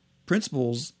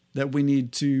principles that we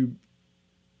need to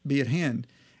be at hand.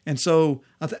 And so,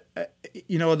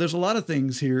 there's a lot of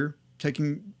things here,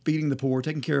 feeding the poor,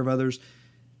 taking care of others.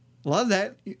 A lot of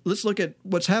that, let's look at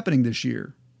what's happening this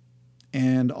year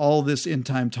and all this end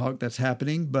time talk that's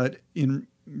happening, but in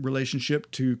relationship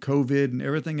to COVID and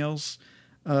everything else,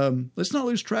 let's not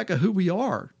lose track of who we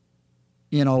are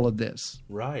in all of this.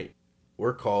 Right.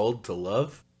 We're called to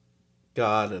love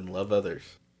God and love others.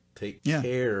 Take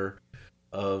care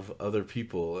of other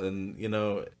people. And,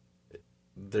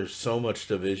 there's so much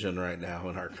division right now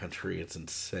in our country. It's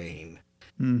insane.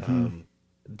 Mm-hmm.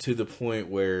 To the point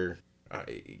where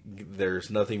there's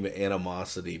nothing but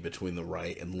animosity between the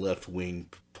right and left wing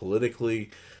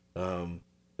politically.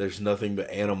 There's nothing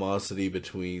but animosity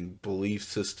between belief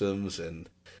systems and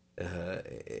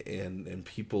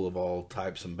people of all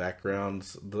types and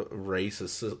backgrounds. The race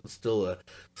is still a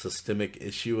systemic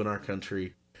issue in our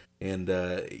country. And,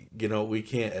 we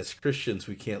can't, as Christians,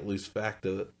 we can't lose sight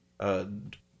of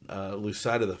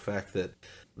the fact that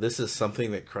this is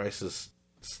something that Christ is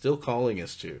still calling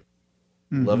us to.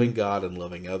 Mm-hmm. Loving God and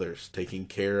loving others, taking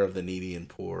care of the needy and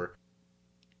poor.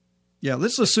 Yeah,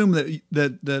 let's assume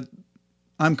that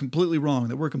I'm completely wrong,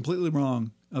 that we're completely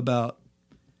wrong about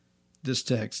this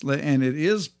text. And it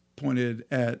is pointed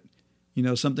at,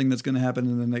 something that's going to happen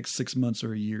in the next 6 months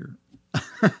or a year.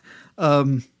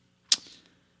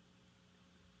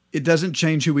 It doesn't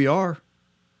change who we are.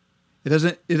 It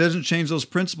doesn't change those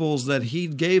principles that he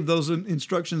gave those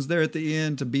instructions there at the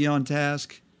end to be on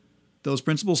task. Those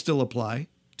principles still apply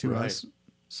to us.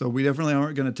 So we definitely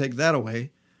aren't going to take that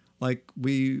away. Like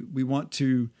we want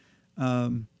to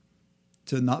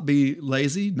not be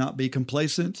lazy, not be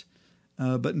complacent,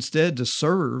 but instead to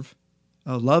serve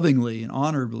lovingly and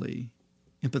honorably,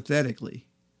 empathetically.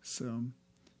 So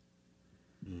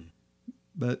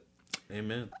But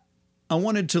Amen. I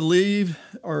wanted to leave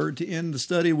or to end the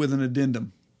study with an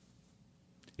addendum.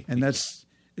 And it's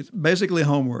basically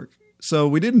homework. So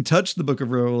we didn't touch the book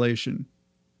of Revelation,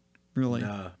 really.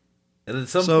 Nah. And at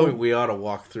some point, we ought to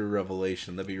walk through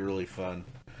Revelation. That'd be really fun.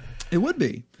 It would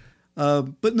be.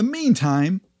 But in the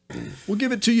meantime, we'll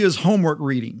give it to you as homework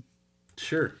reading.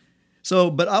 Sure.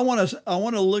 So, but I want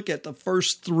to look at the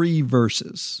first 3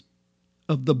 verses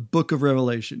of the book of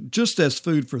Revelation, just as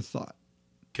food for thought.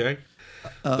 Okay.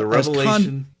 The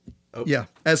Revelation. Yeah,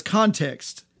 as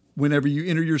context whenever you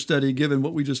enter your study, given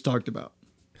what we just talked about.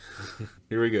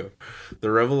 Here we go.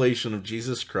 The revelation of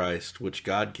Jesus Christ, which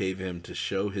God gave him to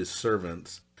show his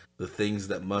servants the things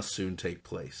that must soon take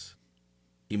place.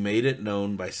 He made it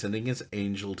known by sending his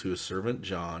angel to his servant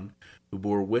John, who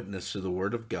bore witness to the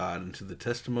word of God and to the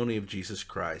testimony of Jesus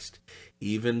Christ,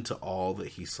 even to all that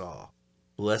he saw.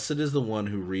 Blessed is the one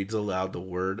who reads aloud the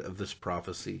word of this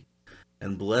prophecy,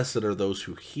 and blessed are those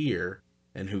who hear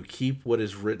and who keep what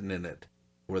is written in it,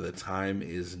 for the time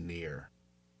is near.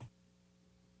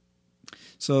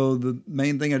 So the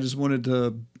main thing I just wanted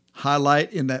to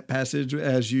highlight in that passage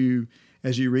as you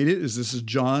read it is this is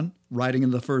John writing in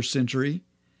the 1st century.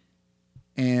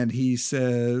 And he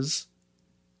says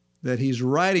that he's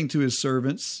writing to his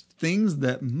servants things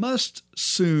that must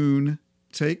soon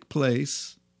take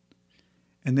place.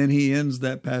 And then he ends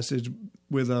that passage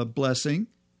with a blessing,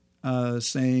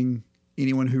 saying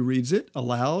anyone who reads it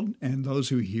aloud and those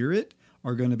who hear it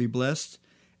are going to be blessed,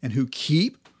 and who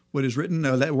keep what is written.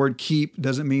 No, that word keep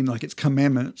doesn't mean like it's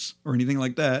commandments or anything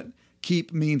like that.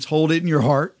 Keep means hold it in your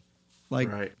heart, like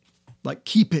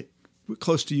keep it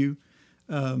close to you.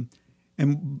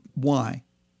 And why?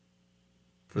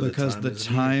 Because the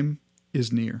time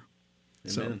is near.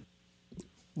 Amen. So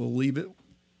we'll leave it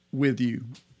with you.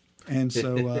 And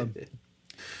so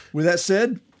with that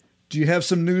said, do you have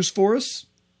some news for us?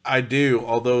 I do,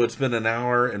 although it's been an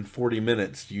hour and 40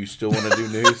 minutes. Do you still want to do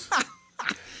news?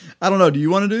 I don't know. Do you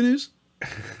want to do news?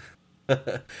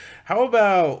 How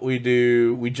about we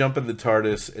jump in the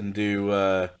TARDIS and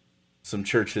do some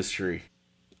church history?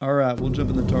 All right, we'll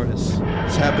jump in the TARDIS.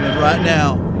 It's happening right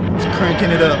now. It's cranking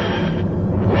it up.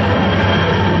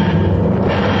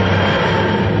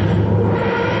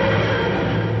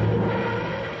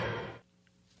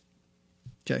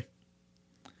 Okay.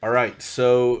 All right,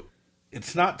 so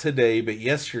it's not today, but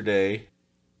yesterday,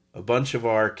 a bunch of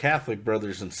our Catholic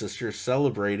brothers and sisters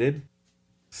celebrated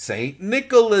St.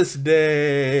 Nicholas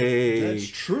Day. That's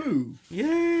true.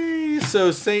 Yay!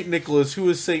 So St. Nicholas, who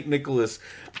was St. Nicholas?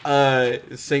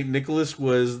 St. Nicholas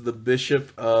was the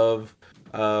bishop of,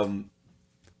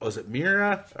 was it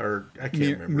Myra? Or I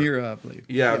can't remember. Myra, I believe.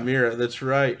 Yeah, Myra, that's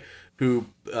right. Who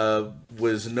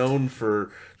was known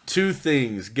for 2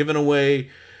 things: giving away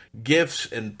gifts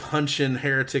and punching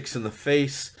heretics in the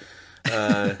face.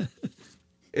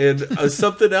 And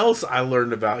something else I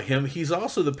learned about him, he's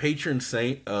also the patron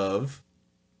saint of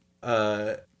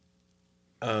men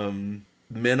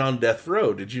on death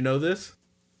row. Did you know this?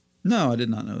 No, I did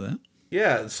not know that.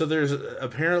 Yeah, so there's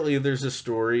a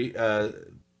story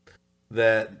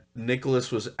that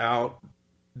Nicholas was out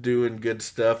doing good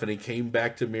stuff, and he came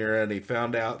back to Myra, and he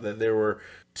found out that there were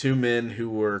 2 men who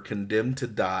were condemned to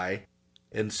die.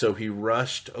 And so he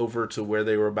rushed over to where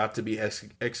they were about to be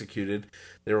executed.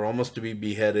 They were almost to be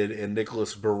beheaded, and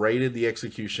Nicholas berated the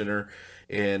executioner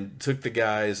and took the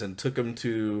guys and took them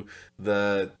to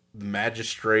the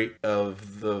magistrate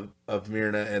of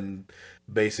Myrna and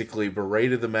basically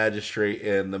berated the magistrate,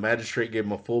 and the magistrate gave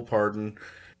them a full pardon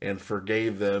and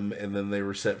forgave them, and then they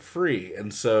were set free.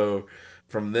 And so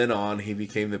from then on, he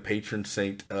became the patron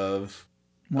saint of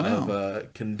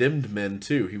condemned men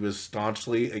too. He was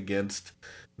staunchly against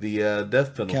the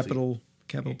death penalty,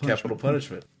 capital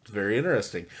punishment. It's very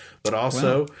interesting. But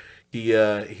also, he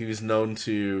was known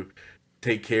to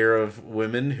take care of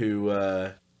women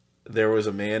who. There was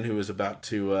a man who was about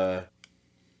to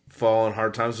fall on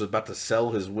hard times. Was about to sell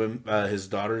his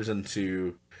daughters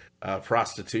into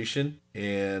prostitution,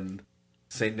 and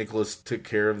Saint Nicholas took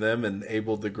care of them and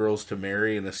enabled the girls to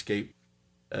marry and escape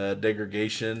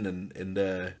degradation,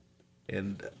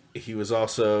 and he was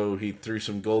also, he threw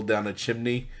some gold down a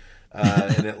chimney,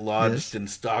 and it lodged in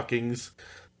stockings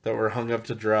that were hung up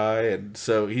to dry. And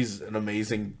so he's an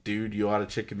amazing dude. You ought to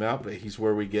check him out. But he's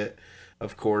where we get,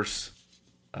 of course,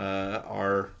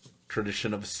 our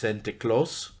tradition of Santa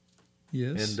Claus.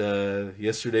 Yes. And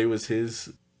yesterday was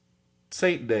his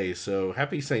Saint Day. So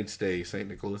happy Saint's Day, Saint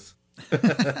Nicholas.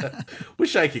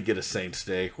 Wish I could get a Saint's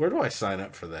Day. Where do I sign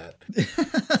up for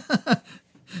that?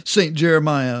 Saint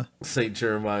Jeremiah. Saint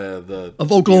Jeremiah,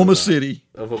 of Oklahoma City.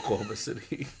 Of Oklahoma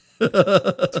City.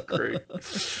 That's great.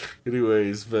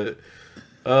 Anyways, but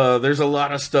there's a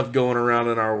lot of stuff going around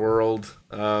in our world.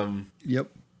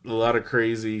 Yep. A lot of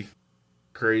crazy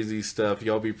stuff.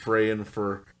 Y'all be praying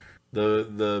for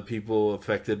the people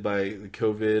affected by the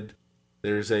COVID.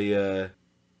 There's a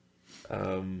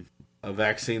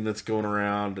vaccine that's going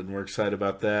around, and we're excited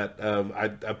about that.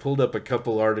 I pulled up a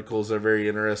couple articles that are very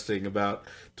interesting about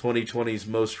 2020's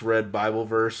most read Bible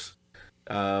verse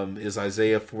is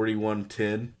Isaiah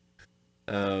 41:10.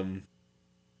 And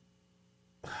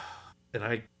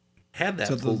I had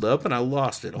that pulled up, and I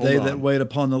lost it. Hold on. That wait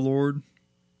upon the Lord.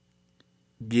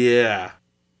 Yeah.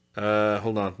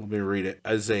 Hold on. Let me read it.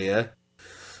 Isaiah.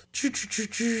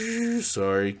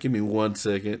 Sorry. Give me 1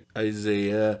 second.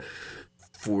 Isaiah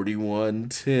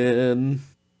 41:10.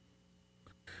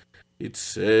 It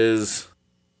says,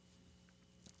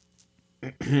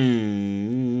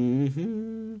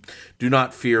 do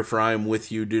not fear, for I am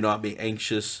with you. Do not be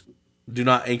anxious. Do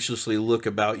not anxiously look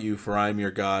about you, for I am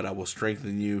your God. I will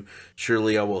strengthen you.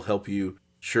 Surely I will help you.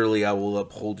 Surely I will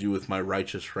uphold you with my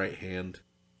righteous right hand.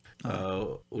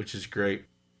 Which is great.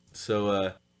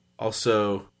 So,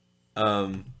 also,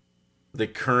 the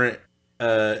current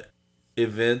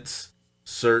events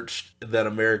searched that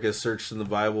America searched in the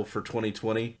Bible for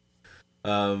 2020.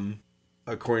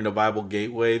 According to Bible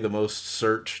Gateway, the most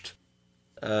searched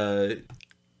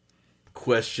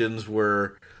questions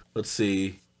were, let's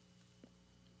see,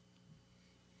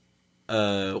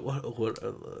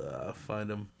 I'll find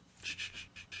them.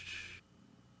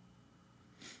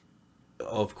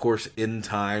 Of course, end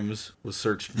times was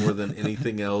searched more than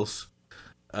anything else.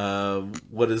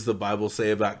 What does the Bible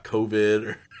say about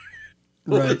COVID?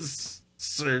 Right.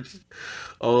 Searched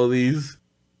all these.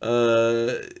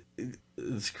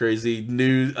 It's crazy.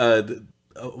 News.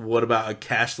 What about a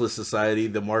cashless society?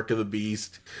 The mark of the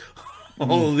beast.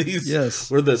 All of these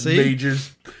were the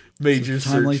major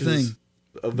timely searches thing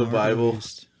of the Bible.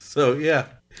 So yeah,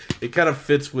 it kind of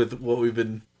fits with what we've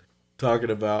been talking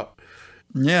about.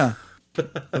 Yeah.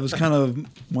 That was kind of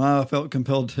why I felt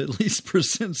compelled to at least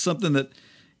present something that,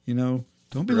 don't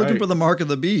be looking for the mark of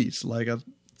the beast. Like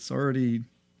it's already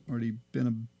been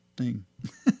a thing.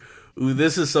 Ooh,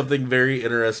 this is something very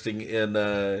interesting in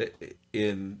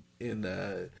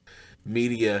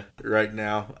media right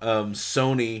now.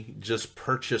 Sony just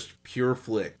purchased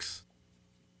PureFlix.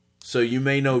 So you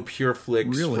may know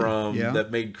PureFlix from that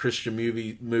made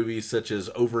Christian movies such as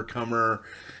Overcomer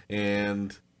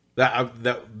and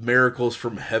that Miracles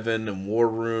from Heaven and War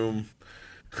Room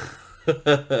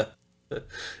and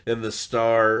The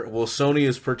Star. Well, Sony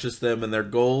has purchased them, and their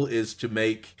goal is to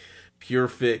make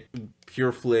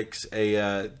PureFlix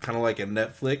a kind of like a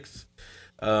Netflix.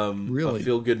 Of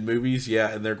feel-good movies,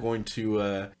 and they're going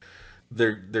to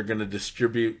they're going to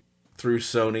distribute through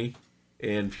Sony,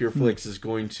 and PureFlix is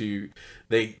going to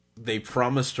they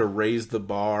promise to raise the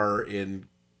bar in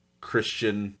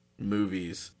Christian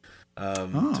movies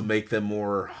to make them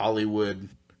more Hollywood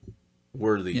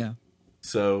worthy. Yeah.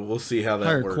 So we'll see how that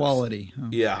works. Higher quality. Huh?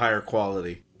 Yeah, higher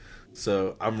quality.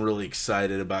 So I'm really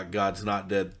excited about God's Not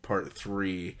Dead Part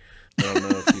 3. I don't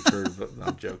know if you've heard, but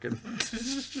I'm joking.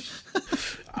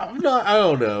 I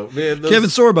don't know, man. Kevin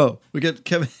Sorbo. We get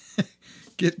Kevin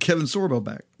Sorbo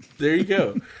back. There you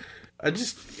go.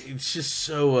 It's just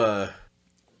so,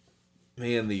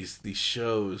 man, these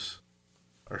shows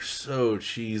are so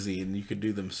cheesy, and you could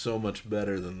do them so much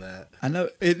better than that. I know.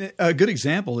 A good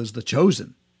example is The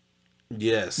Chosen.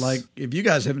 Yes. Like, if you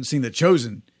guys haven't seen The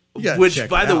Chosen, which,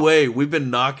 by the way, we've been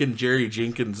knocking Jerry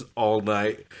Jenkins all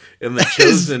night, and The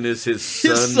Chosen is his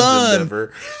son's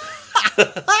endeavor.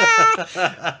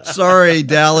 Sorry,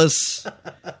 Dallas.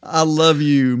 I love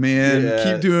you, man.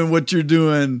 Yeah. Keep doing what you're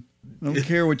doing. I don't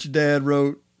care what your dad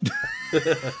wrote.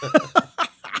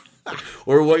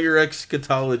 Or what your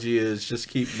eschatology is. Just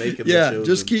keep making The Chosen.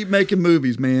 Just keep making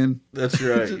movies, man. That's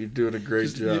right. You're doing a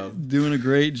great job. You're doing a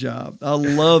great job. I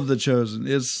love The Chosen.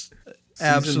 It's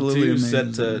absolutely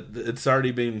amazing. It's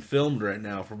already being filmed right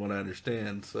now, from what I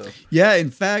understand. So yeah,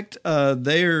 in fact, I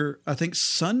think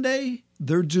Sunday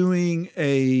they're doing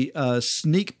a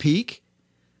sneak peek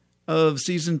of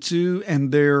season 2,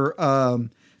 and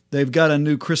they've got a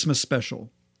new Christmas special,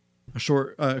 a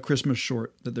short Christmas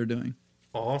short that they're doing.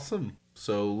 Awesome.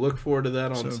 So look forward to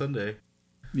that on Sunday.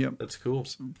 Yep, that's cool.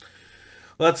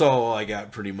 That's all I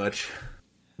got, pretty much.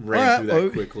 Ran through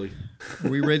that quickly. Are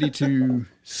we ready to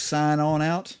sign on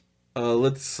out?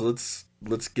 Let's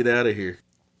get out of here.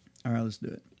 All right, let's do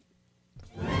it.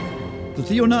 The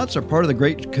Theonauts are part of the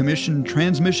Great Commission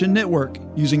Transmission Network,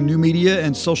 using new media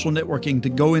and social networking to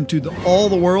go into all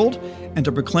the world and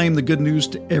to proclaim the good news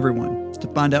to everyone. To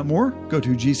find out more, go to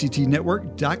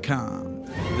gctnetwork.com.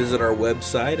 Visit our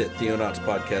website at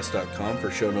theonautspodcast.com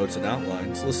for show notes and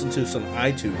outlines. Listen to us on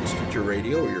iTunes, Stitcher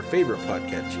Radio, or your favorite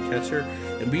podcast catcher.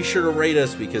 And be sure to rate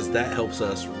us because that helps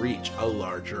us reach a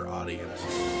larger audience.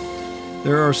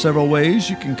 There are several ways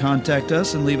you can contact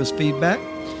us and leave us feedback.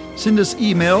 Send us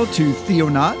email to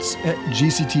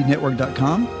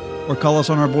theonauts@gctnetwork.com or call us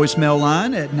on our voicemail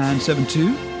line at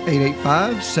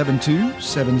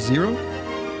 972-885-7270.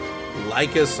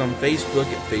 Like us on Facebook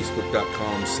at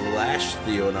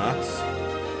facebook.com/theonauts.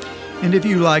 And if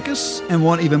you like us and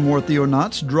want even more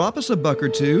Theonauts, drop us a buck or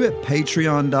two at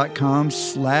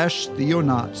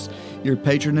patreon.com/Theonauts. Your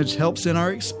patronage helps in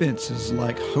our expenses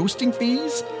like hosting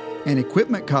fees and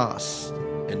equipment costs.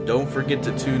 And don't forget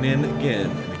to tune in again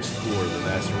and explore the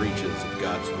vast reaches of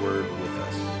God's Word with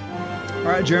us.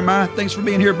 All right, Jeremiah, thanks for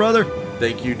being here, brother.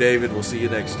 Thank you, David. We'll see you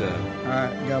next time. All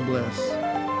right, God bless.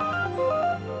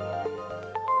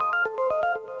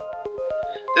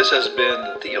 This has been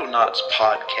the Theonauts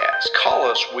Podcast. Call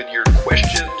us with your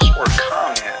questions or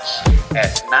comments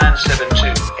at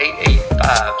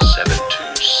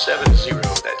 972-885-7270.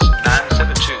 That's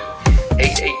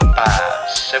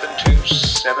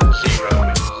 972-885-7270.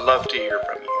 We'd love to hear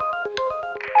from you.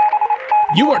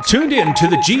 You are tuned in to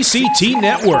the GCT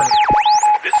Network.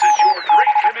 This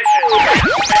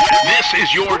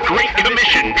is your Great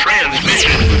Commission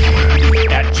transmission.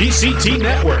 At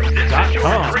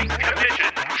GCTnetwork.com.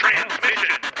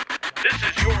 This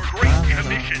is your Great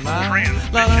Commission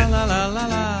transmission. la la la la la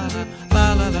la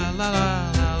la la la la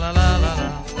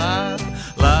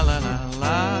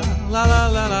la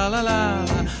la la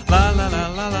la